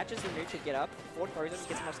tilt. Catches the neutral, get up. Forward throws him,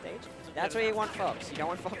 gets him off stage. That's where you want Fox. You don't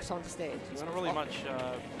want Fox on the stage. There's not really much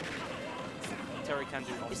Terry can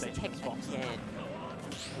do off It's stage. tech Fox.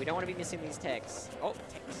 We don't want to be missing these techs. Oh,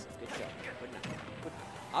 techs. Good shot. Good enough. Good.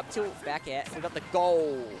 Up tilt, back air. We got the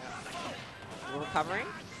goal. We're recovering.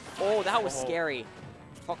 Oh, that was scary.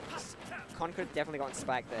 Fox. Con could have definitely gotten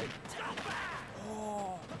spiked there.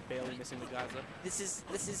 Oh, barely missing the geyser. This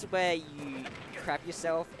is where you crap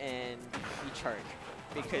yourself and you choke,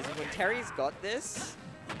 because when Terry's got this,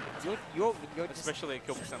 you're just, Especially at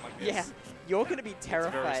kill percent like this. yeah, you're gonna be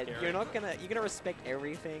terrified. scary. You're gonna respect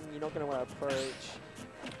everything. You're not gonna want to approach.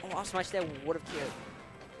 Oh, up smash there would have killed.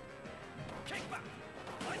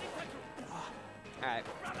 All right,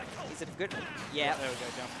 is it a good? Yeah, There we go,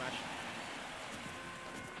 down smash.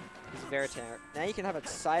 it's very Terry. Now you can have a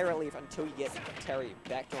sigh relief until you get Terry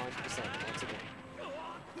back to 100% once again.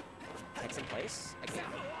 Takes in place again.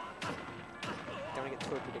 Don't want to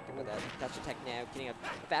get too predictive with that. Touch attack now, getting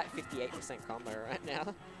about 58% combo right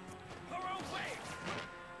now.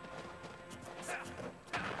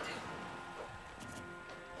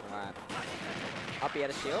 Alright. Up he had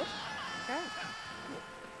a shield. Okay.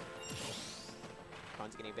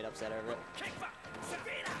 Con's getting a bit upset over it.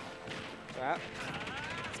 Alright.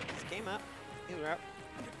 Let's game up. Here we're up.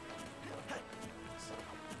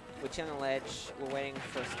 We're chilling on the ledge. We're waiting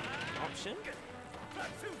for an option.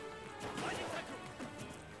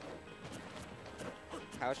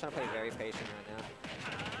 I was trying to play very patient right now.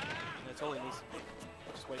 That's all he needs.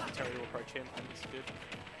 Just wait for Terry to approach him, and he's good.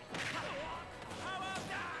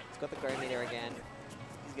 He's got the go meter again.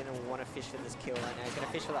 He's going to want to fish for this kill right now. He's going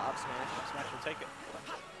to fish for the up smash. Smash will take it.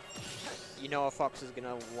 You know a Fox is going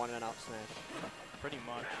to want an up smash. Pretty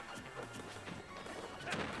much.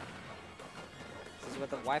 This is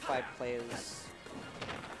what the Wi-Fi players...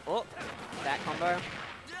 Oh, that combo.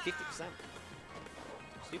 50%.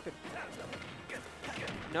 Stupid.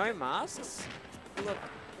 No masks? Look,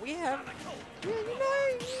 we have... Yeah, you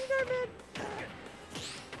know, man.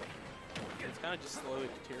 It's kind of just slowly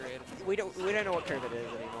deteriorated. We don't know what curve it is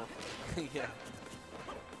anymore. Yeah.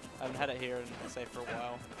 I haven't had it here in say for a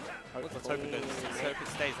while. Let's hope Hopefully. it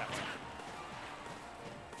stays that way.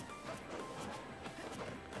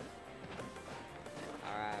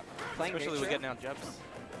 Alright. Playing Especially neutral. we're getting our jabs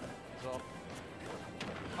as well.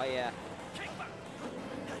 Oh yeah.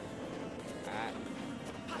 Alright.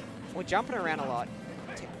 We're jumping around a lot.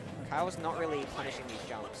 Kyle's not really punishing these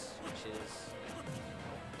jumps, which is...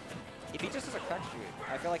 If he just does a crack shoot,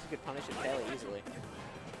 I feel like he could punish it fairly easily.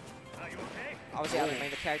 Obviously, I would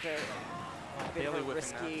make the character a bit of Barely a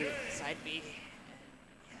whipping that. risky side B.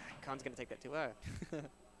 Khan's gonna take that 2-0.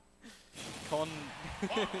 Con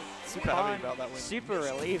super happy about that win. Super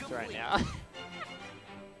relieved right now.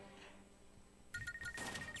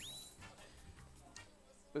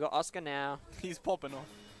 We got Oscar now. He's popping off.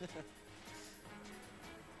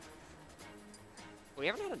 We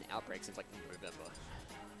haven't had an outbreak since like November.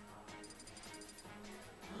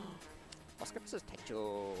 Oscar versus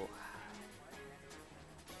Taicho.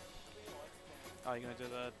 Oh, you're gonna do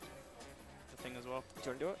the thing as well? Do you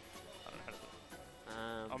want to do it?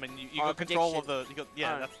 I mean, you got control of the. You got,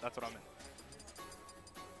 yeah, that's what I meant.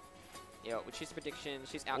 Yeah, well, she's prediction,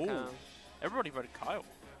 she's outcome. Ooh. Everybody voted Kyle.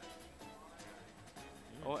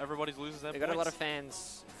 Oh, everybody's loses their We points. got a lot of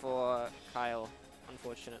fans for Kyle,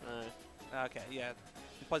 unfortunate no. Okay, yeah.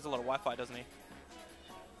 He plays a lot of Wi-Fi, doesn't he?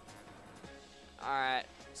 Alright,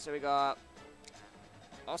 so we got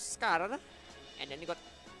Oscar, and then you got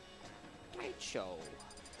Taicho.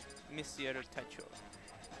 Monsieur Taicho.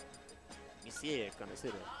 Monsieur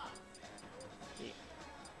conocido. Yeah.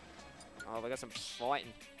 Oh, we got some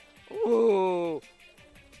fighting. Ooh!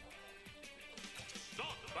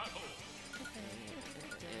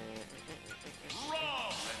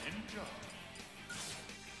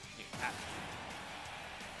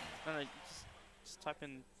 No, just type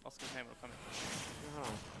in Oscar's name, it'll come in.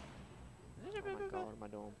 Oh my god, what am I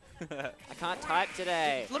doing? I can't type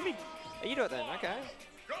today. Let me. Oh, you do it then, okay.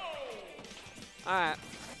 Alright.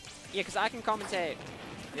 Yeah, because I can commentate.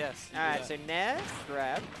 Yes. Alright, so Nair,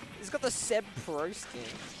 grab. He's got the Seb Pro skin.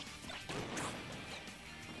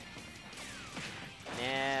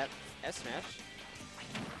 Nair, F smash.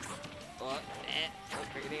 Oh,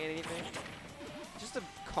 not creating anything. Just a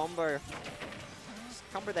combo. Just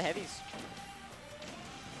combo the heavies.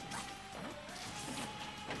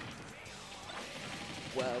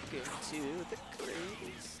 Welcome to the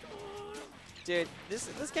crazy storm. Dude,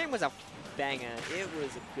 this game was a banger. It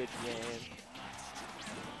was a good game.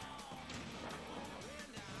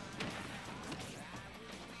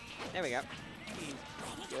 There we go.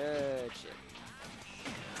 Good shit.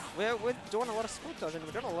 We're doing a lot of split dodging.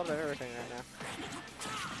 We're doing a lot of everything right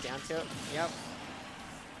now. Down tilt. Yep.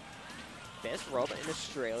 Best robot in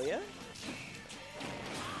Australia.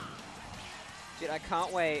 Dude, I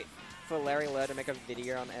can't wait for Larry Lur to make a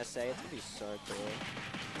video on SA. It's gonna be so cool.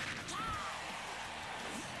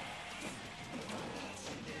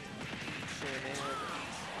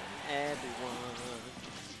 Everyone.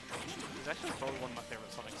 It's actually probably one of my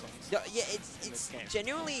favorite Sonic songs. No, yeah, it's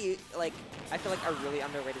genuinely, like, I feel like a really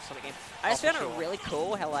underrated Sonic game. I just Oh, found for it sure. really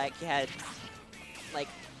cool how, like, you had, like,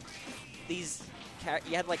 these,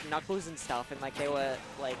 you had, like, Knuckles and stuff, and, like, they were,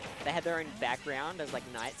 like, they had their own background as, like,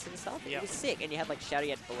 knights and stuff. Yeah. It was sick, and you had, like, Shadow,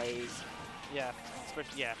 you had Blaze, Yeah,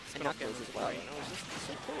 especially and spin-off Knuckles games as were well. great. And it was just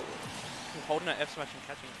so cool. Holding an F smash and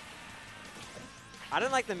catching it. I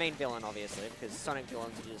don't like the main villain, obviously, because Sonic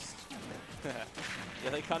villains are just... Yeah,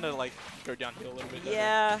 they kind of like go downhill a little bit. don't they?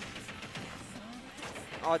 Yeah.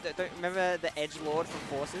 Oh, don't remember the Edgelord from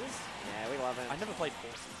Forces? Yeah, we love him. I never played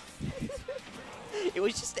Forces. It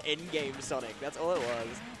was just endgame Sonic. That's all it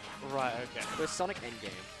was. Right. Okay. It was Sonic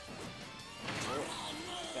endgame.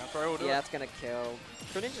 Down throw will do Yeah, it. that's gonna kill.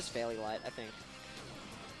 Greninja's fairly light, I think.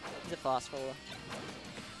 He's a fast faller.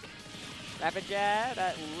 Rapid jab,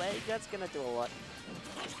 that leg, that's gonna do a lot.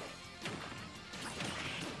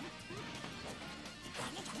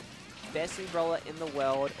 Best new brawler in the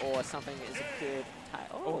world, or something is a good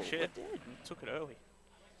title. Oh shit! We're dead. Took it early.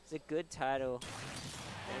 It's a good title.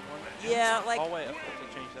 Yeah, like, Oh wait, I forgot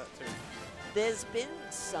to change that too. there's been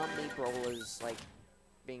some Mii brawlers, like,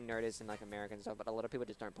 being noticed in, like, American stuff, but a lot of people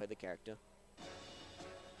just don't play the character.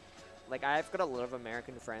 Like, I've got a lot of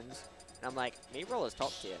American friends, and I'm like, Mii brawler's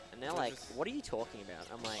top tier, and they're This like, is- what are you talking about?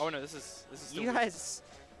 I'm like, Oh no, this is still. you guys,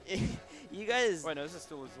 you guys, Wait, no, this is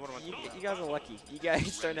still. What am I talking about? you guys are lucky. You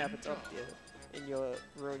guys don't have a top tier, and you'll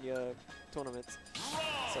ruin your tournaments.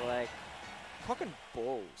 So, like, cock and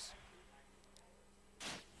balls.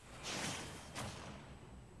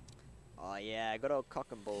 Oh yeah, good old cock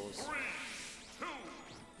and balls. What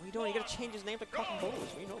are you doing? You gotta change his name to cock and balls.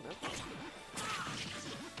 What are you doing, man?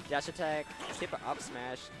 Dash attack, tip up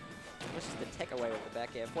smash. Let's just the tech away with the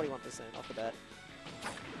back air. 41% off the bat.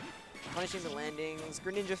 Punishing the landings.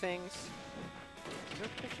 Greninja things. Is there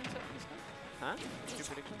predictions at this game? Huh? Two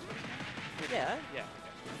predictions? Yeah. Yeah.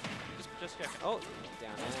 Okay. Just check. Oh,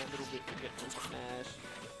 down there. A little bit. Get Smash.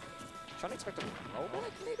 Trying to expect a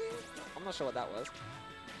rollback, maybe? I'm not sure what that was.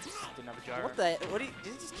 Didn't have a gyro. What the? What did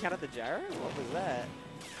you just count at the gyro? What was that?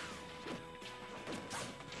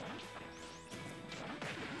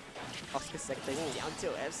 Oscar second down to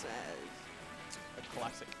F smash. A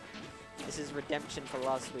classic. This is redemption for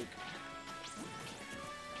last week.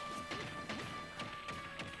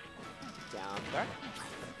 Down there.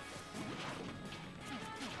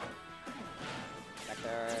 Back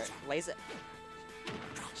there. Laser.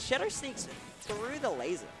 Shadow sneaks through the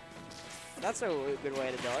laser. That's a good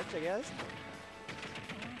way to dodge, I guess.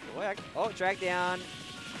 Good work. Oh, drag down.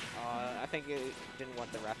 I think you didn't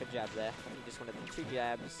want the rapid jab there. You just wanted the 2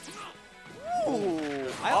 jabs. Ooh,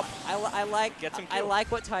 I like Get some I kill. like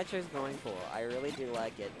what Taicho's going for. I really do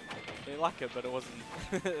like it. They like it, but it wasn't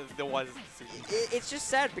the wisest decision. It's just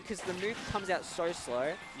sad because the move comes out so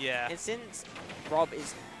slow, Yeah. and since Rob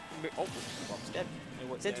is, Rob's dead.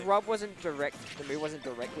 Since yeah. Rob wasn't direct, the move wasn't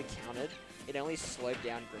directly countered. It only slowed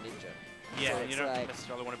down Greninja. Yeah, so and you it's don't like-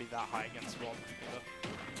 necessarily want to be that high against Rob. either.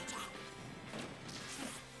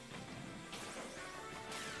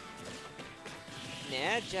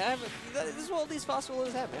 Nah, jab. This is what all these fast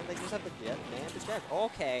ballers have, man. They just have the jab, man. The jab.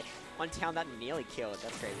 Okay, on town that nearly killed.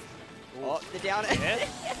 That's crazy. Oh, the down air.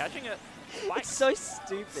 Yeah, catching it. It's so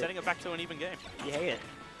stupid. Setting it back to an even game. You hate it.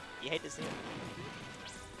 You hate to see it.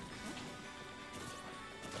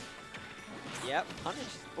 Yep, punish.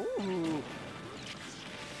 Ooh.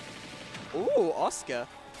 Ooh, Oscar.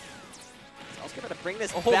 Is Oscar better bring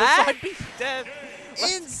this Oh, back? the side B dead.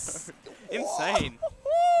 Insane.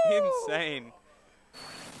 Insane.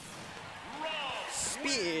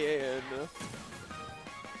 Spin.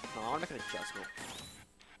 No, I want to make an adjustment.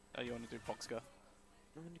 Oh, you want to do Boxcar?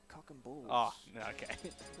 I'm gonna do cock and balls. Oh, no, okay. I'm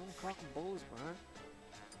gonna cock and balls, bro.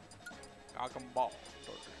 Cock and ball.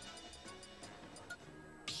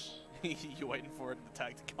 You're waiting for the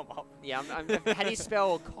tag to come up. Yeah, how do you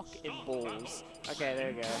spell cock and balls? Okay,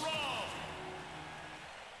 there we go.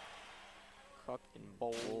 Cock and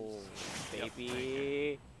balls,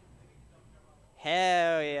 baby.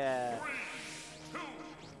 Hell yeah.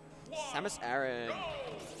 Samus Aran.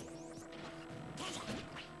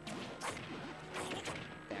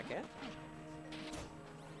 Back air.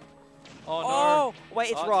 Oh, no. Oh,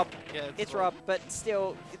 wait, it's Oh, Rob. Yeah, It's Rob, but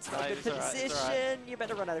still, it's not Right, good it's alright, it's position. alright. You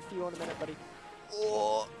better run out of fuel in a minute, buddy.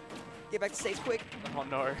 Oh, get back to stage quick. Oh,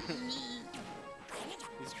 no.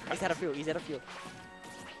 He's out of fuel. He's out of fuel.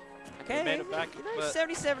 Okay, He made it back, you know, but-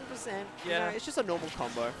 77%. You Yeah. know, it's just a normal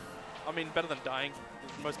combo. I mean, better than dying.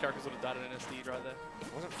 Most characters would have died in an SD right there.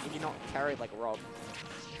 Wasn't if you're not carried like Rob.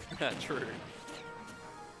 True.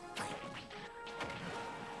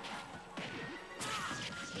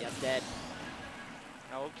 Yeah, dead.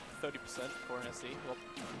 Now, 30% for an SD. Well,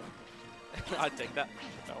 I'd take that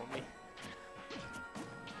if that were me.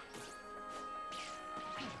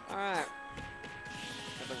 Alright.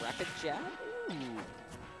 Got the rapid jab. Ooh.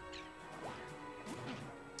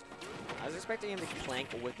 I was expecting him to clank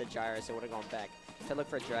with the gyro, so it would have gone back. To look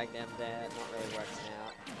for a drag down there, not really working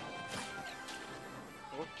out.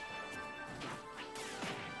 Oh.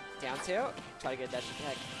 Down tilt, try to get a dash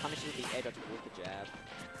attack, punishes the A dodge with the jab.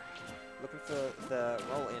 Looking for the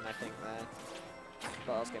roll in, I think, there.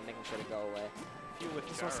 But Oscar making sure to go away. Few with He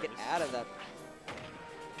just wants to get gyros. out of that.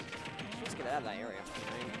 He wants to get out of that area. You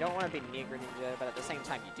know? You don't want to be near Greninja, but at the same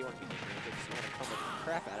time, you do want to be near Greninja because you want to combo the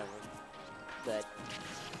crap out of him. But,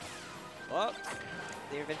 oh,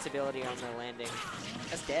 the invincibility on the landing.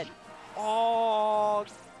 That's dead. Oh,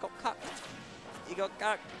 got cucked. You got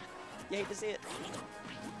cucked. You hate to see it.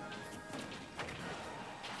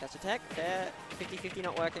 Catch attack, fair. 50-50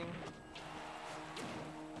 not working.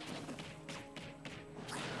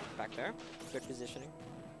 Back there. Good positioning.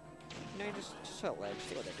 No, just hold ledge.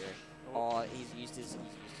 See what they're doing. Oh, he's used his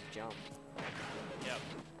jump. Yep.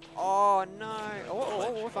 Oh no!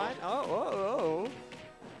 Oh, we're fine. Oh.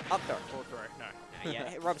 Up throw. Full throw. No.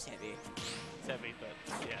 Yeah, Rob's heavy. It's heavy,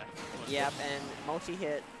 but yeah. Yep, and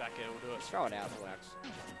multi-hit. Back air will do it. Just throw it out. It works.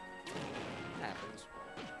 That happens.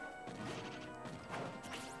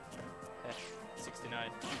 69.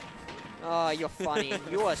 Oh, you're funny.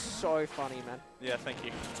 You are so funny, man. Yeah, thank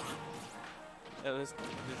you. Yeah, this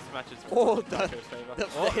match is Oh, in Taicho's favour. The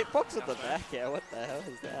Oh, hitbox at the down back. Yeah, what the hell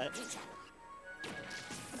is that?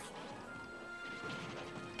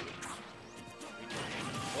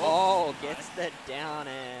 Oh, gets the down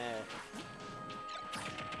air.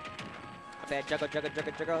 Okay,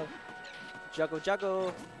 juggle.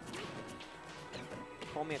 Juggle.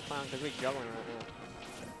 Call me a clown because we're juggling right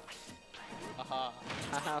now. Haha.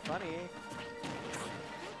 Haha, funny.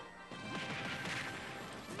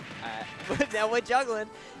 Alright, now we're juggling.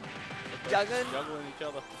 Juggling. Juggling each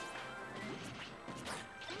other.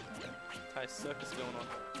 Nice circus going on.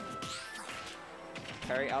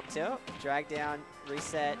 Parry up tilt, drag down,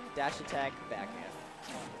 reset, dash attack, back air.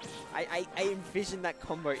 I envision that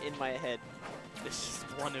combo in my head. It's just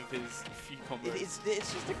one of his few combos. It's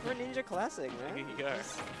just a Greninja classic, man. Here you go.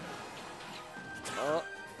 Oh,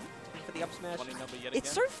 for the up smash. Funny number yet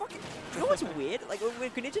It's again. so fucking. You know what's weird? Like when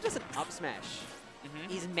Greninja does an up smash,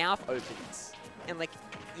 his mouth opens, and like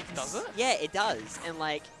you can Does it? Yeah, it does, and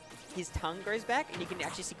like his tongue goes back, and you can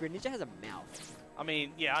actually see Greninja has a mouth. I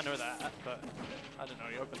mean, yeah, I know that, but I don't know.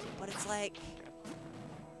 He opens it. But it's like,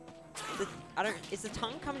 is the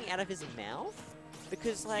tongue coming out of his mouth?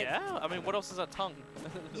 Because like, Yeah, I mean, what else is a tongue?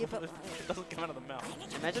 Yeah, but it doesn't come out of the mouth.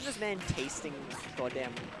 imagine this man tasting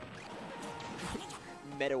goddamn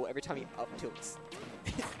metal every time he up tilts.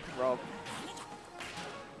 Rob.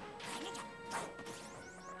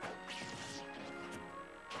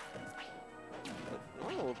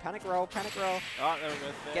 Oh, panic roll, panic roll. Oh, there we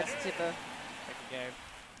go. Fair. Gets tipper. Second game.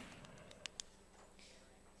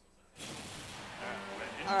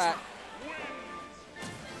 Alright.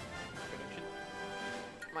 Prediction.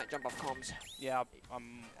 Might jump off comms. Yeah, I'll do the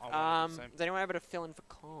same. Is anyone able to fill in for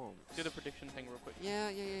comms? Do the prediction thing real quick. Yeah.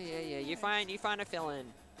 You find a fill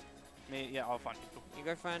in. Me, yeah, I'll find people. You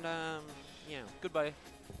go find yeah. Goodbye.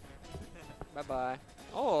 Bye bye.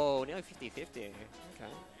 Oh, nearly 50-50. Okay.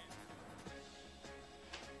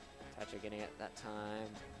 Taicho getting it that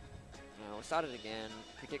time. We'll start it again.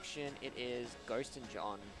 Prediction, it is Ghost and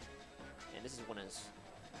John. And this is winners,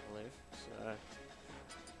 I believe. So.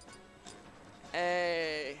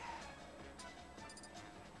 Hey.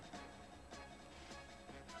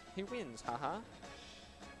 Who wins? Haha.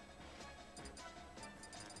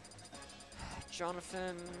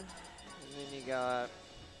 Jonathan. And then you got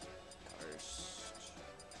Ghost.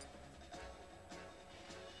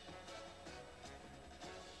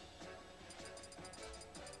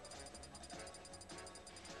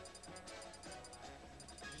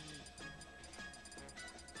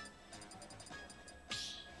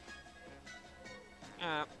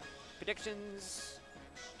 Predictions.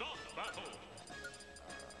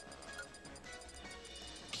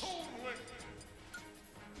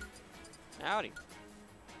 Howdy.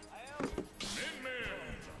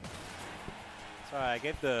 Sorry, I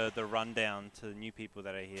gave the rundown to the new people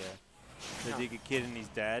that are here. The Digger Kid and his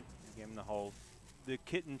dad. Gave him the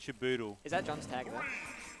kitten Shaboodle. Is that John's tag there?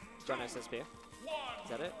 John SSBU? Is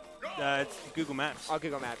that it? It's Google Maps. Oh,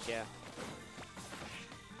 Google Maps, yeah.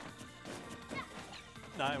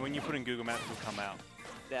 No, when you put in Google Maps, it'll come out.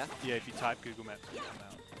 There? Yeah, if you type Google Maps, it'll come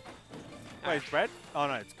out. Wait, it's Brad? Oh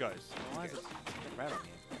no, it's Ghost. Why is it Brad on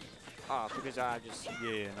here? Oh, because I just...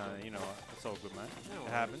 Yeah, no, you know what? It's all good, mate. No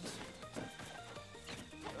It happens.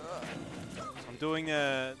 I'm doing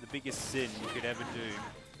the biggest sin you could ever do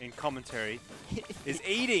in commentary is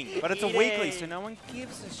eating, but it's a weekly, so no one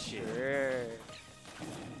gives a shit. Sure.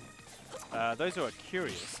 Those who are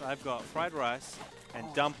curious, I've got fried rice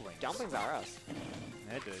and dumplings. Dumplings are us.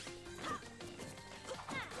 Yeah, dude.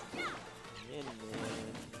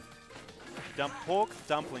 Pork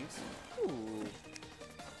dumplings. Ooh.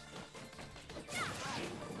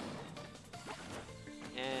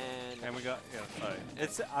 And we got,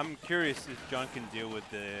 I'm curious if John can deal with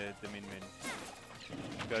the min-min.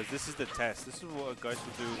 Because this is the test. This is what Ghost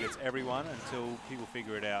will do against everyone until people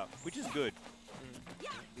figure it out, which is good.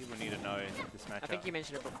 People need to know this matchup. I think you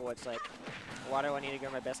mentioned it before. It's like, why do I need to go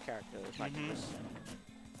my best character? Like this.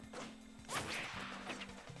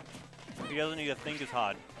 He doesn't need to think as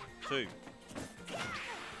hard, too.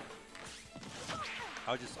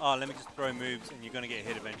 Let me just throw moves and you're going to get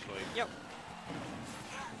hit eventually. Yep.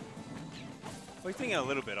 Well, he's thinking a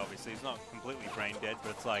little bit, obviously. He's not completely brain dead, but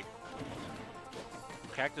it's like, the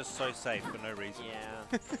character's so safe for no reason.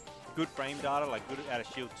 Yeah. Good frame data, like good out of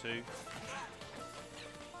shield 2.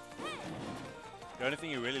 The only thing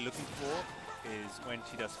you're really looking for is when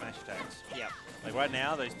she does smash attacks. Yep. Like right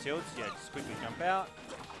now, those tilts, yeah, just quickly jump out,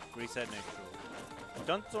 reset neutral.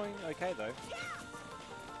 John's doing okay though.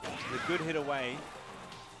 He's a good hit away,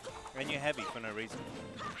 and you're heavy for no reason.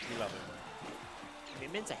 You love it.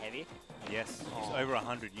 Min-mins are heavy. Yes, he's over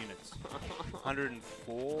 100 units. 104,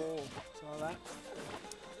 something like that.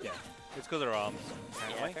 Yeah, it's because of her arms.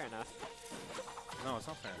 Yeah, fair enough. No, it's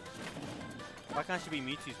not fair enough. Why can't she be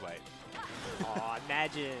Mewtwo's weight? Oh,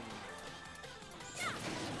 imagine.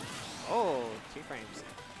 Oh, 2 frames.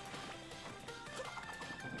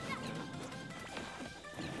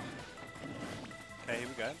 Okay, here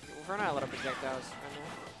we go. We'll run out a lot of projectiles right now.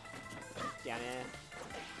 Down there.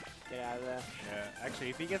 Get out of there. Yeah, actually,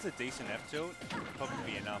 if he gets a decent F tilt, it'll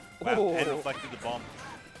probably be enough. Ooh. Wow, and deflected the bomb.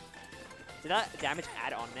 Did that damage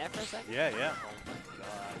add on there for a second? Yeah, yeah. Oh my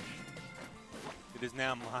god. It is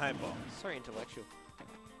now my bomb. So intellectual.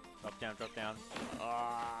 Drop down.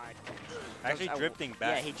 Actually drifting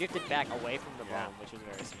back. Yeah, he drifted back away from the Yeah. bomb, which was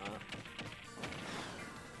very smart.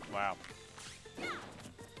 Wow.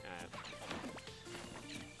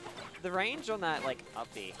 The range on that, like,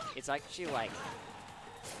 up B, it's actually, like,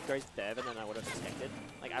 goes further than I would have expected.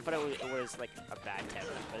 Like, I thought it was like, a bad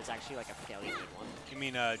tether, but it's actually, like, a fairly good one. You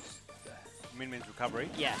mean, just Min-Min's recovery?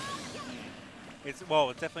 Yeah. It's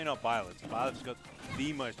definitely not Violet's. Violet's got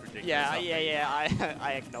the most ridiculous Yeah, upbeat. yeah,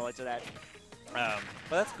 I acknowledge that. But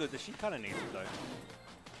that's good. She kind of needs it, though.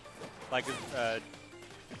 Like, I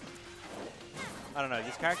don't know.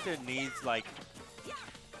 This character needs, like,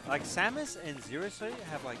 Like Samus and Zero Suit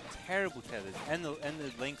have like terrible tethers, and the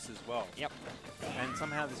links as well. Yep. And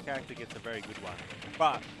somehow this character gets a very good one.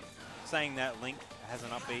 But saying that, Link has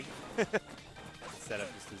an up B instead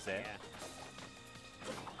of just a Z. Yeah.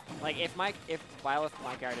 Like if Violet,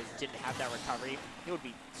 my character, didn't have that recovery, it would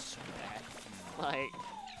be super bad. Like.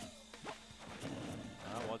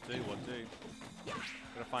 What do?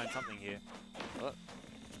 Gotta find something here.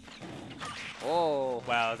 Oh.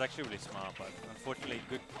 Wow, that was actually really smart, but unfortunately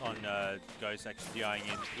good on Ghost actually DIing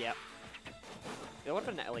in. Yep. It would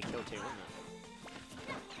have been an LA kill too, wouldn't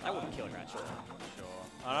it? That would have killed Ratchet. Sure.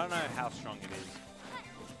 I don't know how strong it is.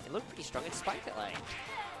 It looked pretty strong. It spiked it like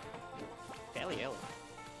fairly early.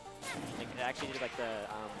 Like it actually did like the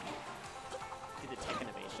tech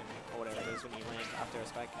innovation or whatever it is when you land after a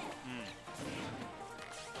spike.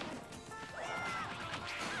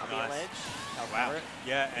 I'll be a ledge. I'll cover it.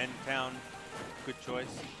 Yeah, and found good choice.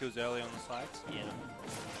 Kills early on the sides. Yeah.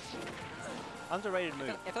 Underrated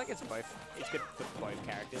move. I feel like it's both. It's good for both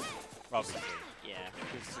characters. Obviously. Yeah,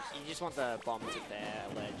 because you just want the bomb to there,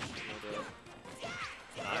 ledge, and you'll do it.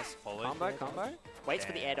 Nice. Follow. Combo. Waits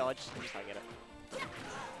for the air dodge, and just try to get it.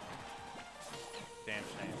 Damn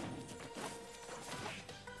shame.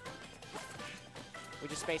 We're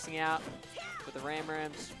just spacing out with the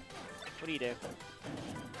rams. What do you do?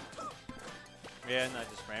 Yeah, no,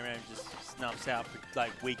 just Ram just snuffs out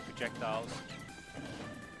like weak projectiles.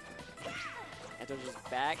 And then just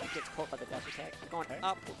back, gets caught by the dash attack. Going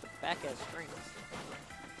up with the back air strings.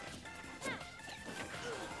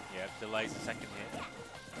 Yeah, delays the second hit.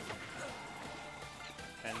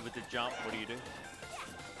 And with the jump, what do you do?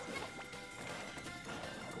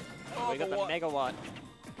 We got the megawatt.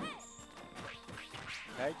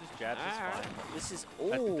 Okay, just jabs, it's fine. This is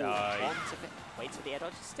waits for the air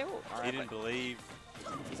dodge still. All right, Didn't believe.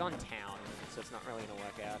 He's on town, so it's not really gonna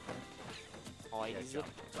work out. Oh, he's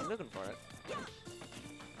looking for it.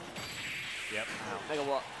 Yep.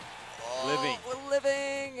 Megawatt. Oh, Living. We're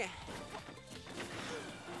living.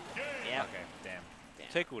 Yeah. Okay. Damn.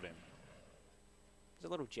 Tickled him. There's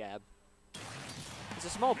a little jab. He's a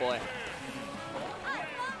small boy.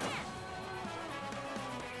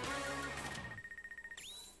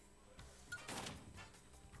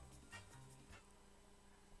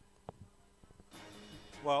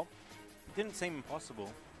 Well, it didn't seem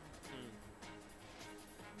impossible.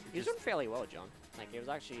 He was doing fairly well, John. Like, it was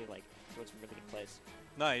actually, like, doing some really good plays.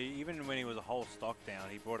 No, even when he was a whole stock down,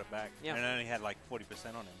 he brought it back. Yeah. And only had like 40%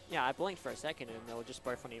 on him. Yeah, I blinked for a second and they were just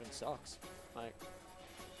both on even stocks. Like.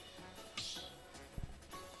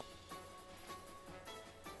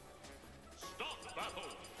 Stop battle.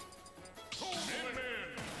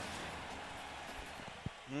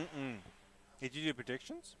 Did you do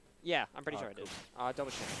predictions? Yeah, I'm pretty Oh, sure I cool. did.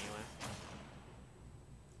 Double check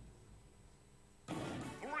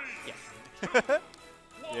anyway.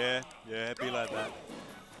 Yeah, it'd be like that.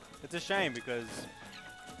 It's a shame because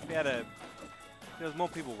if there was more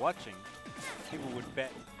people watching, people would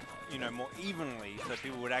bet, more evenly, so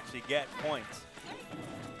people would actually get points.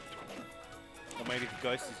 Or maybe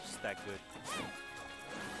Ghost is just that good.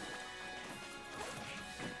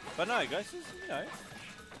 But no, Ghost is,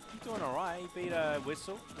 he's doing alright. He beat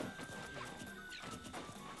Whistle.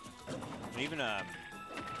 And even,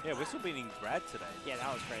 Whistle beating Brad today. Yeah,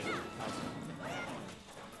 that was crazy.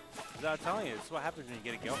 As I was telling you, it's what happens when you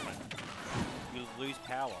get a girlfriend. You lose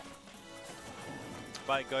power.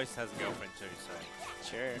 But Ghost has a girlfriend too, so.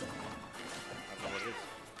 Sure. I don't know what it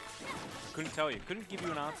is. Couldn't tell you. Couldn't give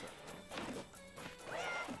you an answer.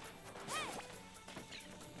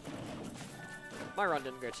 My run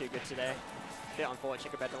didn't go too good today. Bit unfortunate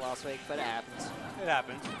compared to last week, but it happens. It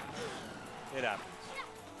happens. It happens.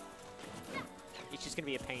 It's just going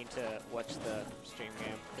to be a pain to watch the stream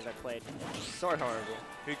game because I played so horrible.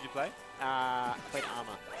 Who'd you play? I played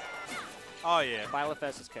Armor. Oh, yeah. Violet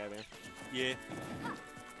versus Kirby. Yeah.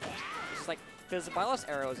 It's just like, because the Violet's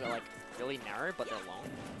arrows are like really narrow, but they're long.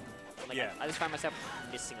 Like, Yeah. I just find myself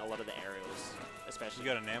missing a lot of the aerials, especially. You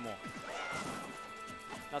got an enamel.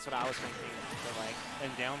 That's what I was thinking. But like,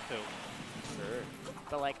 And down tilt. sure.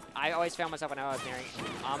 But like, I always found myself when I was nearing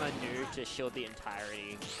Armor knew to shield the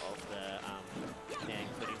entirety of the,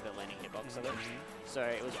 including the landing hitbox of it. So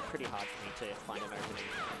it was pretty hard for me to find an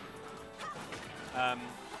opening.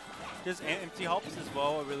 Just empty hops as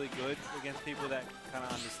well are really good against people that kind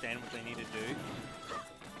of understand what they need to do.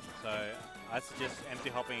 So I suggest empty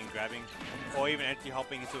hopping and grabbing, or even empty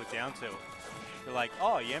hopping into a down tilt. They're like,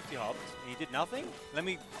 oh, you empty hopped and you did nothing? Let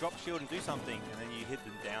me drop shield and do something, and then you hit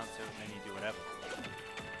the down tilt and then you do whatever.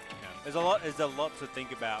 There's a lot to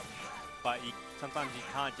think about, but sometimes you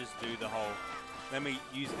can't just do the whole let me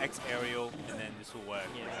use X aerial, and then this will work.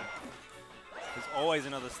 Yeah. There's always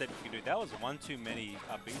another step you can do. That was one too many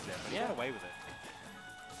Bs there, but he got away with it.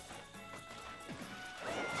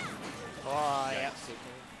 Oh, Yeah. yeah.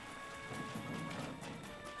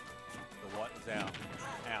 The what is out?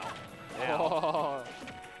 Ow. Oh.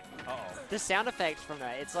 Uh-oh. The sound effects from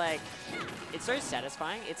that, it's like, it's so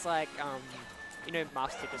satisfying. It's like, you know,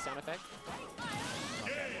 Mark's Tipper sound effect?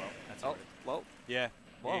 Okay, well, that's Oh, good. whoa. Yeah.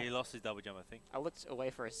 Whoa. Yeah, he lost his double jump, I think. I looked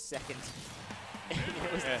away for a second. it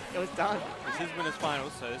Yeah. was done. This is winners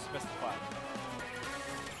finals, so this is best of 5.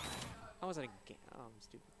 How was it a game? Oh, I'm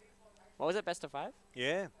stupid. What was it, best of 5?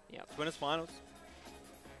 Yeah. Yep. It's winners finals.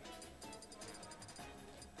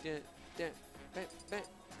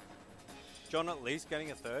 John at least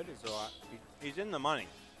getting a third is alright. He's in the money.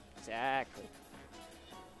 Exactly.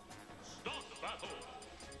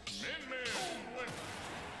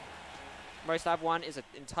 Most I've won is an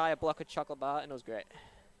entire block of chocolate bar, and it was great.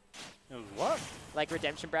 It was what? Like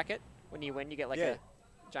redemption bracket, when you win, you get like Yeah.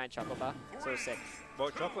 a giant chocolate bar. So it was sick.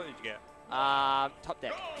 What chocolate did you get? Top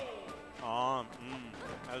deck. That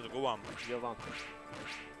was a good one. Good one.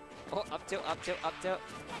 Oh, up tilt, up tilt, up tilt.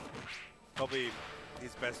 Probably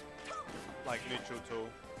his best, like, neutral tool.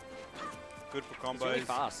 Good for combos. It's really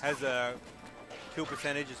fast. Has a kill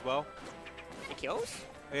percentage as well. It kills?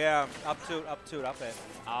 Yeah, up tilt, up air.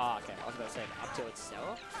 Oh, okay. I was about to say up tilt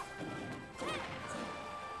itself.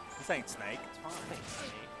 This ain't Snake. It's fine. Thanks,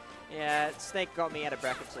 Snake. Yeah, Snake got me out of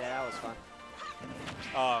bracket today. That was fun.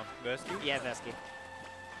 Oh, Versky? Yeah, Vesky.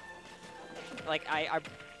 Like, I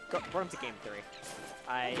brought him to game 3.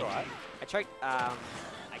 I choked, I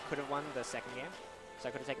could have won the second game, so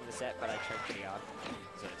I could have taken the set, but I choked pretty hard.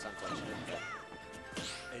 So it's unfortunate.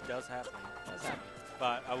 It does happen. What's that?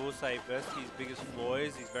 But I will say, Versky's biggest flaw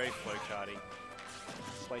is he's very flowcharty.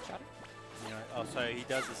 Play chat? You know, so he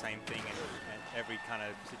does the same thing in every kind of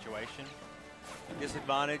situation.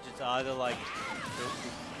 Disadvantage, it's either like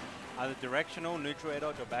either directional, neutral air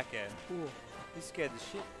dodge, or back air. Ooh. He scared the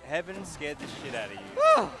shit. Heaven scared the shit out of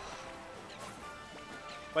you.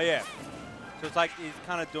 But yeah, so it's like he's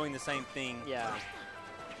kind of doing the same thing Yeah.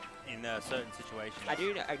 in certain situations. I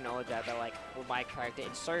do acknowledge that, but like, with my character,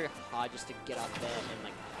 it's so hard just to get up there and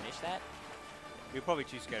like punish that. You'll probably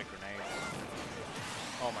choose scared grenades.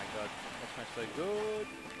 Oh my god, that's much so good.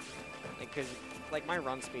 Because like my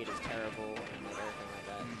run speed is terrible and like everything like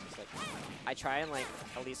that. It's just like I try and like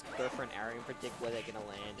at least go for an arrow and predict where they're gonna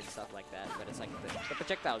land and stuff like that. But it's like the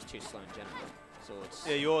projectile is too slow in general. So it's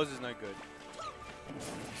Yeah, yours is no good.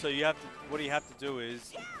 So you have to, what you have to do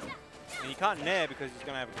is, and you can't nair because he's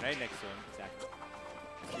gonna have a grenade next to him. exactly.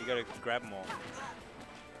 So you gotta grab more.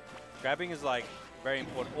 Grabbing is like very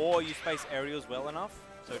important. Or you space aerials well enough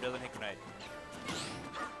so it doesn't hit grenade.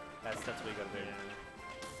 That's what you gotta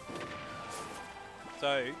do.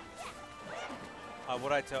 So,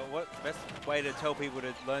 what best way to tell people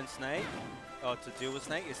to learn Snake, or to deal with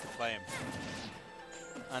Snake, is to play him.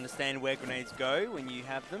 Understand where grenades go when you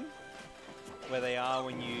have them, where they are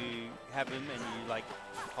when you have them, and you like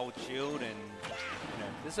hold shield, and you know,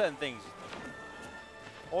 there's certain things.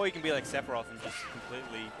 Or you can be like Sephiroth and just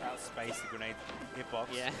completely outspace the grenade hitbox.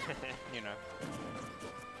 Yeah. You know.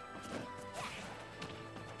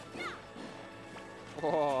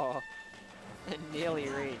 Oh, it nearly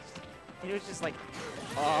reached. He was just like,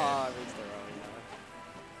 oh, it reached the roll.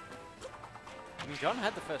 I mean, John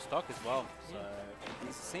had the first stock as well, so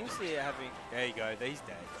he seems to be having. There you go. He's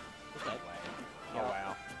dead. He's dead. Oh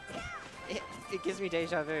wow. It gives me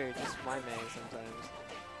deja vu, just my main sometimes.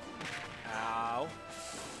 Ow.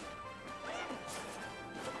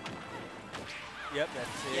 Yep, that's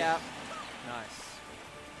it. Yeah. Nice.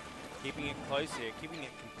 Keeping it close here, keeping it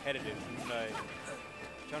competitive. So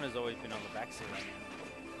John has always been on the back seat right now.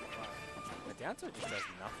 The down tilt just does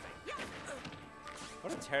nothing.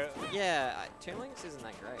 What a terrible. Yeah, Toon Links isn't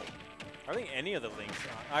that great. I think any of the links.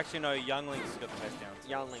 Actually, no. Young Link's got the best down tilt.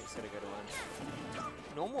 Young Link's got a good one.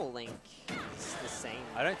 Normal Link is the same.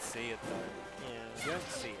 I don't see it though. Yeah. You don't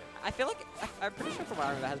see it. I feel like I'm pretty sure from what I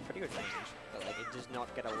remember it has pretty good range, but like it does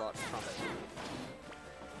not get a lot from it.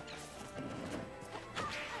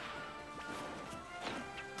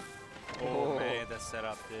 Oh man, that's set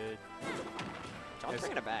up, dude. John's Yes.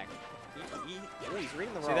 bringing it back. He's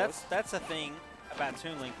reading the See, rolls. that's a thing about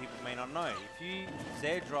Toon Link people may not know. If you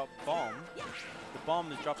Z drop bomb, the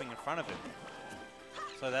bomb is dropping in front of it.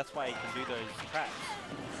 So that's why you can do those traps.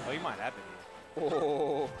 Oh, you might have it here.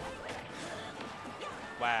 Oh.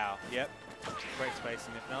 Wow. Yep. Great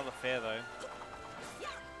spacing. Another fair though.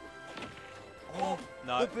 Oh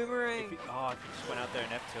no. The boomerang. He just went out there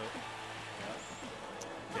and F tilt.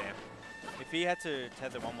 Yep. Damn. If he had to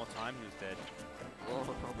tether one more time, he was dead.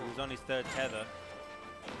 was on his third tether.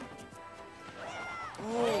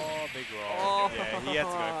 Oh, big roll. Yeah, he had to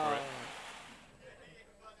go for it.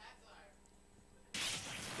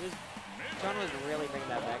 John was really bringing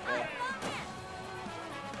that back there.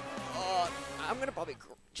 Oh, I'm gonna probably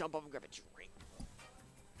jump up and grab a drink.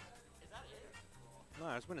 No,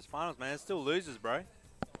 it's winners finals, man. It's still losers, bro.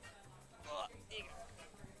 Oh,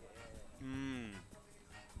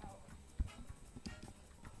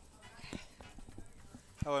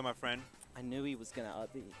 Hello, my friend. I knew he was gonna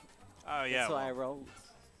RB. Oh yeah. That's why I well.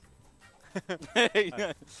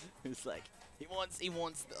 rolled. It's like he wants the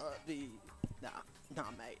RB. Nah,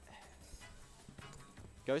 mate.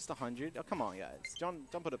 Goes to 100. Oh, come on, guys. John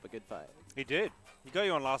put up a good fight. He did. He got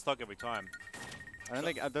you on last stock every time. I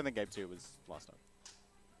don't think game 2 was last time.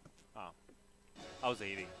 Oh, I was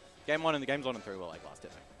eating. Game 1 and the games 1 and 3 were like last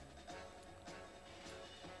hit.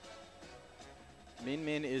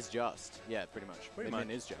 Min is just. Yeah, pretty much.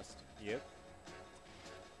 Min is just. Yep.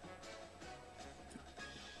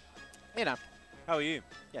 You know. How are you?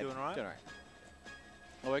 Yeah, Doing alright? Doing alright.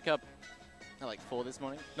 I woke up at like 4 this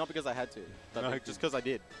morning. Not because I had to, but No, like, just because I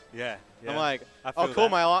did. Yeah. I'm like, I oh feel cool,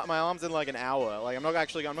 that. my alarm's in like an hour. Like I'm not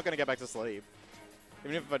gonna get back to sleep.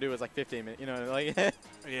 Even if I do, it's like 15 minutes. You know, like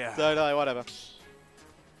Yeah. so like whatever.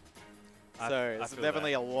 I So it's feel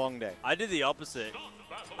definitely that. a long day. I did the opposite.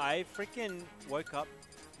 I freaking woke up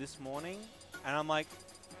this morning and I'm like,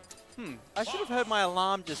 I should have heard my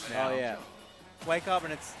alarm just now. Oh yeah. Wake up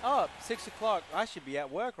and it's 6 o'clock. I should be at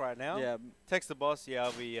work right now. Yeah. Text the boss. Yeah,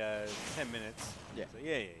 I'll be 10 minutes. Yeah. So,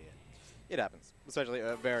 yeah. It happens, especially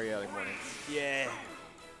very early mornings. Yeah.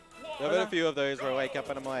 I've had a few of those where I wake up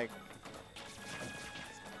and I'm like,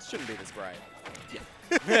 it shouldn't be this bright.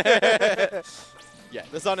 Yeah. Yeah,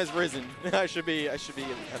 the sun has risen. I should be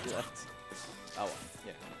have left. Oh well,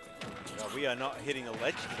 yeah. Well, we are not hitting a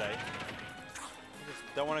ledge today. We just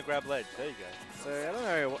don't want to grab ledge. There you go. So I don't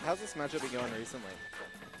know, how's this matchup been going recently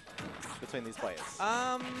between these players?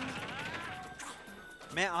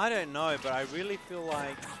 Man, I don't know, but I really feel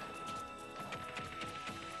like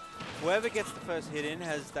whoever gets the first hit in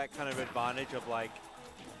has that kind of advantage of like,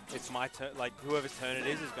 it's my turn, like whoever's turn it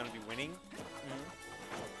is going to be winning.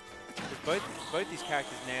 Both these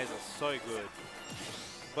characters' nairs are so good.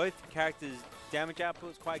 Both characters' damage output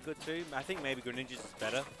is quite good too. I think maybe Greninja's is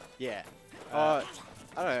better. Yeah. I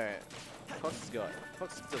don't know. Fox has got.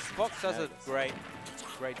 Fox does a great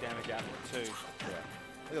damage output too. Yeah.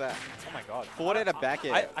 Look at that. Oh my god. Forward air to back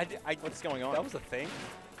air. What's going on? That was a thing.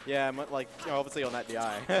 Yeah, like obviously on that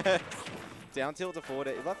DI. Down tilt to forward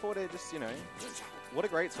air. If that forward air just, what a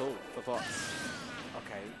great tool for Fox.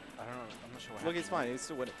 Okay. I don't know. I'm not sure what Look, he's fine. He's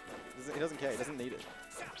still winning. He doesn't care. He doesn't need it.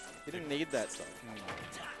 He didn't need that stuff.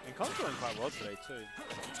 And Con's doing quite well today too.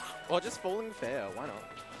 Well, just falling fair. Why not?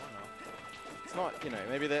 It's not,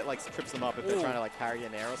 maybe that like trips them up if they're trying to like parry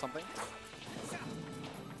an air or something.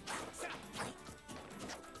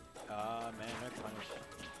 Man, no punish.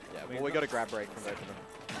 Yeah, well, we got a grab break from both of them.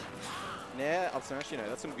 Nair, up smash,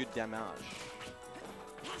 that's some good damage.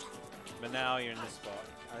 But now you're in this spot.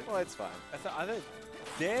 Well, it's fine. I think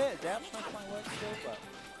their up smash might work still, but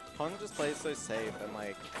Con just plays so safe, and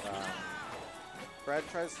like, Brad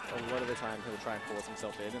tries a lot of the time, he'll try and force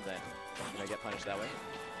himself in and then, get punished that way.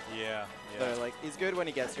 Yeah. So like, he's good when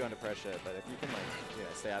he gets you under pressure, but if you can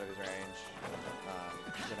like, stay out of his range,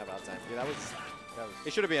 you can have a hard time. Yeah, that was. He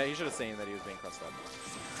should have seen that he was being crossed up.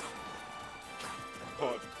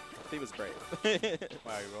 Oh. He was great.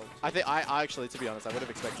 Wow, he rolled. I actually, to be honest, I would have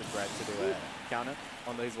expected Brad to do a counter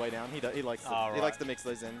on his way down. He likes to, he likes to mix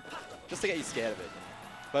those in, just to get you scared of it.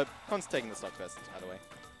 But Con's taking the stock first, by the way.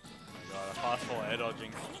 Oh god, a fast fall air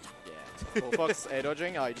dodging. Yeah. Well, Fox air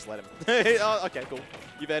dodging. Oh, you just let him. Oh, okay, cool.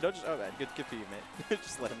 You've air dodged. Oh man, good for you, mate.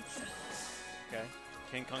 Just let him. Okay.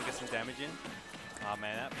 Can Con get some damage in? Oh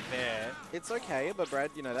man, that fair. It's okay, but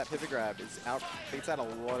Brad, that pivot grab beats out a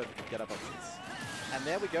lot of get up options. And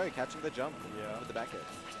there we go, catching the jump with the back hit.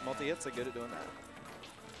 Multi-hits are good at doing that.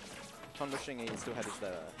 Con wishing he still had his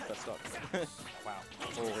first stock. Wow.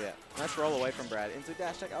 Oh yeah. Nice roll away from Brad. Into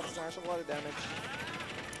dash tech, up smash, a lot of damage.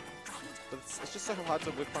 But it's just so hard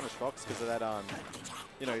to whip punish Fox because of that,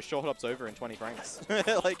 short hops over in 20 frames.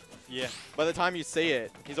 Like, yeah. By the time you see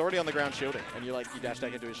it, he's already on the ground shielding, and you dash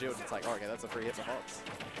tech into his shield. It's like, oh, okay, that's a free hit for Fox.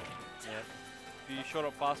 Yeah. If you short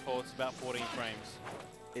up fast forward, it's about 14 frames.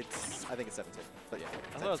 I think it's 17, but yeah.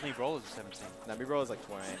 I thought it was mid-rollers at 17. No, mid-roll is like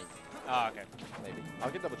 20. Ah, okay. Maybe. I'll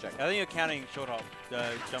get double check. I think you're counting short hop,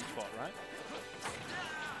 the jump spot, right?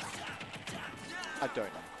 I don't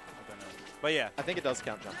know. But yeah. I think it does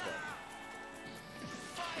count jump spot.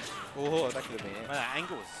 Oh, that could have been it. Man, that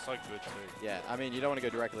angle was so good too. Yeah, I mean, you don't want to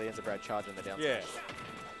go directly into Brad charging the down. Yeah.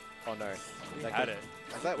 Oh no. He That had killed-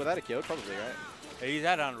 it. Was that without a kill? Probably, right? He's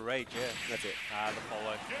had under rage, yeah. That's it. The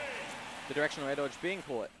follow. The directional air dodge being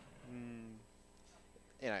caught.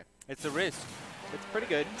 You know, It's a risk. it's pretty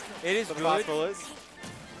good It is for the good. fast fallers.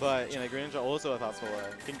 But, you know, Green Ninja also a fast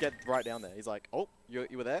faller. Can get right down there. He's like, oh, you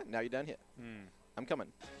were there? Now you're down here. I'm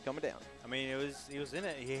coming. Coming down. I mean, he was in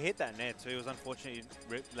it. He hit that net, so he was unfortunate he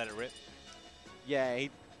let it rip. Yeah,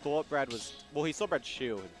 he thought Brad was... Well, he saw Brad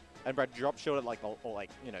shield. And Brad drop shielded like,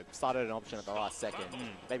 you know, started an option at the last second.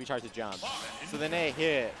 Maybe tried to jump. So then they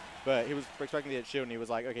hit, but he was expecting to hit shield, and he was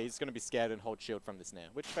like, okay, he's going to be scared and hold shield from this now.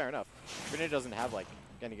 Which, fair enough. Green Ninja doesn't have, like,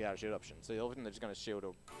 getting get out of shield option. So often they're just going to shield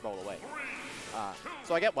or roll away.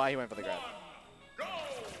 So I get why he went for the grab.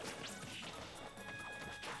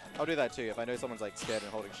 I'll do that too if I know someone's like scared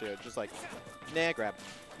and holding shield. Just like, nah, grab.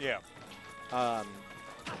 Yeah. If I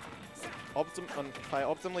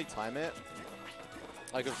optimally time it,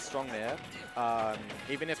 like a strong nair,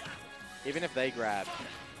 even if they grab,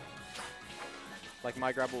 like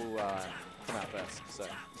my grab will come out first. So,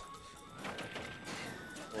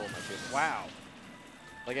 oh my goodness. Wow.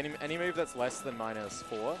 Like any move that's less than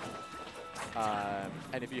 -4,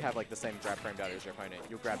 and if you have like the same grab frame data as your opponent,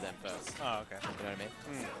 you'll grab them first. Oh, okay. You know what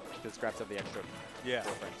I mean? Because grabs have the extra 4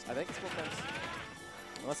 frames. I think it's 4 frames.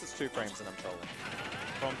 Unless it's 2 frames and I'm trolling.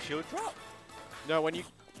 From shield drop? No, when you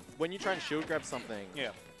try and shield grab something,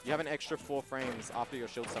 Yeah. you have an extra 4 frames after your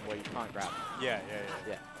shield somewhere you can't grab. Yeah.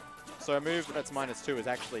 Yeah. So a move that's -2 is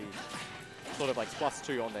actually sort of like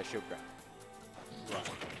 +2 on their shield grab. Right.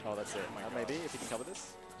 Oh, that's it. Maybe if you can cover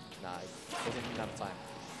this. Nah, it wasn't enough time.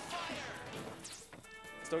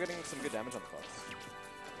 Still getting some good damage on the Fox.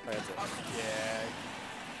 Oh, that's it. Yeah.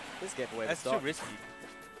 Just get away with That's too stock. risky.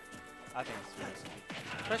 I think it's too risky.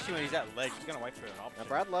 Especially when he's at ledge. He's going to wait for an option. Now,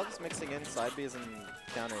 Brad loves mixing in side Bs and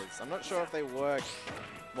counters. I'm not sure if they work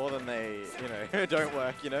more than they, you know, don't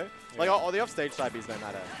work, you know? Like, the offstage side Bs don't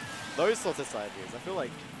matter. Those sorts of side Bs, I feel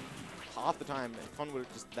like half the time, Con would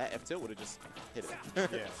have just, that F tilt would have just hit it.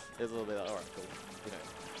 Yeah. It was a little bit like, alright, cool. You know,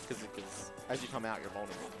 because as you come out, you're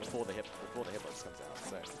vulnerable before the hitbox comes out.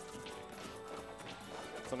 So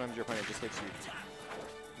sometimes your opponent just hits you.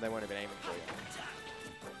 They won't have been aiming for you.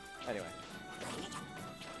 Anyway.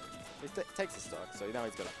 He takes the stock, so now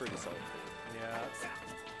he's got a pretty solid lead.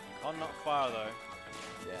 Yeah. On not fire, though.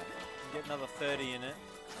 Yeah. Get another 30 in it,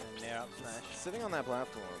 and now up smash. Sitting on that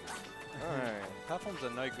platform. Alright. Platforms are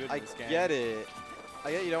no good I in this game. get it.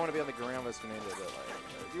 I get you don't want to be on the ground versus Greninja, but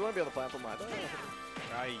like, you want to be on the platform like,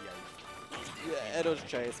 yeah, air dodge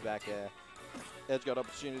chase, back air. Edge got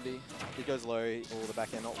opportunity. He goes low, or the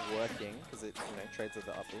back air not working, because it, you know, trades with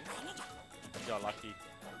the up B. Got lucky.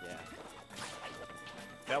 Yeah.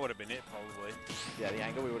 That would have been it, probably. Yeah, the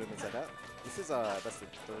angle we would have been set up. This is best of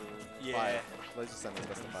 5. Let's just send this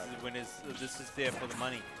best of 5. This is there for the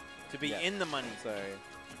money. To be Yeah. in the money. So,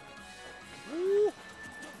 woo!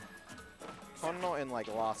 Con not in like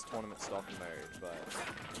last tournament stock mode, but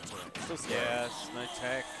you know, still scary. Yes, no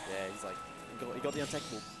tech. Yeah, he's like, he got the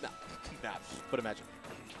untechable. Nah, put a magic.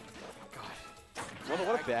 God.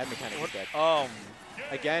 What a bad mechanic is that.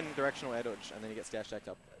 Again, directional air dodge, and then he gets dash attacked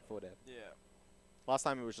up forward air. Yeah. Last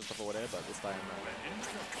time it was just a forward air, but this time,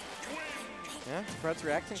 yeah, Brad's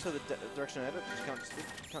reacting to the directional air dodge. You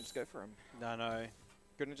can't just go for him. No.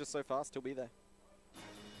 Couldn't just so fast, he'll be there.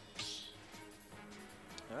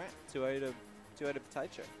 All right, 2-0 to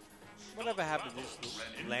Taicho. Whatever happened to this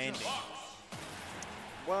landing?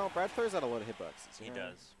 Well, Brad throws out a lot of hitboxes. He you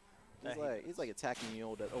know? does. He's like attacking you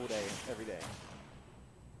all day, every day.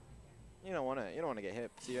 You don't want to get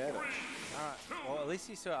hit. So you air dodge. Alright. Well, at least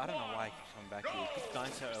he's so. I don't know why he keeps coming back here. He keeps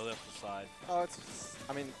dying so early off the side. Oh,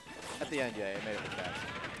 I mean, at the end, yeah, it made it look bad.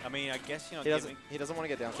 I mean, I guess you're not He doesn't want to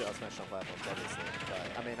get down to smash on platforms, obviously.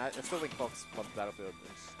 But I mean, I still think Fox loves Battlefield,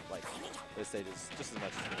 like those stages, just as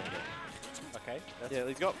much as he can. Okay. Yeah,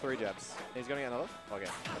 he's got 3 jabs. He's gonna get another.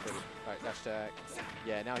 Okay. Alright, dash attack.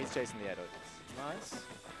 Yeah, now he's chasing the air dodges. Nice.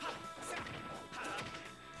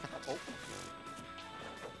 Oh.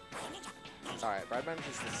 Alright, Brad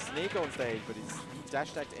manages to sneak on stage, but he's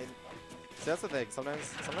dash attacked in. So that's the thing.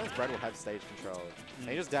 Sometimes Brad will have stage control, and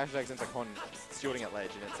he just dash attacks into Con, shooting at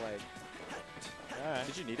ledge, and it's like, Alright.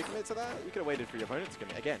 did you need to commit to that? You could have waited for your opponent to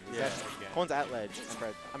commit. Again, he's Yeah, Con's at ledge, and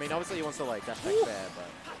Brad. I mean, obviously he wants to like dash attack fair,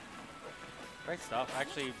 but Great stuff.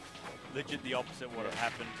 Actually, legit the opposite what had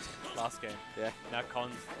happened last game. yeah, Now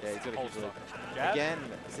Con's yeah, he's got a whole huge lead. stuff. Jab? Again,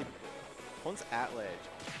 see, Con's at ledge,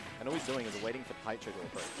 and all he's doing is waiting for Taicho to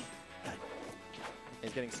approach.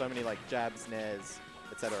 He's getting so many like jabs, nairs,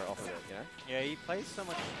 etc. off of it, you know? Yeah, he plays so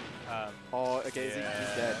much. Oh, okay, he's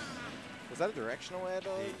dead. Was that a directional air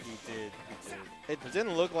dodge? He did. It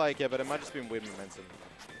didn't look like it, but it might just been weird momentum.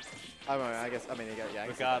 I don't know, I guess, I mean, yeah.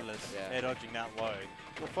 Regardless, yeah. air dodging that low.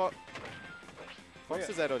 Well,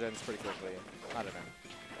 Fox's air dodge ends pretty quickly. I don't know.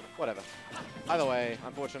 Whatever. Either way,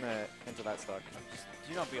 unfortunate into that stock.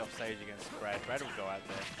 Do not be off stage against Brad. Brad will go out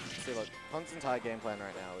there. See, look, Con's entire game plan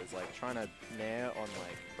right now is like trying to nair on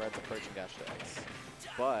like Brad's approaching dash to X.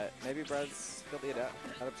 But maybe Brad's got the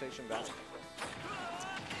adaptation back.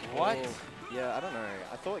 What? Or, yeah, I don't know.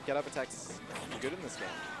 I thought get up attacks were good in this game.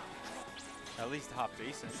 At least half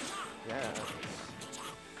decent. Yeah.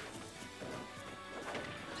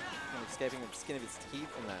 And escaping with the skin of his teeth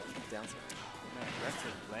from that down smash. No,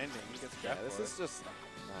 aggressive landing. He gets Yeah, grabbed this for is just.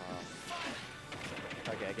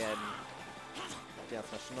 Okay, again. Down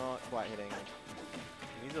smash not quite hitting.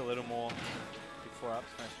 He needs a little more before up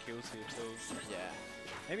smash kills here too. Yeah.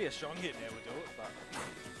 Maybe a strong hit there would do it, but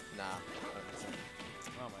Nah. I don't think so.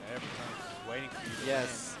 oh my, every time he's just waiting for you to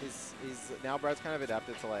Yes, he's now Brad's kind of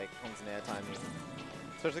adapted to like Con's nair timing.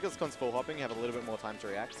 Especially because Con's full hopping, you have a little bit more time to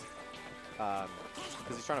react.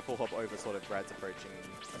 Because he's trying to full hop over sort of Brad's approaching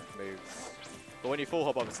moves. But when you full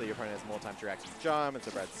hop, obviously your opponent has more time to react to the jump, and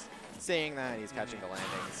so Brad's seeing that, and he's catching the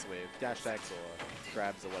landings with dash attacks or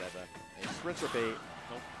grabs or whatever. And just rinse repeat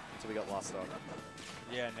until we got last stock.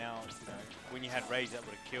 Yeah, now, you know, when you had rage, that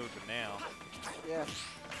would have killed, but now. Yeah.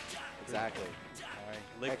 Exactly.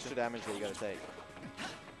 Extra damage that you got to take.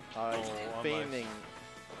 Fiending,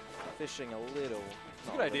 fishing a little. It's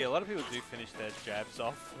a good idea. A lot of people do finish their jabs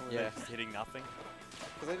off when Yeah. they're just hitting nothing.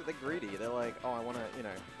 Because they're greedy. They're like, oh, I want to, you know.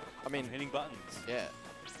 I mean, Hitting buttons. yeah.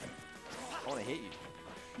 I want to hit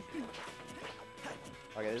you.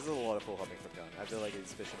 Okay, this is a lot of full hopping from Gun. I feel like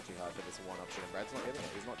he's fishing too hard for this one option, and Brad's not getting it.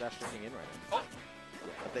 He's not dash looking in right now. Oh.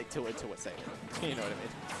 Yeah, but they till it's safe. You know what I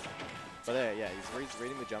mean? But there, yeah, he's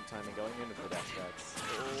reading the jump time and going into the dash attacks.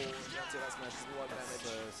 Oh, that smashes a lot of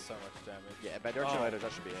damage. So much damage. Yeah, bad direction later,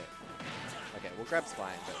 that should be it. Okay, well, grab's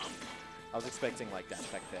fine, but I was expecting like dash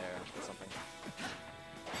back there or something.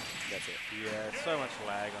 That's it. Yeah, so much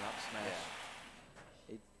lag on up smash.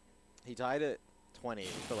 Yeah. He tied at 20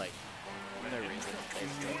 for like no reason,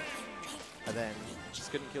 basically. And then just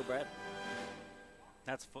couldn't kill Brad.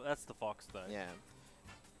 That's the Fox though. Yeah.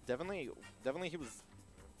 Definitely he was...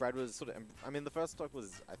 Brad was sort of... I mean, the first stock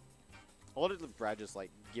was... a lot of Brad just like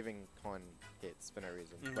giving Con hits for no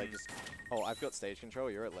reason. Like just, oh, I've got stage control,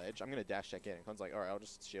 you're at ledge, I'm going to dash check in. And Con's like, alright, I'll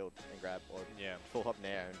just shield and grab or full hop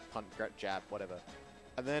nair and punt, jab, whatever.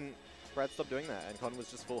 And then Brad stopped doing that and Con was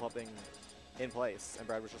just full hopping in place. And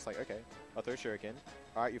Brad was just like, okay, I'll throw Shuriken.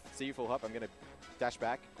 Alright, you see you full hop, I'm going to dash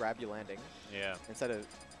back, grab your landing. Yeah. Instead of,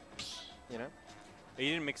 you know? He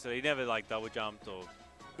didn't mix it. He never like double jumped or...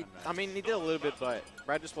 I mean, he did a little bit, but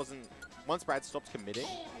Brad just wasn't... Once Brad stopped committing,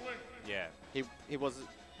 yeah, he wasn't...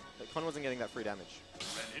 Con wasn't getting that free damage.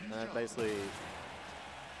 And basically,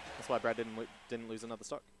 that's why Brad didn't lose another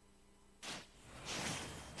stock.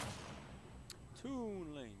 Toon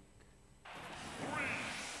Link.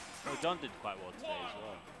 Well, John did quite well today as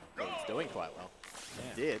well. Well, he's doing quite well.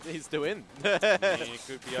 Yeah. He's doing. I mean, it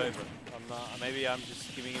could be over. I'm not. Maybe I'm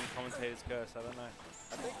just giving him commentator's curse. I don't know.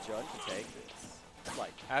 I think John can take this.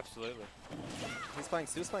 Like, absolutely.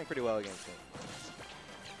 He was playing pretty well against him.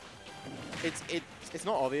 It's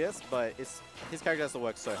not obvious, but his character has to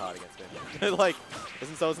work so hard against him. Like,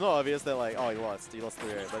 so it's not obvious that like, oh, he lost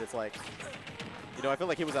 3-0, but it's like, you know, I feel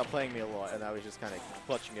like he was outplaying me a lot, and I was just kind of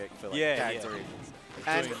clutching it for like character reasons.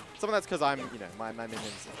 And some of that's because I'm, you know, my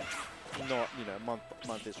minions not, you know,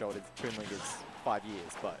 month-ish old. Toon Link is 5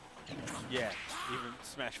 years, but. Yeah, even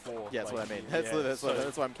Smash 4. Yeah, that's like, what I mean.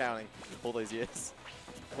 That's what I'm counting all those years.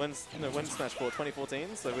 When's Smash 4?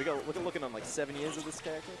 2014. So we're looking on like 7 years of this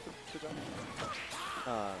character for John.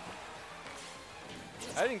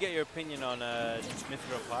 I didn't get your opinion on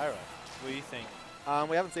Mithra Pyro. What do you think?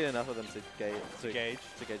 We haven't seen enough of them to gauge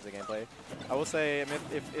the gameplay. I will say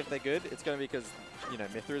if they're good, it's going to be because, you know,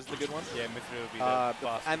 Mithra is the good one. Yeah, Mithra will be the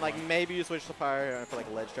fast and like one. maybe you switch to Pyro for like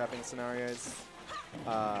ledge trapping scenarios. You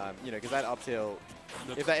know, because that up tilt,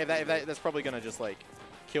 if that's probably gonna just like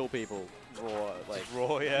kill people raw, like just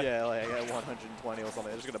raw, yeah, like at 120 or something.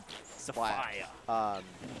 They're just gonna splat.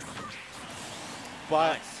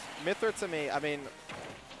 But Mithra to me, I mean,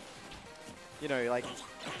 you know, like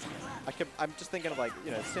I'm just thinking of like,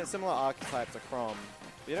 you know, similar archetypes of Chrom.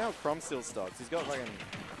 You know how Chrom steals stocks? He's got fucking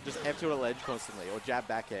just F to a ledge constantly, or jab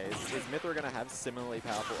back air. Is Mithra going to have similarly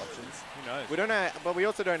powerful options? Who knows? We don't know, but we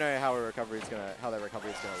also don't know how their recovery is going to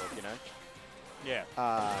look. You know?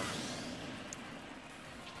 Yeah.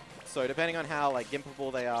 So depending on how like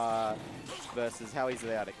gimpable they are versus how easy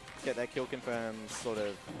they are to get their kill confirms, sort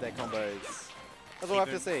of their combos, That's all I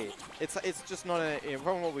have to see. It's just not a...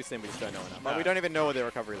 From what we've seen, we just don't know enough. Like, No. we don't even know what their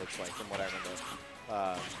recovery looks like, from what I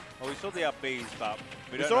remember. Well, we saw the up Bs, but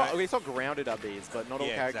we saw grounded up Bs, but not all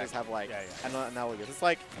Yeah, characters exactly. have like Yeah, analogous. It's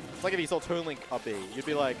like if you saw Toon Link up B, you'd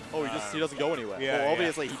be like, oh, he doesn't go anywhere. Yeah, well, yeah.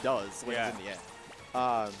 obviously he does when he's in the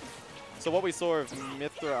air. So what we saw of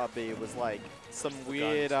Mithra up B was like some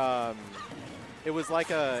weird. It was like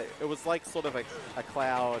sort of a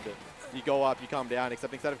cloud. You go up, you come down,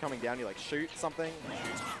 except instead of coming down, you like shoot something.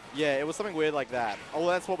 Yeah, it was something weird like that. Oh,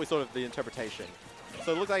 that's what we sort of the interpretation.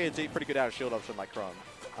 So it looks like a pretty good out of shield option like Chrome.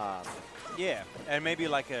 Yeah, and maybe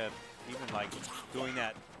like even like doing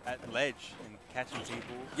that at ledge and catching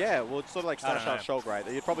people. Yeah, well, it's sort of like Slash Out Shulk, right?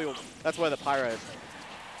 You'd probably that's where the Pyro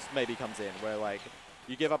maybe comes in, where like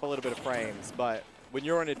you give up a little bit of frames, but when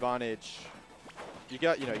you're on advantage, you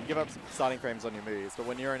give up some starting frames on your moves, but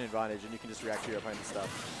when you're in advantage and you can just react to your opponent's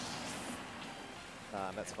stuff.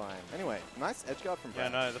 That's fine. Anyway, nice edge guard from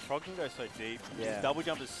Brad. Yeah, no, the frog can go so deep. Yeah. His double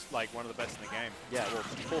jump is like one of the best in the game. Yeah, well,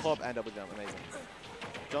 full hop and double jump, amazing.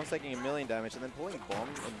 John's taking 1,000,000 damage and then pulling bomb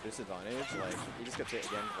and disadvantage. Like he just gets hit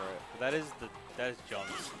again for it. That is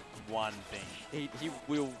John's one thing. He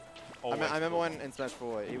will. I remember when in Smash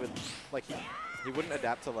 4 he would like he wouldn't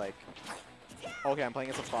adapt to like. Okay, I'm playing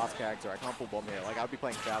as a fast character. I can't pull bomb here. Like I'd be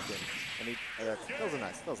playing Falcon, and that was a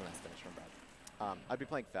nice finish from Brad. I'd be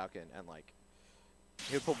playing Falcon and like.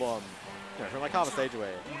 He would pull bomb, from like half a stage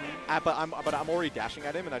away. But I'm already dashing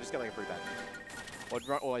at him, and I just get like a free back.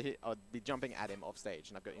 Or I'd be jumping at him off stage,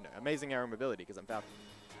 and I've got amazing aero mobility because I'm Falcon.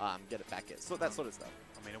 Get it back, so that sort of stuff.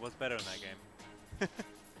 I mean, it was better in that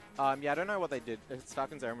game. Yeah, I don't know what they did. Is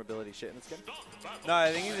Falcon's aero mobility shit in this game? No,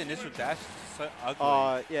 I think his initial dash is so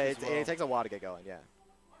ugly. Yeah, it takes a while to get going. Yeah.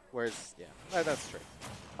 Whereas, yeah, that's true.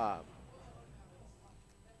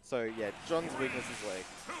 So yeah, John's weakness is like.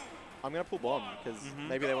 I'm going to pull bomb, because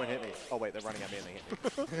maybe they won't hit me. Oh, wait, they're running at me and they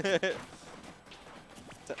hit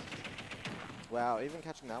me. Wow, even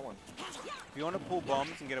catching that one. If you want to pull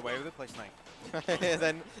bombs and get away with it, play Snake.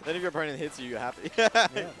 then if your opponent hits you, you're happy. Yeah.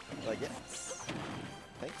 Like, yes.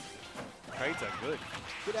 Thanks. Trades are good.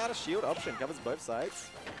 Good out of shield option, covers both sides.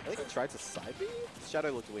 I think he tried to side B? Shadow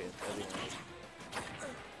looked weird.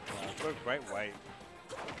 What a great weight.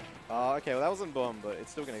 Oh, okay, well that wasn't bomb, but it's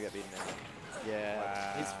still going to get beaten now. Yeah,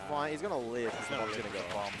 Wow. he's fine. He's going to live. He's The bomb's going to go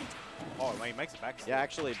bomb. off. Oh, he makes it back. Yeah,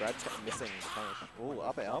 actually, Brad's missing punish. Ooh,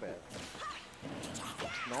 up it.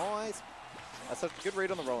 Nice. That's a good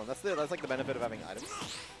read on the roll. That's like the benefit of having items.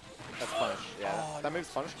 That's punish. Yeah, that move's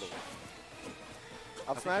punishable.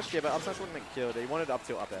 Up smash, yeah, but up smash wouldn't make it killed. He wanted up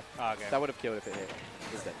tilt up air. Oh, okay. That would have killed if it hit.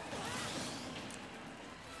 He's dead.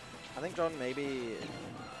 I think John maybe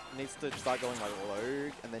needs to start going like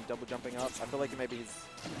low and then double jumping up. I feel like maybe he's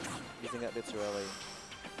using that a bit too early.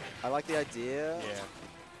 I like the idea. Yeah.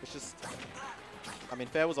 It's just, I mean,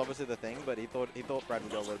 fair was obviously the thing, but he thought Brad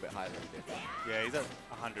would go a little bit higher than he did. Yeah, he's at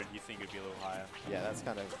 100. You think it'd be a little higher. Yeah, that's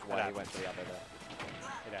kind of why he went for the upper there.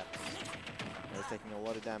 It happens. He's taking a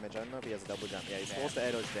lot of damage. I don't know if he has a double jump. Yeah, he's forced to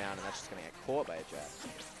air dodge down, and that's just going to get caught by a jab.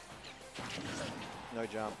 No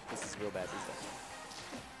jump. This is real bad. He's dead.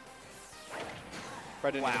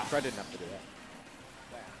 Fred didn't have to do that.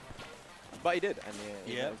 But he did, and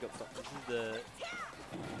yeah, he's got stopped. This is the...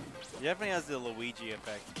 He definitely has the Luigi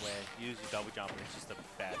effect where you use your double jump and it's just a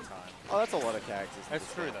bad time. Oh, that's a lot of characters.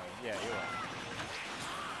 That's true though. Yeah, you're right.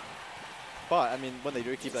 But I mean, when they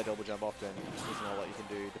do keep that double jump often, there's not a lot you can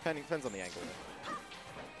do. Depends on the angle.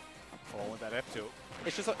 Oh, with that F tilt.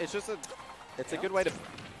 It's a good way to.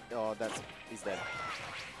 Oh, he's dead.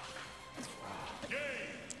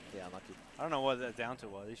 Yeah, unlucky. I don't know what that down to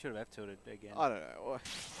was. He should have F tilted again. I don't know.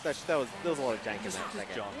 There was a lot of jank in that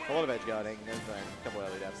game. John. A lot of edge guarding. There's a couple of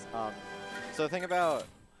early devs. So the thing about,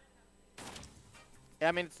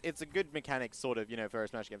 I mean, it's a good mechanic, sort of, for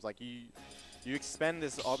Smash games. Like you expend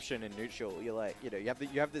this option in neutral. You're like,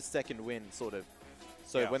 you have this second win, sort of.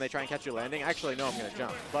 So when they try and catch you landing, actually no, I'm gonna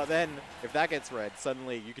jump. But then if that gets red,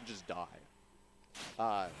 suddenly you can just die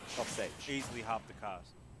off stage. Easily half the cast.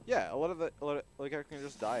 Yeah, a lot of characters can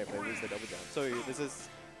just die if they lose their double jump. So this is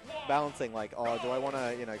balancing, like, oh, do I want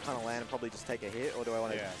to, kind of land and probably just take a hit, or do I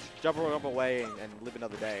want to jump away and live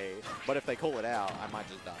another day? But if they call it out, I might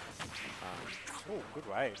just die. Oh, good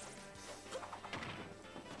wave.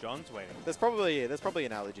 John's waiting. There's probably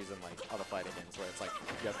analogies in like other fighting games where it's like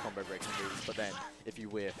you have combo breaking moves, but then if you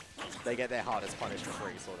whiff, they get their hardest punished for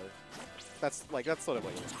free, sort of. That's sort of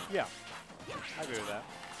what you do. Yeah, I agree with that.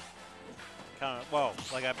 Well,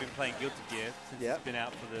 like I've been playing Guilty Gear since it's been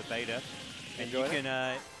out for the beta, and you can.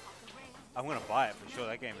 I'm gonna buy it for sure.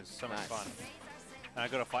 That game is so much fun. And I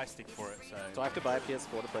got a fight stick for it, so... Do I have to buy a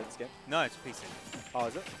PS4 to play this game? No, it's PC. Oh,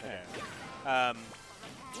 is it? Yeah.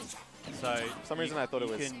 So... For some reason I thought it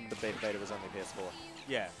was can- the beta was only PS4.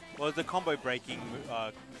 Yeah. Well, it's a combo breaking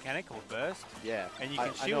mechanic called burst. Yeah. And you can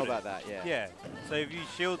I shield know it. about that, yeah. Yeah. So if you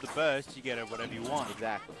shield the burst, you get whatever you want.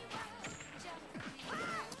 Exactly.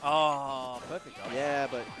 Oh, perfect. Yeah,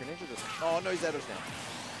 but Greninja just... Oh, no, he's out of now.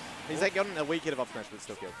 He's like gotten a weak hit of up smash, but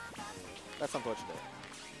still killed. That's unfortunate.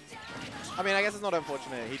 I mean, I guess it's not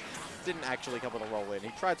unfortunate. He didn't actually cover the roll in. He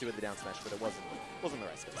tried to with the down smash, but it wasn't the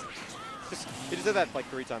right space. He just did that like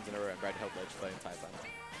 3 times in a row and Brad held ledge the entire time.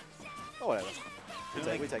 Oh, whatever. We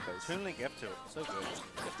take those. Toon Link F tilt, so good.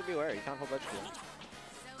 You have to be wary. You can't hold ledge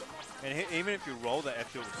for And even if you roll that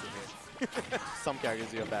F tilt, will still hit. Some characters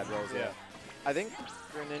do have bad rolls, yeah. I think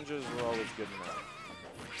Greninja's roll is good enough.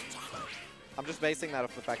 I'm just basing that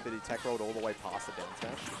off the fact that he tech rolled all the way past the down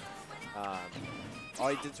smash. Oh,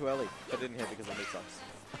 he did too early, but didn't hit because of mix-ups.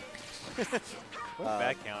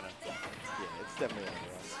 Bad counter. Yeah, it's definitely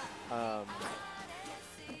under us.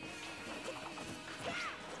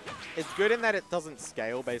 It's good in that it doesn't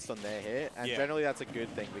scale based on their hit, and generally that's a good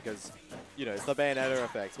thing because, you know, it's the Bayonetta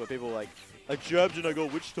effects where people are like, I jabbed and I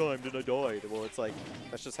got which time did I die? Well, it's like,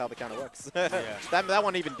 that's just how the counter works. That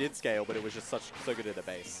one even did scale, but it was just so good at the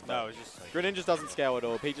base. No, it was just like... Greninja doesn't scale at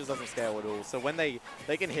all, Peaches doesn't scale at all, so when they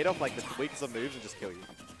can hit off like the weakest of moves and just kill you.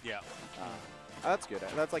 Yeah. That's good.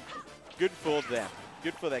 That's like good for them.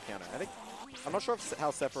 Good for their counter. I'm not sure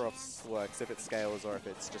how Sephiroth's works, if it scales or if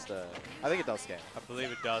it's just a... I think it does scale. I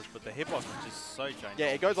believe it does, but the hitbox is just so giant. Yeah,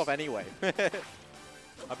 it goes off anyway.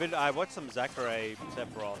 I watched some Zachary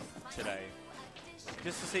Sephiroth today,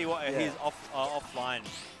 just to see what his offline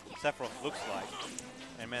Sephiroth looks like.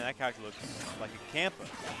 And man, that character looks like a camper.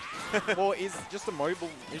 Well, he's just a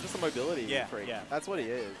mobility freak. Yeah. That's what he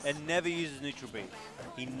is. And never uses neutral B.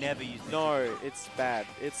 He never uses neutral No, it's bad.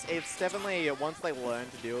 It's definitely, once they learn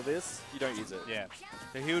to deal with this, you don't use it. Yeah.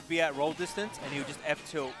 So he would be at roll distance, and he would just F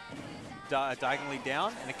tilt diagonally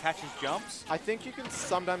down, and it catches jumps. I think you can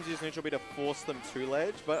sometimes use neutral B to force them to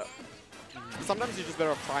ledge, but sometimes you're just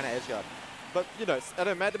better off trying to edge guard. But, you know,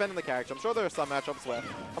 it might depend on the character. I'm sure there are some matchups where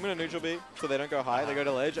I'm going to neutral B, so they don't go high, they go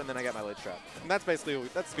to ledge, and then I get my ledge trap. And that's basically,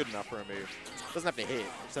 that's good enough for a move. Doesn't have to hit,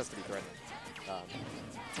 it just has to be threatening.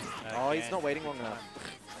 Oh, he's not waiting long enough.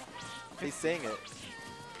 He's seeing it.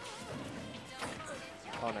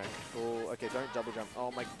 Oh no. Oh, okay, don't double jump.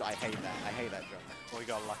 Oh my, I hate that. I hate that jump. Well, he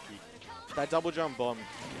got lucky. That double jump bomb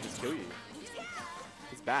can just kill you.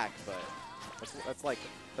 He's back, but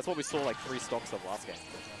that's what we saw like 3 stocks of last game.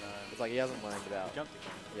 It's like he hasn't learned it out. He jumped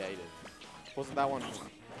again. Yeah, he did. Wasn't that one?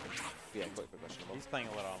 Yeah, quite questionable. He's playing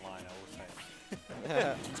a lot online, I will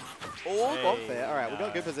say. Oh, Hey, bomb fair. All right, we got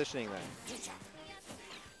no. good positioning there.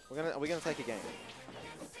 Are we gonna take a game?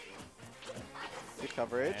 Good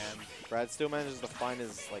coverage. Brad still manages to find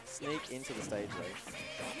his sneak into the stage lane.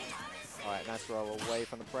 All right, nice roll away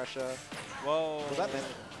from the pressure. Whoa. Was that meant?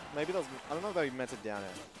 Maybe that was. I don't know if they meant it down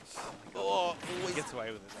air. Oh, He gets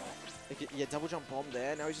away with it. yeah, double jump bomb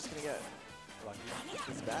there. Now he's just gonna get. Lucky.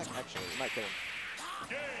 He's back actually. He might kill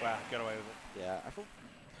him. Wow, got away with it. Yeah, I feel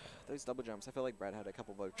those double jumps. I feel like Brad had a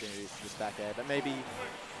couple of opportunities to just back air, but maybe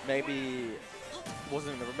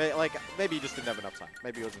wasn't in the maybe he just didn't have enough time.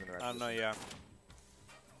 Maybe he wasn't in the right. I don't know, yeah.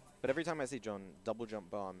 But every time I see John double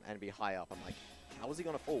jump bomb and be high up, I'm like, how is he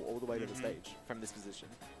gonna fall all the way to the stage from this position?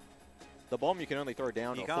 The bomb you can only throw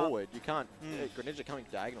down or forward. You can't. Greninja coming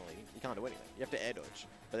diagonally, you can't do anything. You have to air dodge,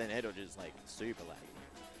 but then air dodge is like super laggy.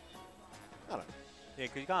 I don't know. Yeah,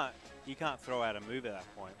 because you can't throw out a move at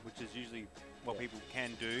that point, which is usually what people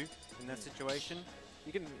can do in that situation.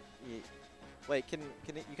 You can. Wait, can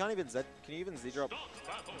you can't even Z? Can you even Z drop?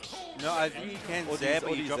 No, I think you can Or do Z, you- but or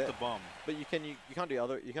do you you drop Z? the bomb. But you can't do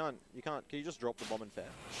other. You can't. Can you just drop the bomb and fair?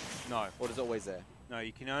 No, Or is it always there? no,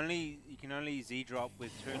 you can only Z drop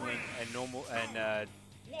with Toon Link and normal and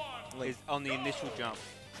is on the initial jump.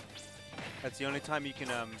 That's the only time you can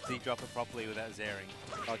Z drop it properly without zaring.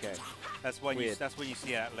 Okay. That's when Weird. that's when you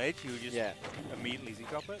see at ledge, you would just immediately Z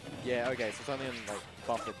drop it. Yeah. Okay. So it's only on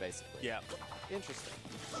buffered basically. Yeah. Interesting.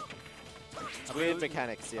 Weird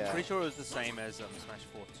mechanics. Yeah. I'm pretty sure it was the same as Smash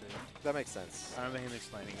 4 too. That makes sense. I remember him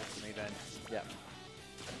explaining it to me then. Yeah.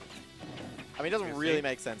 I mean, it doesn't really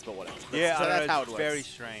make sense, but whatever. Yeah, so I that's know, how it it's works. very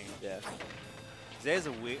strange. Yeah. Zed's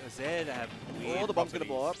a weird. Zed have weird. Oh, the bomb's gonna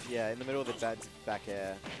blow up. properties. Yeah, in the middle of the back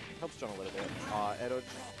air. Helps John a little bit. Air dodge,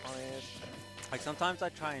 punish. Like sometimes I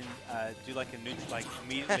try and do like a neutral,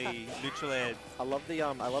 immediately neutral air. I love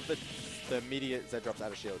the immediate Z drops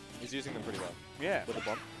out of shield. He's using them pretty well. Yeah. With the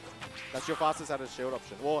bomb. That's your fastest out of shield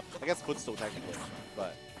option. Well, I guess footstool technically,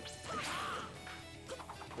 but.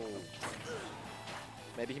 Ooh.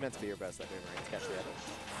 Maybe he meant to be reverse that boomerang to catch the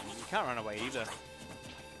edge. You can't run away either.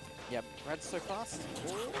 Yep, Brad's so fast.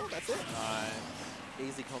 Oh, that's it. Nice.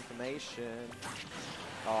 Easy confirmation.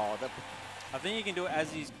 Oh, that. I think you can do it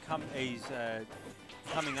as he's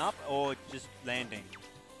coming up or just landing.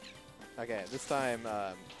 Okay, this time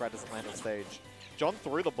Brad doesn't land on stage. John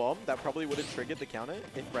threw the bomb. That probably would have triggered the counter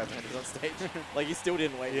if Brad landed on stage. Like, he still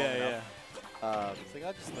didn't wait long enough. It's like,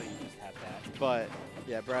 I just let you just have that. But,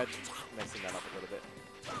 yeah, Brad messing that up a little bit.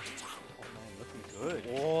 Oh, man, looking good.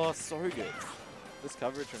 Oh, so good. This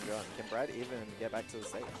coverage from John. Can Brad even get back to the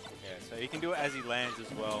stage? Yeah, so he can do it as he lands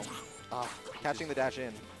as well. Ah, catching the dash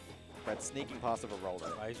in. Brad sneaking past of a roll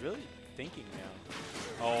though. Oh, he's really thinking now.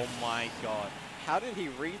 Oh my god. How did he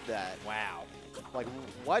read that? Wow. Like,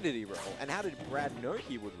 why did he roll? And how did Brad know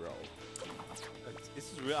he would roll?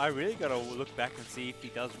 This is I really gotta look back and see if he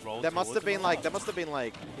does roll. That must have been like, that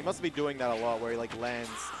he must be doing that a lot where he like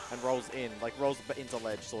lands and rolls in, like rolls into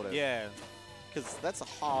ledge sort of. Yeah. Because that's a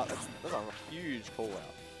huge call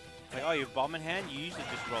out. Like, oh, you have bomb in hand, you usually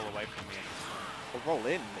just roll away from me. Or roll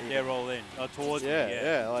in. Even. Yeah, roll in. Oh, towards me,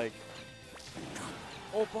 yeah, like.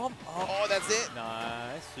 Oh, bomb. Oh, that's it.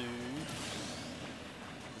 Nice.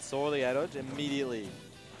 Saw the air dodge, immediately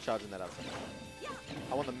charging that up.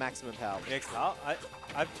 I want the maximum power. Yeah,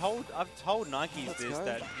 I've told Nikes Let's this go.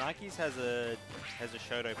 that Nikes has a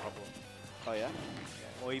Shoto problem. Oh yeah.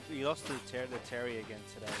 Well, he lost to the Terry again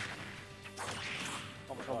today.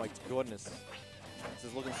 Oh my goodness. This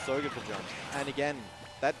is looking so good for John. And again,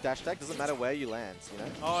 that dash tag doesn't matter where you land, you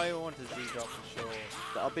know? Oh, I want his D-drop for sure.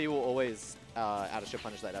 The up B will always out of ship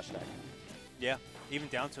punish that dash tag. Yeah, even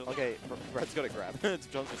down to Okay, Brad's got to grab. John's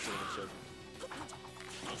just sitting in shit.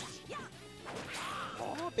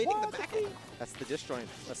 Oh, beating the back. That's the disjoint.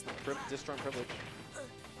 That's the disjoint privilege.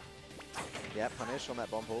 Yeah, punish on that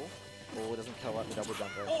bomb pull. Oh, it doesn't kill out the double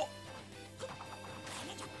jump though. Oh.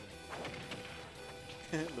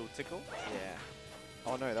 Little tickle. Yeah.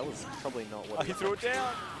 Oh no, that was probably not what. Oh, he threw it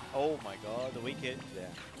down. Oh my god, the weak hit.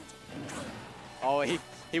 Yeah. Oh,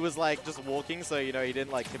 he was like just walking, so you know he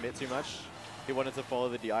didn't like commit too much. He wanted to follow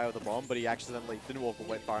the DI of the bomb, but he accidentally didn't walk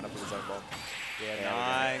away far enough with his own bomb. Yeah,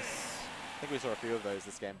 nice. I think we saw a few of those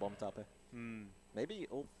this game, bomb tapper. Hmm. Maybe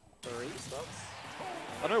all 3 stocks.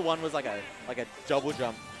 I know one was like a double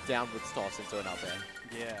jump downwards toss into an up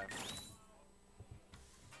air. Yeah.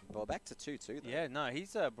 Well, back to 2-2 though. Yeah, no,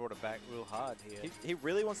 he's brought it back real hard here. He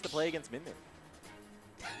really wants to play against Min Min.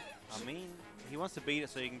 I mean, he wants to beat it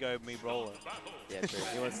so he can go me roller. Yeah, true.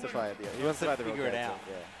 He wants to play it. Yeah. He wants to play the real figure it character, out.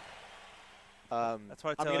 Yeah. That's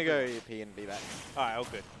why I I'm tell gonna go everyone- P and VBAC. All right, all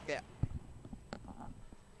good. Yeah.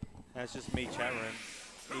 That's just me, chat room.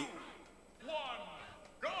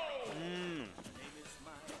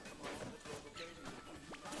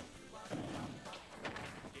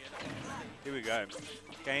 Here we go.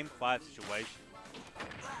 Game 5 situation.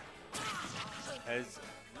 Has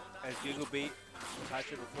Google beat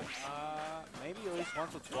Taicho before? Maybe at least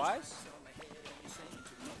once or twice.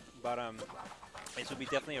 But this will be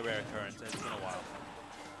definitely a rare occurrence. It's been a while.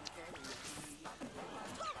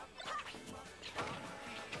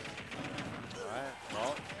 Alright,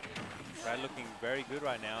 well, Brad looking very good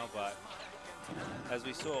right now, but as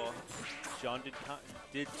we saw, John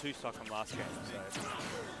did 2-stock him last game, so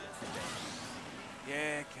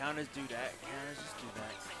yeah, counters do that. Counters just do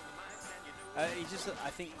that. He's just, I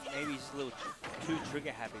think maybe he's just a little too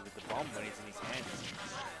trigger happy with the bomb when it's in his hand.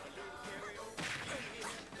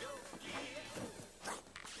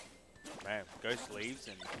 Man, Ghost leaves,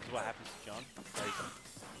 and this is what happens to John. Plays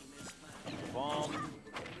bomb,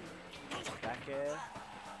 back air,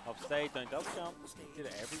 off stage, don't double jump. Did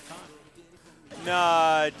it every time.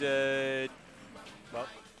 Nah, dude. Well,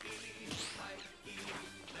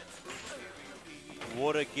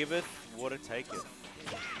 water giveth, water taketh.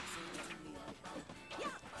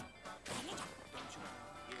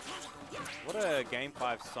 What a Game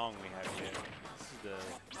 5 song we have here. This is a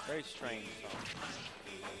very strange song.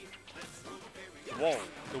 Whoa,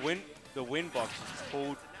 the wind box just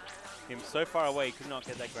pulled him so far away he could not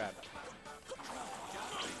get that grab.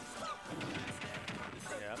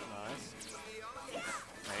 Yeah, nice.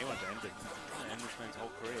 Man, he wants to end it. End this man's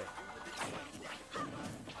whole career.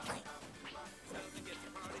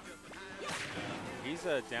 He's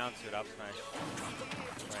down to an up smash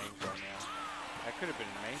range right now. That could have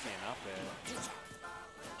been amazing enough there.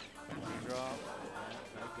 Drop.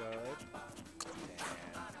 Yeah, no good.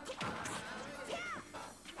 Damn.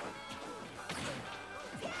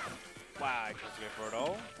 Wow, he goes to go for it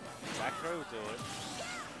all. Back throw will do it.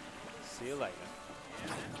 See you later.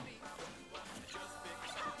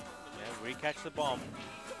 Yeah, recatch the bomb.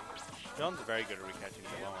 John's very good at recatching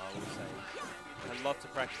the long, I will say. Had lots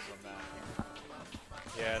of practice on that.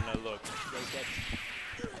 Yeah, no, look.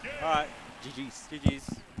 Alright. GG's. GG's.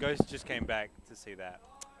 Ghost just came back to see that.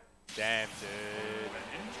 Damn, dude.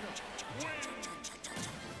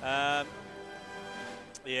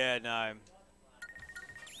 Yeah, no.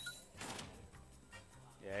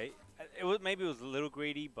 Yeah, maybe it was a little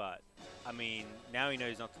greedy, but I mean, now he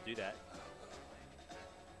knows not to do that.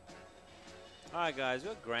 Alright, guys,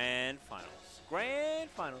 we've got grand finals. Grand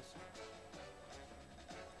finals.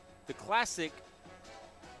 The classic.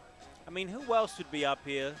 I mean, who else would be up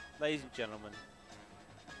here, ladies and gentlemen,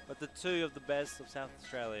 but the two of the best of South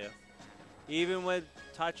Australia. Even with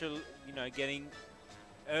Taicho, you know, getting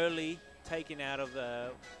early taken out of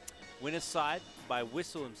the winner's side by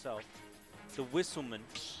Whistle himself, the Whistleman.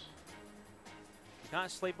 You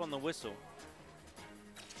can't sleep on the Whistle.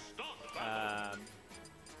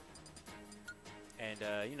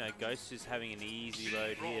 You know, Ghost is having an easy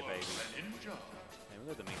load here, baby. And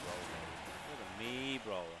look at the meat roller, baby. Look at the meat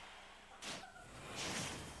roller.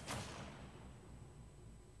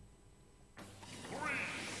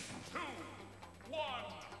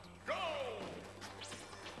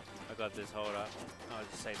 I got this, hold up. I'll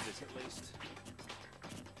just save this at least.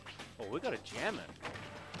 Oh, we got to jam it.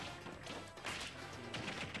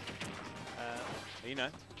 You know,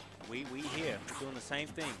 we here, we're doing the same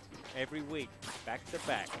thing every week, back to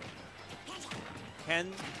back.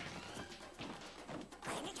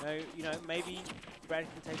 You know, maybe Brad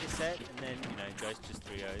can take a set and then, you know, Ghost just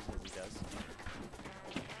 3-0s as he does.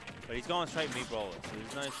 But he's going straight meat roller, so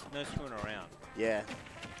there's no screwing around. Yeah,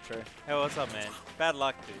 true. Hey, what's up, man? Bad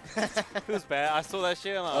luck, dude. It was bad. I saw that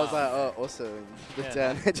shit. I was like, oh, awesome. But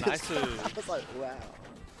yeah, just nice. I was like, wow.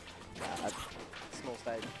 Small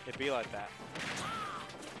stage. It'd be like that.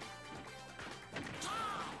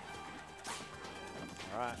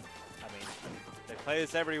 Alright. I mean, they play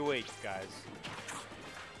this every week, guys.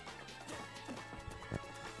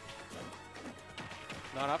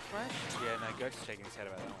 Not up smash? Yeah, no, Ghost is shaking his head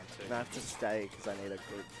about that one too. No, I have to stay because I need a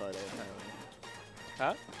group photo apparently.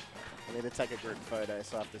 Huh? I need to take a group photo,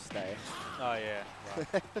 so I have to stay. Oh yeah,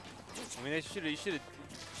 right. I mean, you should have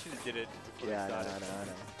did it before Yeah, they I started.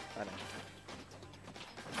 know.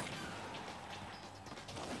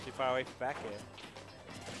 Too far away from back air.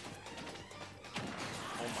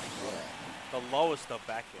 Oh my god. The lowest of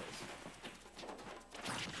back airs.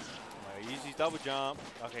 Oh, he used his double jump.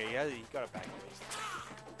 Okay, he got a back air.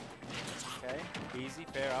 Okay, easy,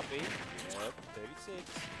 fair up E. Yep, 36.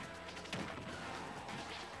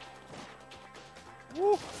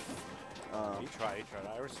 Woo! He tried.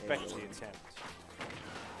 I respect the attempt.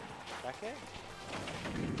 Back air?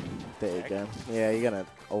 There you go. Yeah, you're going to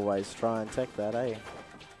always try and take that, eh?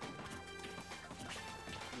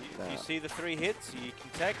 If you see the 3 hits, you can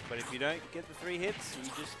tech, but if you don't get the 3 hits, you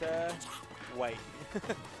just wait.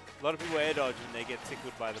 A lot of people air dodge and they get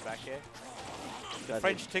tickled by the back air. The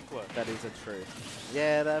French tickler. That is a truth.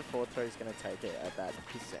 Yeah, that 4-3 is going to take it at that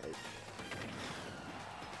percentage.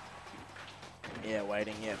 Yeah,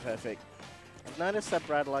 waiting. Yeah, perfect. I've noticed that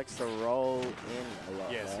Brad likes to roll in a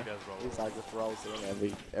lot. Yes, though. he does roll. He's like just rolls in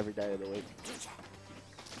every day of the week.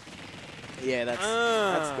 Yeah, that's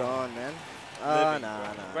gone, man. Oh,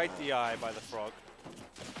 no. Great DI by the frog.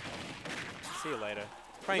 See you later.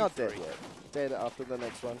 Frame Not 3. dead yet. Dead after the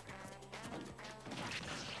next one.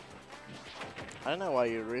 I don't know why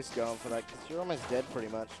you risk going for that, because you're almost dead pretty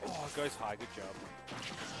much. Oh, it goes high. Good job.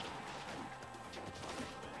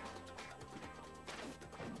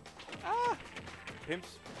 Ah! Pimp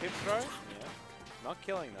throw? Yeah. Not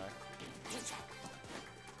killing, though.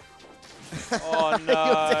 Oh,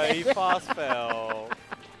 no. He fast fell.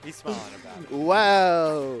 He's smiling about it.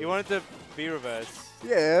 Wow. He wanted to be reverse.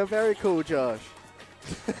 Yeah, very cool, Josh.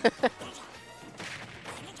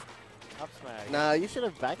 Up smash. Nah, you should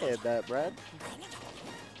have back-aired that, Brad.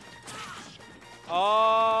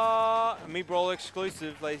 Oh, me brawl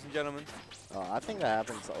exclusive, ladies and gentlemen. Oh, I think that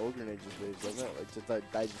happens to all Greninja's moves, doesn't it?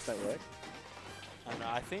 Like, they just don't work. I don't know.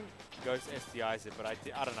 I think Ghost SDIs it, but I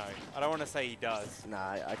don't know. I don't want to say he does.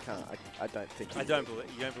 Nah, I can't. I don't think. I don't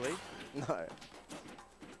believe. You don't believe? No.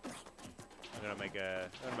 I'm gonna make.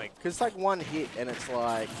 Because it's like one hit, and it's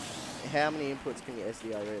like, how many inputs can you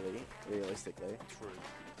SDI realistically? True.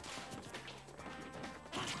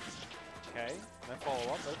 Okay, no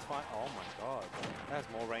follow up. That's fine. Oh my god, that has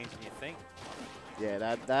more range than you think. Yeah,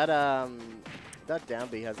 that down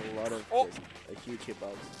B has a lot of a huge hitbox.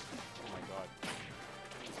 Oh my god,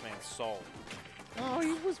 this man's soul. Oh,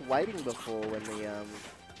 he was waiting before when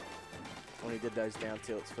he did those down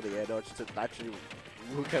tilts for the air dodge to actually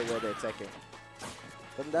look at where they're taking.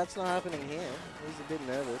 But that's not happening here. He's a bit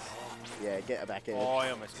nervous. Yeah, get a back edge. Oh,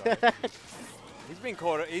 I almost got it. He's been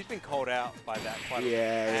called out by that quite a bit.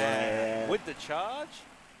 Yeah. With the charge?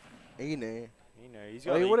 He knew. You know, he's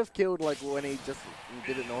Well, got he would have killed like when he just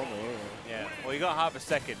did it normally. Anyway. Yeah. Well, you got half a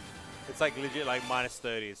second. It's like legit like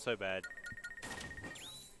 -30. It's so bad.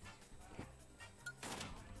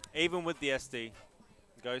 Even with the SD,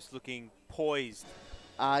 Ghost looking poised.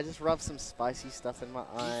 I just rubbed some spicy stuff in my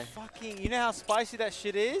eye. You know how spicy that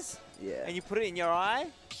shit is? Yeah. And you put it in your eye?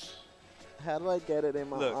 How do I get it in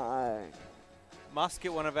my Look. eye? Must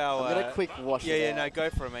get one of our... I'm gonna quick wash it Yeah, out. no, go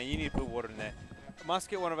for it, man. You need to put water in there. Must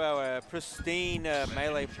get one of our pristine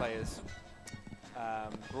melee players.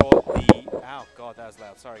 Brought the... Oh, God, that was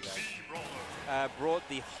loud. Sorry, guys. Brought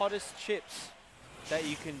the hottest chips that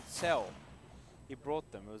you can sell. He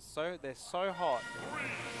brought them. It was they're so hot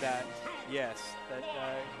that, yes, that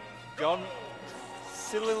John,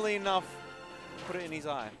 sillily enough, put it in his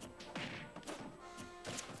eye.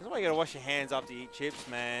 That's why you gotta wash your hands after you eat chips,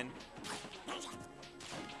 man.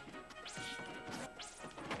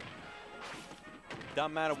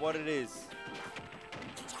 Doesn't matter what it is.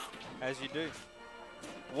 As you do.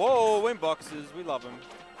 Whoa, win boxes. We love him.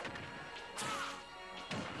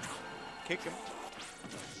 Kick him.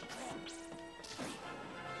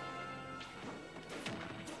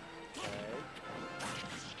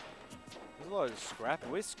 There's a lot of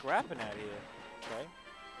scrapping. We're scrapping out here. Okay.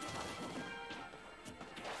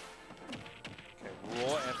 Okay,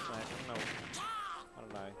 raw F smash. I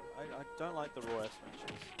don't know. I don't like the raw F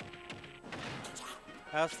smashes.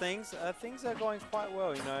 How's things? Things are going quite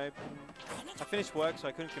well, you know. I finished work, so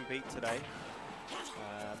I couldn't compete today.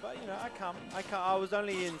 But you know, I come. I was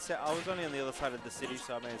only on the other side of the city,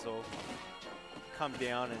 so I may as well come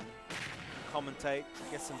down and commentate,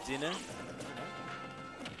 get some dinner. You know.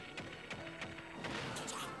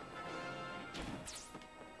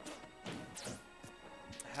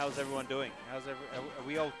 How's everyone doing? Are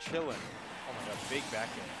we all chilling? Oh my god, big back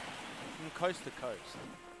end. From coast to coast.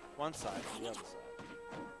 One side to the other side.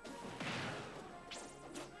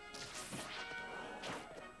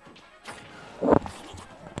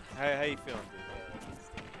 How you feeling,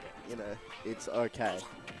 dude? You know, it's okay.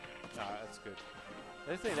 Alright, that's good.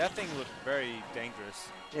 That thing looked very dangerous.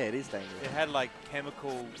 Yeah, it is dangerous. It had like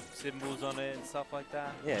chemical symbols on it and stuff like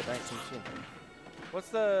that. Yeah, thanks some shit.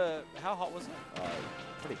 How hot was it?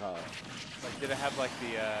 Pretty hard. Like, did it have like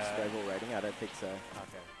the stable rating? I don't think so.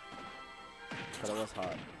 Okay. But it was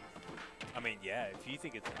hard. I mean, yeah, if you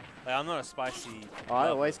think it's like, I'm not a spicy. Oh, I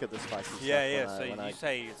always get the spicy stuff. Yeah. So you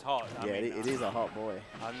say it's hot. Yeah, I mean, it is a hot boy.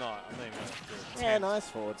 I'm not even gonna do it. Yeah, nice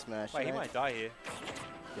forward smash. Wait, he might die here.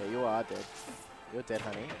 Yeah, you are dead. You're dead,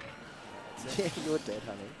 honey. Yeah, you're dead,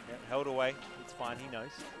 honey. Yeah, held away. It's fine. He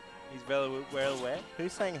knows. He's well aware.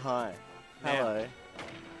 Who's saying hi? Now. Hello.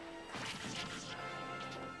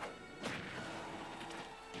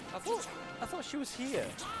 I thought she was here.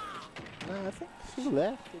 No, I think she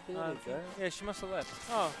left. There you go. Yeah, she must have left.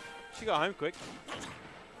 Oh, she got home quick.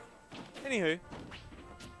 Anywho.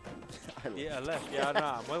 Yeah, I left. Yeah, I know.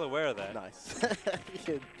 I'm well aware of that. Nice.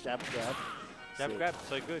 Jab grab. Jab grab,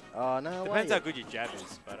 so good. Oh, no. Depends how good your jab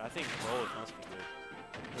is, but I think rollers must be good.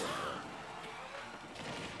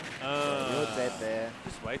 Yeah, you're dead there.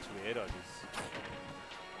 Just wait till we air dodges.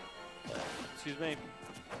 Excuse me.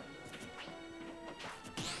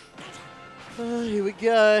 Here we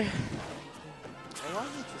go. Why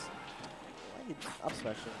are you up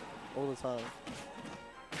smashing all the time?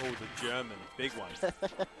 Oh, the German, big one.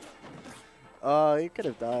 Oh, you could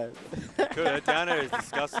have died. Good, her down air is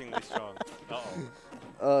disgustingly strong. Uh-oh.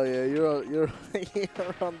 Oh yeah, you're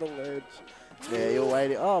on the ledge. Yeah, you're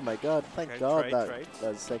waiting. Oh my god, thank God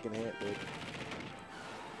that second hit, dude.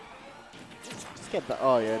 Just get the.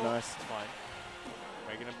 Oh yeah, nice. It's fine.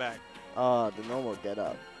 Breaking it back. Oh, the normal get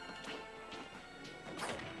up.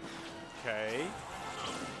 Okay.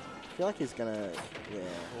 I feel like he's gonna. Yeah.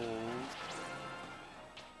 Ooh.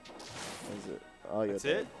 Is it? Oh, you're That's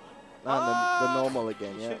dead. it? No, the normal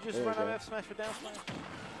again. You Yeah. should just run out F smash for down smash.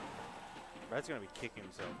 Brad's gonna be kicking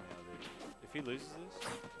himself now, dude. If he loses this.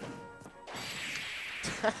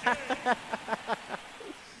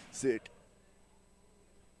 Sick.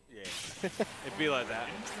 Yeah. It'd be like that.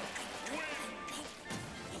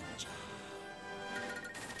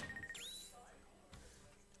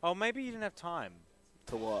 Oh, maybe you didn't have time.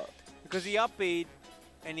 To what? Because he up-B'd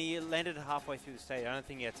and he landed halfway through the stage. I don't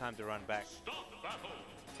think he had time to run back.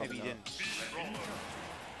 Maybe he didn't.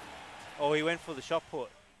 Oh, he went for the shot put.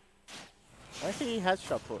 I don't think he has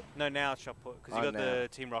shot put. No, now it's shot put because he got the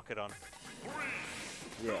Team Rocket on.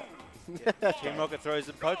 Yeah. Yeah. Team Rocket throws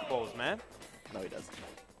the Pokeballs, man. No, he doesn't.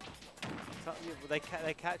 They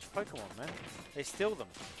catch Pokemon, man. They steal them.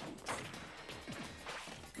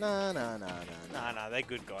 No. Nah, they're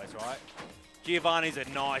good guys, right? Giovanni's a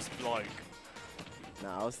nice bloke. No,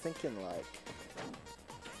 I was thinking like,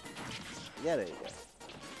 yeah, there you go.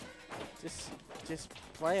 Just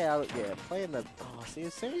play out, yeah, play in the. Oh, see,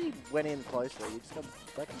 as soon as you went in closer, you just got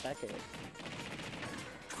back ahead.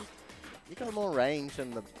 You got more range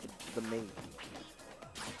than the me.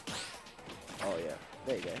 Oh yeah,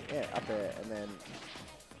 there you go. Yeah, up there, and then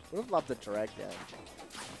would have loved the drag down.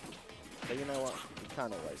 But you know what? You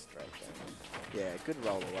can't always drag down. Yeah, good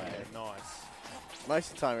roll away. Yeah, nice. Most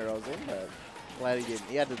of the time he rolls in, but glad he didn't.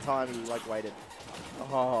 He had the time, he like waited.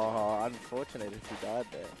 Oh, unfortunate if he died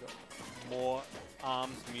there. More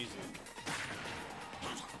arms music.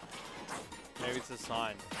 Maybe it's a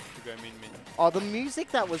sign to go min. Oh, the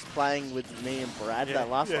music that was playing with me and Brad, Yeah, that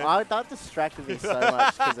last yeah. one, that distracted me so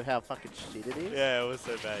much because of how fucking shit it is. Yeah, it was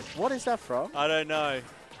so bad. What is that from? I don't know.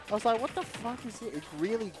 I was like, what the fuck is it? It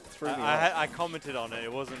really threw me off. I commented on it.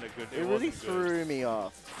 It wasn't a good. It really threw me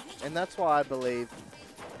off. And that's why I believe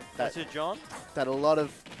that, That's it, John. that a lot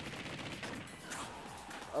of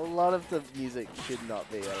the music should not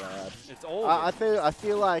be allowed. It's all. I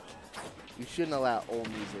feel like you shouldn't allow all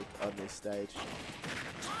music on this stage.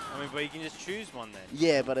 I mean, but you can just choose one then.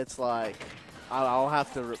 Yeah, but it's like I'll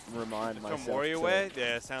have to remind It's myself. from WarioWare?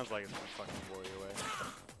 Yeah, it sounds like it's from fucking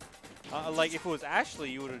WarioWare. Like if it was Ashley,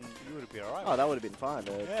 you would be alright. Oh, that would have been fine.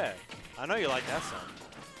 Dude. Yeah, I know you like that song.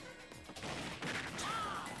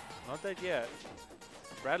 Not dead yet.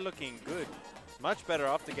 Brad looking good. Much better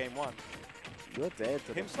after game 1. You're dead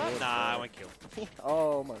to Him the slap? board, Nah, I bro. won't kill.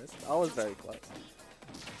 Oh my, I was very close.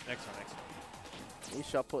 Next one. You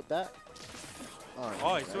shot put that.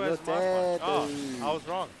 Oh, he still has you're the dead, mark one. Oh, dude. I was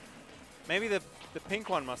wrong. Maybe the pink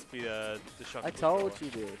one must be the shot. I told you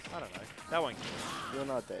this. I don't know. That won't kill. You're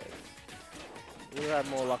not dead. You have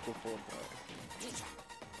more luck with forward throw.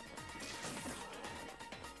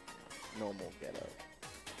 Normal ghetto.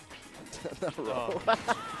 Roll.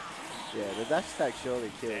 Yeah, the dash attack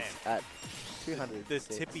surely kills Damn. at 200. The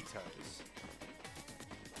tippy toes.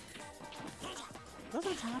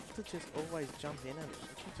 Doesn't have to just always jump in at it.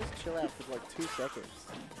 You can just chill out for like 2 seconds.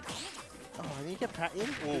 Oh, and you get pat in.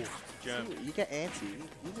 Ooh, germ. You get antsy.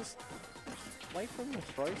 You just wait for him to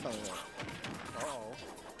throw something. Uh-oh.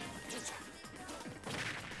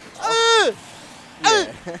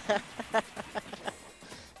 Yeah.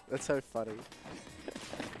 That's so funny.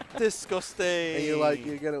 Disgusting. And you're like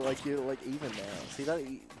even now. See that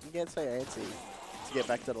you get so antsy to get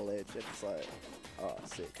back to the ledge, and it's like, oh,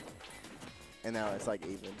 sick. And now it's like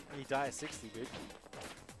even. You die at 60, dude.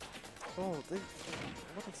 Oh, dude,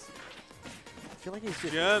 what is? I feel like he's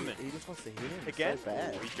just German. He just wants to hit him Again? so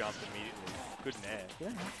bad. Ooh, he jumped immediately. Good in air. You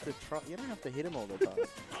don't have to try. You don't have to hit him all the time.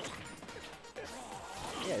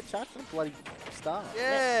 Yeah, charge the bloody star.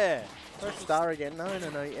 Yeah. Press star again. No,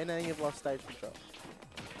 and then you've lost stage control.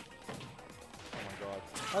 Oh my god.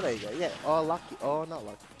 Oh, there you go. Yeah. Oh, lucky. Oh, not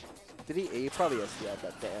lucky. Did he? He probably has to have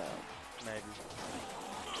that down. Maybe.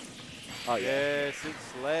 Oh yeah. Yes,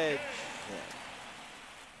 it's ledge. Yeah.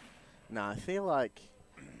 Nah, I feel like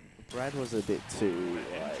Brad was a bit too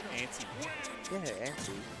like Antsy. yeah,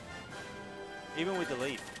 antsy. Even with the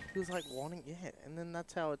lead. He was like wanting and then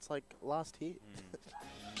that's how it's like last hit.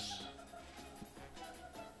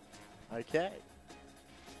 Okay.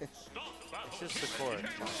 It's just Sakura.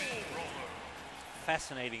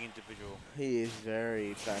 Fascinating individual. He is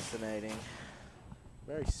very fascinating.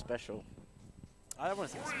 Very special. I don't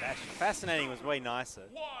want to say special. Fascinating was way nicer.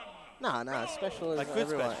 Nah, special is Like good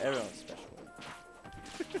everyone. special. Everyone's special.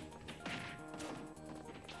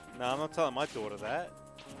 No, I'm not telling my daughter that.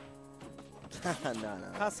 no.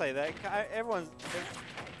 Can't say that. Everyone's.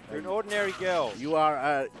 You're an ordinary girl. You are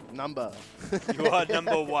a number. You are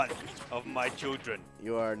number 1 of my children.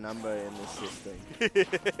 You are a number in the system.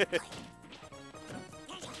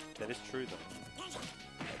 That is true, though.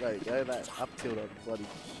 There you go, that up tilt on bloody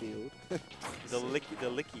shield. The licky.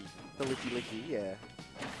 The licky, yeah.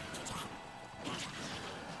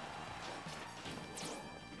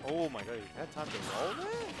 Oh my god, you had time to roll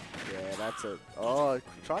there? Yeah, that's it. Oh,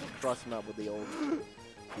 try to cross him up with the old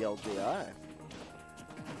DI.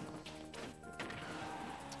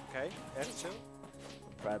 Okay, F2.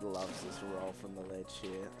 Brad loves this roll from the ledge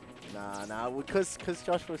here. Nah, because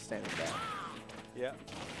Josh was standing back. Yeah.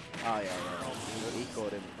 Oh yeah. He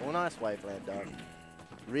caught him. Well, nice waveland done.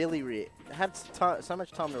 Really had so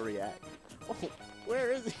much time to react. Oh,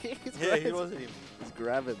 where is he? Yeah, he wasn't even. He's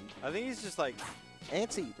grabbing. I think he's just like.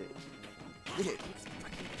 Antsy, dude. Yeah, he's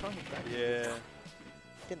fucking trying to grab him. Yeah.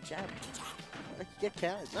 Get jabbed. Like, get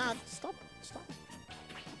carried. Nah, stop.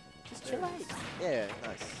 Just Chill out. Yeah,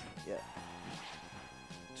 nice. Yeah.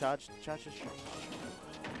 Charge the shot.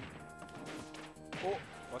 Oh,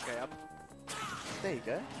 okay, up. There you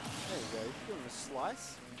go. There you go. Give him a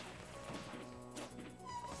slice.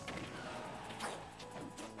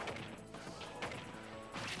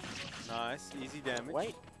 Nice, easy damage.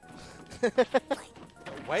 Wait.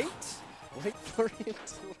 Wait. Wait for him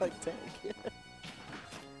to like tank.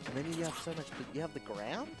 And then you have so much. You have the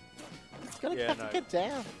ground. It's gonna have to get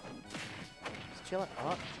down. Just chill out.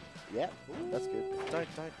 Oh, yeah. That's good. Don't.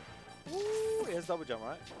 Ooh, he has double jump,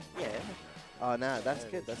 right? Yeah. Oh no, that's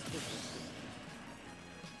There good. it That's good.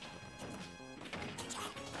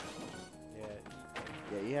 Yeah.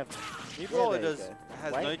 Yeah, you have. He Yeah, probably there you does go.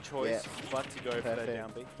 has Wait, no choice but to go for that Perfect.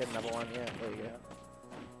 down B. Get another one. Yeah, there you go.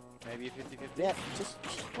 Maybe a 50-50. Yeah, just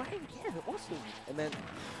wait. Yeah, awesome. And then,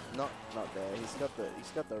 not there. He's got the.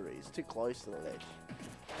 He's too close to the ledge.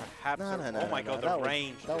 Perhaps. No. Oh my god, that the was-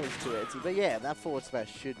 range. That was too empty. But yeah, that forward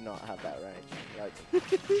smash should not have that range. Like.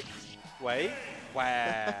 Wait.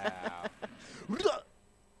 Wow. Look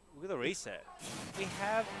at the reset. We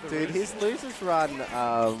have the Dude, reset. his losers run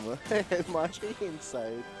might be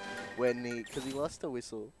insane when because he lost the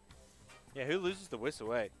whistle. Yeah, who loses the whistle?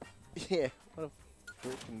 Wait. Yeah, what a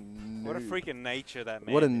freaking noob. What a freaking nature that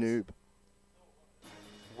man What a is. noob.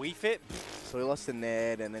 We fit. So he lost to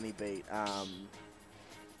Ned and then he beat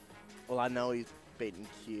well, I know he's beaten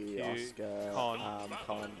Q, Oscar,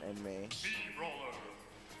 Con, and me.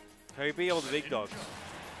 So he beat all the big dogs.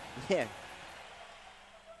 Yeah.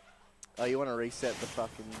 Oh, you want to reset the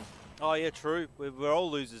fucking... Oh yeah, true. We're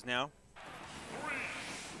all losers now.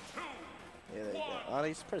 Yeah, there you go. Oh, no,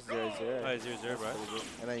 you just press 0-0. Oh, 0-0, That's bro. pretty good.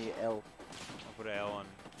 And then you L. I'll put an L on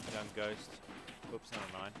Young Ghost. Whoops, not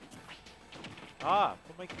a 9. Ah,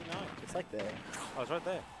 what makes me 9? It's like there. Oh, it's right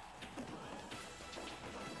there.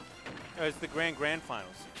 Oh, it's the Grand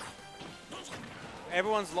Finals.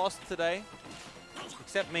 Everyone's lost today,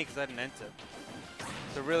 except me because I didn't enter.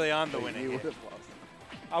 So really, I'm the So winner you here. would have lost.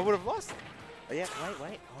 I would have lost. Oh, yeah,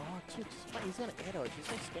 wait. Oh, dude, just wait. He's going to air dodge. He's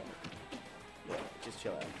so scared. Yeah, just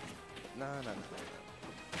chill out. No.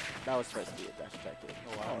 That was supposed to be a dash attack. Yeah.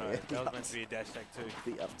 Oh, wow, no, that was meant to be a dash attack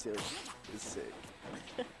too. The up tilt is sick.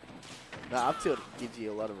 No, up tilt gives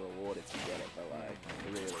you a lot of reward if you get it, but like,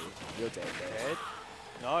 really, you're dead there. Dead?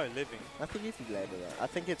 No, living. I think if you land it right. I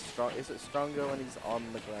think it's strong. Is it stronger when he's on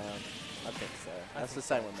the ground? I think so. That's the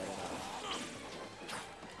same one, Meta Knight.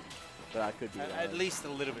 But I could be wrong. At least a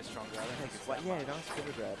little bit stronger. I don't think it's that Yeah, much. nice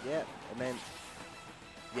pivot grab. Yeah, and then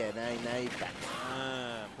now you're back.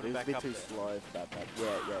 Put It it was a back bit up too there. slow for that. But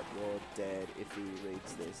yeah, you're dead if he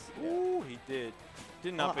reads this. Yeah. Ooh, he did.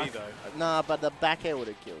 Didn't up Oh, B though. Nah, but the back air would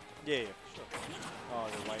have killed. Yeah, for sure. Oh,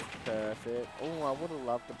 the weight. Perfect. Oh, I would have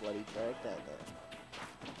loved the bloody drag down there.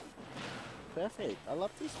 Perfect. I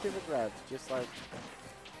love these pivot grabs. Just like,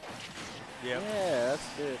 Yep. yeah,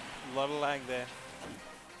 that's good. A lot of lag there.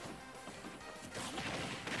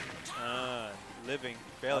 Living.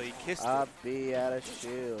 Barely. He kissed Up it. B out of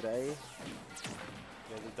shield, eh? Yeah,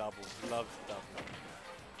 the double. He loves the double.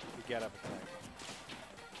 The get up attack.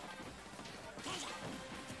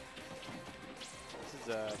 This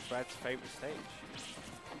is Brad's favorite stage.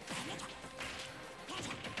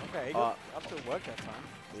 Okay, he got up to work that time.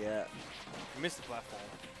 Yeah. He missed the platform.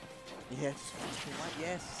 Yes. Wait,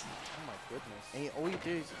 yes. Oh my goodness. And all you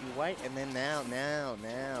do is you wait, and then now.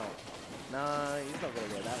 No, he's not going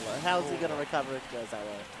to go that low. How's he going to recover if he goes that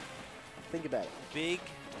low? Think about it. Big,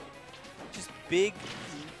 just big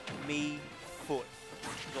me foot.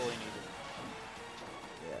 That's all he needed.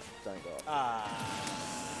 Yeah, don't go up.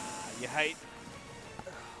 Ah, you hate.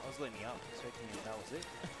 I was leaning up, expecting that was it.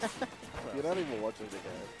 You're not even watching the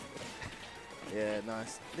game. Yeah,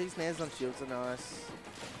 nice. These nails on shields are nice.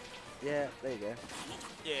 Yeah, there you go.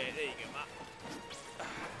 Yeah, there you go, Mark.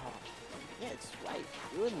 Yeah, it's right.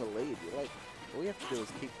 You're in the lead. You're like, all you have to do is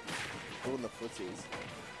keep doing the footsies.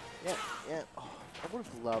 Yeah. Oh, I would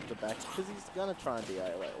have loved the back because he's gonna try and DI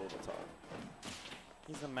like all the time.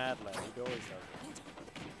 He's a mad lad. He always does it.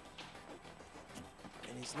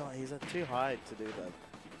 And he's not. He's too high to do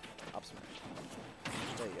the up smash.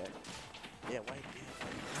 There you go. Yeah, wait.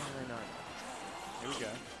 Yeah. No. Here we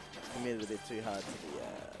go. Committed a bit too hard to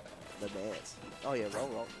the nares. Oh yeah, roll.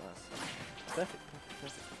 Nice. Perfect.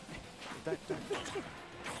 Don't.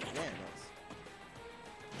 Yeah, nice.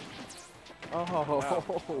 Oh, Wow.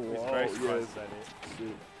 He's very yes. surprised at it.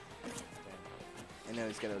 Shoot. And now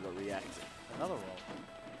he's going to react. Another roll.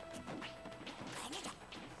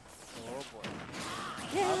 Oh boy.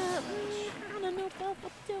 Yeah, I don't know about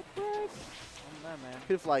what to do. Oh man.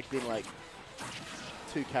 Could have like been like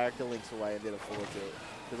 2 character links away and did a forward tilt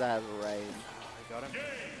because that has a range. Oh, I got him.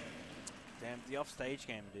 Damn, the offstage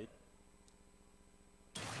game, dude.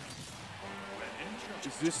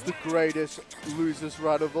 Is this the greatest losers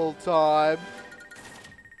run of all time?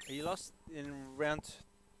 You lost in round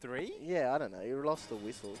 3? Yeah, I don't know. You lost the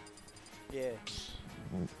whistle. Yeah.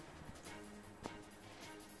 Oh,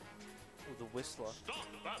 the Whistler.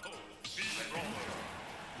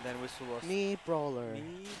 And then Whistle lost. Knee brawler.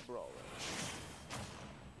 Knee brawler.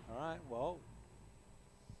 Alright, well.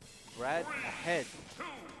 Brad ahead. 2,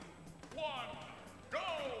 1, go!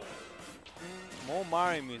 More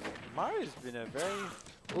Mario music. Mario's been a very...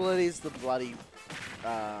 Well, it is the bloody,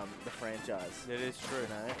 the franchise. That is true. You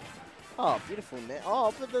know? Oh, beautiful net.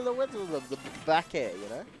 Oh, but the back air, you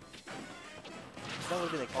know? That would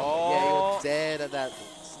have been a Oh. Yeah, you were dead at that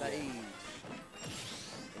stage.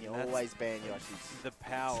 And you That's always ban Yoshi's. The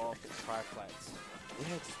power of the triplates.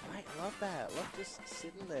 Yeah, just wait. I love that. I love just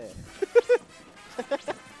sitting there.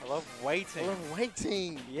 I love waiting. I love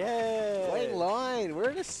waiting. Yeah. Wait in line. We're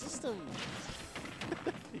in a system.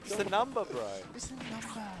 It's a number, bro. It's a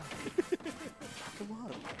number. Come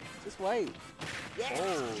on. Just wait. Yes.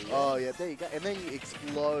 Oh, yeah. Oh yeah, there you go. And then you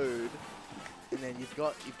explode. And then you've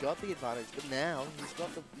got the advantage. But now he's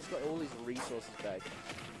got all his resources back.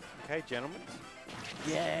 Okay, gentlemen.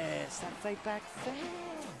 Yes, that fade back fair.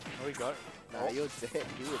 Oh, we got it. Nah, you're dead.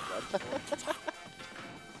 You were done.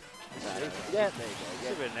 Nah, yeah, there you go.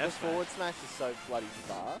 Should've been Yeah. The F forward smash is so bloody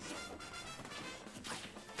fast.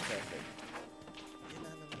 Perfect. Yeah,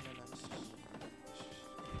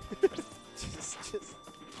 no. just.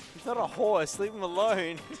 He's not a horse. Leave him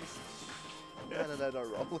alone. No,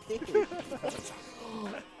 rolling.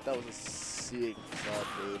 That was a sick side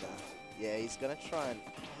beater. Yeah, he's gonna try and.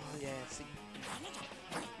 Oh yeah, see.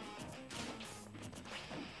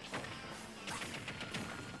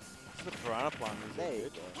 It's the piranha plant music. There you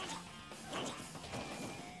dude. go.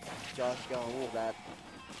 Josh going with that.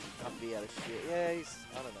 Can't be out of shit. Yeah, he's.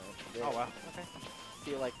 I don't know. Yeah. Oh wow. Okay. I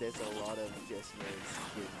feel like there's a lot of just moves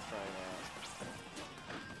getting thrown out.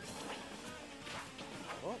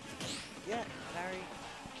 Oh, yeah, parry.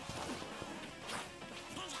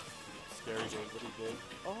 Scary dude. What do you do?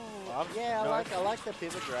 Oh, yeah, no. I like the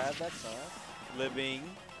pivot grab. That's nice. Living.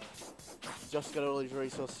 Josh got all his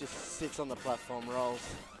resources, just sits on the platform,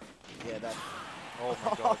 rolls. Yeah, that. Oh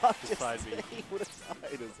my god. The Just side B. he would have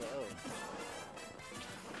died as well.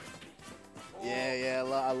 Yeah,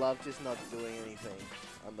 I love just not doing anything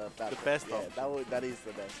on the back. The best yeah, option. that is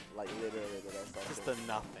the best, like literally the best option. Just the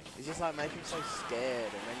nothing. It's just like make him so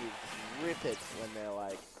scared, and then you rip it when they're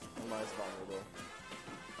like the most vulnerable.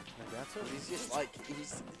 That's it. He's just like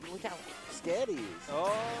look how scared he is.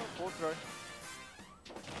 Oh, forward throw.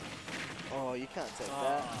 Oh, you can't take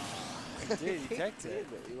Ah. that. He did, he taked it.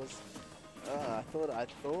 But he was. I thought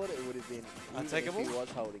it would have been even Untakeable? if he was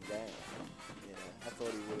holding down. You know, I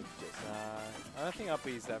thought he would have just. I don't think up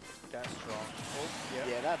B's that strong. Oh, yeah.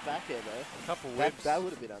 Yeah, that back air though. Couple That, whips. that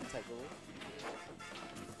would have been untakeable.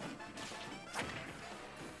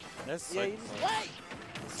 That's so Yeah, you just close. wait.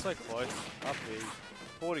 It's so close. Up B.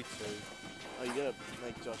 42. Oh, you gotta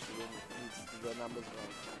make Josh win. You got numbers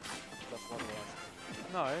wrong. That's one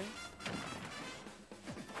last. No.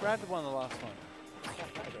 Brad won the last one. I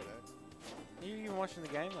don't know. You even watching the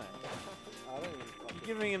game, mate? I don't even. You're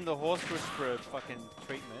giving him the horse whisperer fucking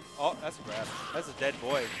treatment. Oh, that's a grab. That's a dead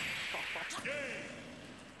boy.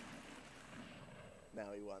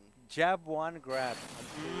 Now he won. Jab one, grab. I'm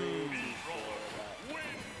pretty sure of that.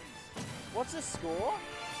 What's the score?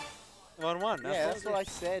 1-1. Yeah, that's what I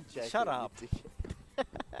said, Jake. Shut up.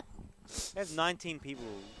 There's 19 people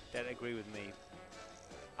that agree with me.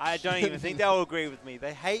 I don't even think they'll agree with me.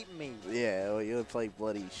 They hate me. Yeah, well, you'll play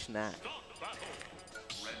bloody Schnack.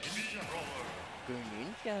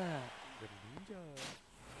 Greninja.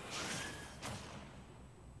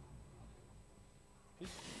 Who's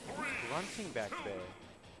grunting back there?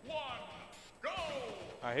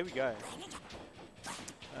 Alright, here we go.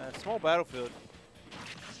 Small battlefield.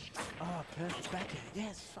 Oh, perfect back air.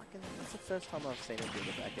 Yes, fucking. That's the first time I've seen him do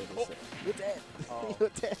the back air. Oh. You're dead. Oh. You're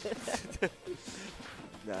dead.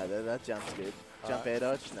 No, that jump's good. Jump air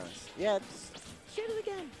dodge, nice. Yeah, just shoot it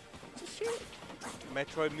again. Just shoot it.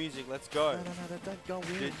 Metro music, let's go. No, don't go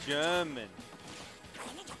The in. German.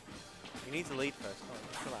 You need to lead first. Come on,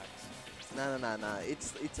 relax. No.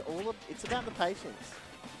 It's about the patience.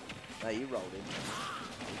 No, you rolled in.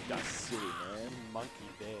 You silly man. Monkey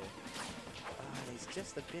there. Oh, he's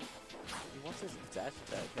just a bit. He wants his dash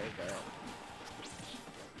attack. Okay,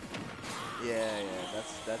 yeah.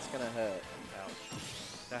 That's gonna hurt. Ouch.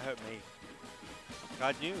 That hurt me.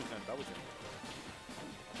 I knew he was going to double jump.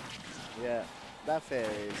 Yeah, that fair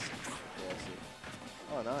is. Yeah,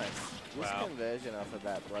 Oh, nice. This Wow. conversion off of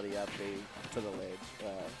that bloody up B to the ledge.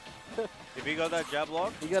 Wow. If he got that jab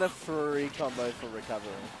lock, You got a free combo for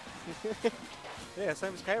recovering. yeah,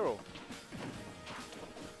 same as K-Roll.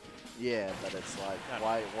 Yeah, but it's like, No.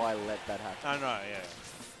 why let that happen? I know, yeah.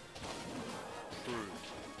 True.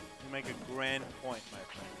 You make a grand point, my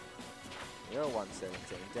friend. You're a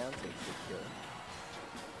 117. Down to a good kill.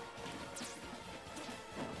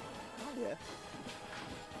 Oh, yeah.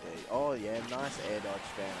 Oh, yeah. Nice air dodge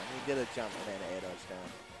down. You get a jump and then air dodge down.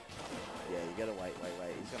 Yeah, you gotta wait.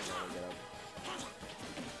 He's gonna really get up.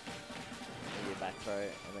 And you back throw,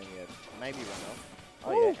 and then you maybe run off.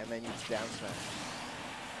 Oh, yeah, and then you down smash.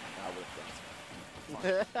 I would have down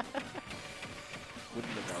smash.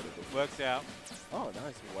 Wouldn't have noted it. Works out. Oh,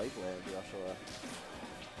 nice waveland, Joshua.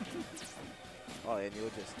 Oh, and you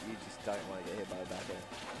just don't want to get hit by a back end.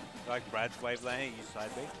 Like Brad's wave lane, you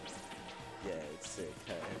side B. Yeah, it's sick.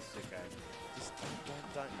 Hey. It's sick, eh? Just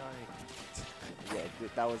don't know. Yeah,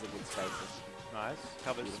 good. That was a good spacer. Nice.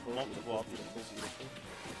 Covers Beautiful, multiple options. beautiful.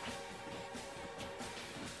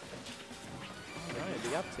 Oh, no,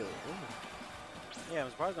 the up tilt. Ooh. Yeah, I'm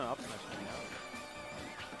surprised no up smash coming out.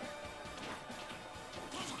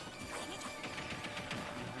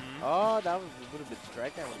 Oh, that would have been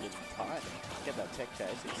drag down, would have been tight. Get that tech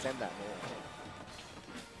chase, extend that more.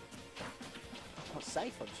 Oh,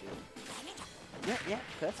 safe on shield. Yeah,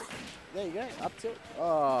 perfect. There you go, up tilt.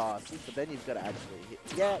 Oh, see, but then you've got to actually hit.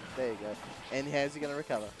 Yeah, there you go. And how's he going to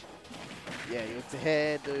recover? Yeah, you're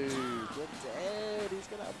dead, dude. You're dead. He's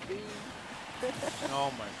going to up B.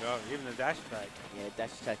 Oh my god, even the dash attack. Yeah,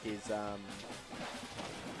 dash attack is,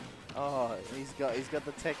 oh, he's got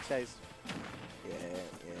the tech chase. Yeah.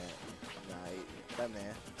 No, done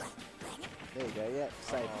there. There you go, yeah,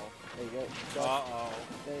 safe. There you go. Uh-oh.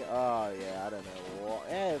 Oh, yeah, I don't know what.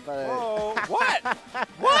 Yeah, but... Whoa, what?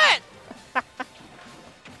 What?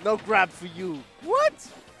 No grab for you. What?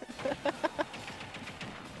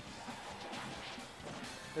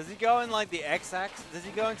 Does he go in like the X-axis? Does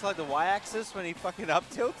he go into like the Y-axis when he fucking up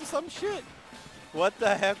tilts or some shit? What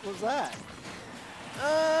the heck was that?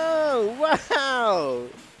 Oh, wow.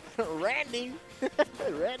 Randy.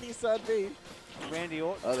 Randy Sardine. Randy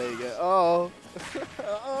Orton. Oh, there you go. Oh.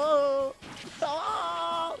 Oh.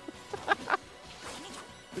 Oh.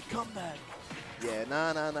 The comeback. Yeah,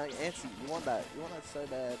 no. Antsy, you want that. You want that so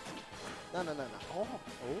bad. No. Oh.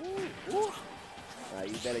 Ooh.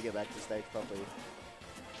 You better get back to stage properly.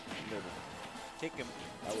 No. Kick him.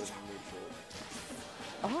 That was neutral.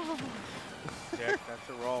 Oh. Yeah, that's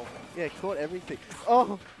a roll. Yeah, caught everything.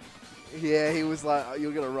 Oh. Yeah, he was like, oh,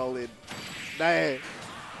 you're going to roll in. No.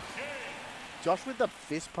 Josh with the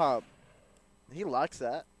fist pump. He likes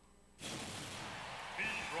that.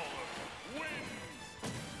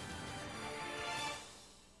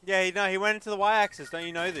 Yeah, no, he went into the Y-axis. Don't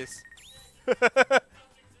you know this?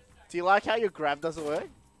 Do you like how your grab doesn't work?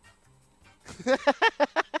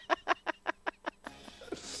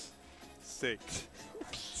 Sick.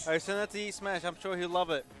 Oh, send that to E-Smash. I'm sure he'll love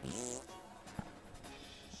it.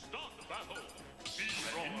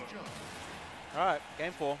 Alright,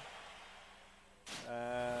 game 4.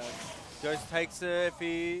 Josh takes if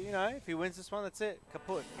he wins this one, that's it.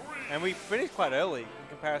 Kaput. And we finished quite early in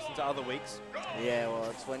comparison to other weeks. Yeah, well,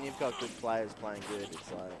 it's when you've got good players playing good,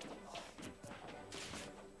 it's like...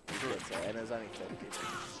 And there's only 30 people.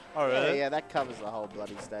 Oh, really? Yeah, that covers the whole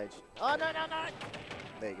bloody stage. Oh, no.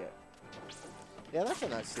 There you go. Yeah, that's a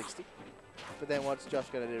nice 60. But then what's Josh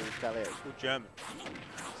going to do to retaliate? Well, German.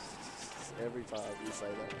 Every time you say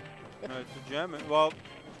that. No, it's a German. Well,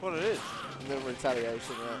 that's what it is. The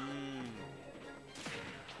retaliation, right? Mm.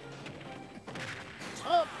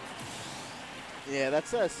 Oh! Yeah,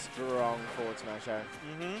 that's a strong forward smash, eh?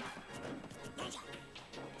 Mm-hmm.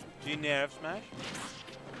 Junior F smash?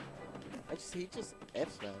 He just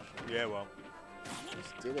F smash. Yeah, well. He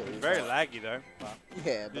just did it. It's He's very like, laggy, though. But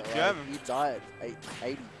yeah, the but like, German. you die at 80. Oh,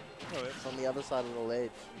 yeah. It's on the other side of the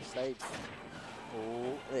ledge. You stayed.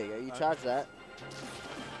 Oh. There you go. You charge that.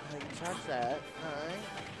 No, you charge that.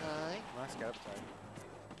 No. Nice gap tag.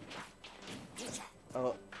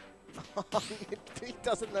 Oh. He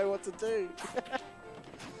doesn't know what to do.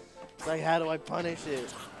 It's like, how do I punish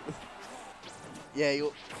it? Yeah,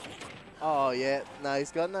 you. Oh yeah. No,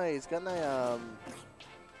 he's got no.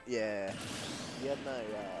 Yeah. He had no.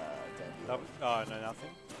 Oh, no, nothing.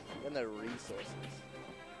 He had no resources.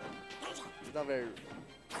 He's not very.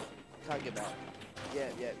 Can't get back. Yeah.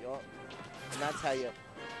 You're. And that's how you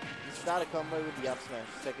start a combo with the up smash.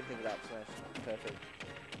 Second thing with up smash. Perfect.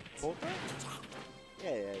 Full throw?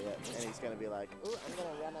 Yeah. And he's going to be like, oh, I'm going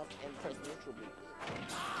to run up and press neutral B.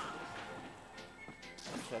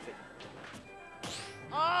 Perfect.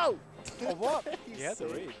 Oh! Oh, what? You You have to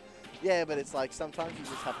see? read. Yeah, but it's like sometimes you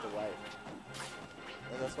just have to wait.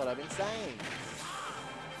 And that's what I've been saying.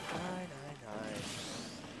 No.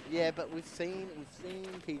 Yeah, but we've seen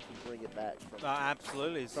people bring it back No,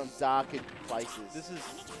 absolutely. from darker places. This is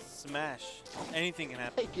Smash. Anything can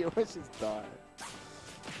happen. Hey, you let's just die.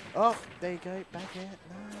 Oh, there you go. Back out.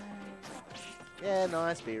 No. Yeah,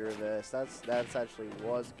 nice B reverse. That's actually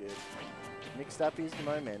was good. Mixed up his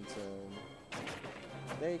momentum.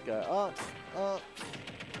 There you go. Oh.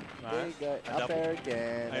 There you go. A Up double. air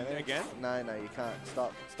again. And again? No, you can't.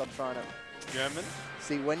 Stop trying to. German.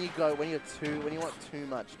 See, when you want too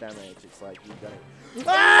much damage, it's like you go.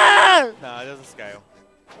 Ah! No, it doesn't scale.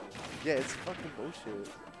 Yeah, it's fucking bullshit.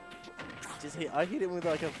 I hit him with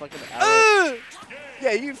like a fucking arrow.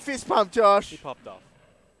 Yeah, you fist pump, Josh. He popped off.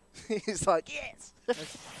 He's like, yes.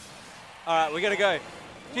 Alright, we gotta go.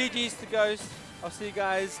 GG's to Ghost. I'll see you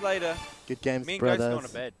guys later. Good games, Me and brothers. Ghost are going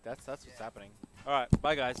to bed. That's what's happening. Alright,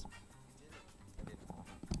 bye guys.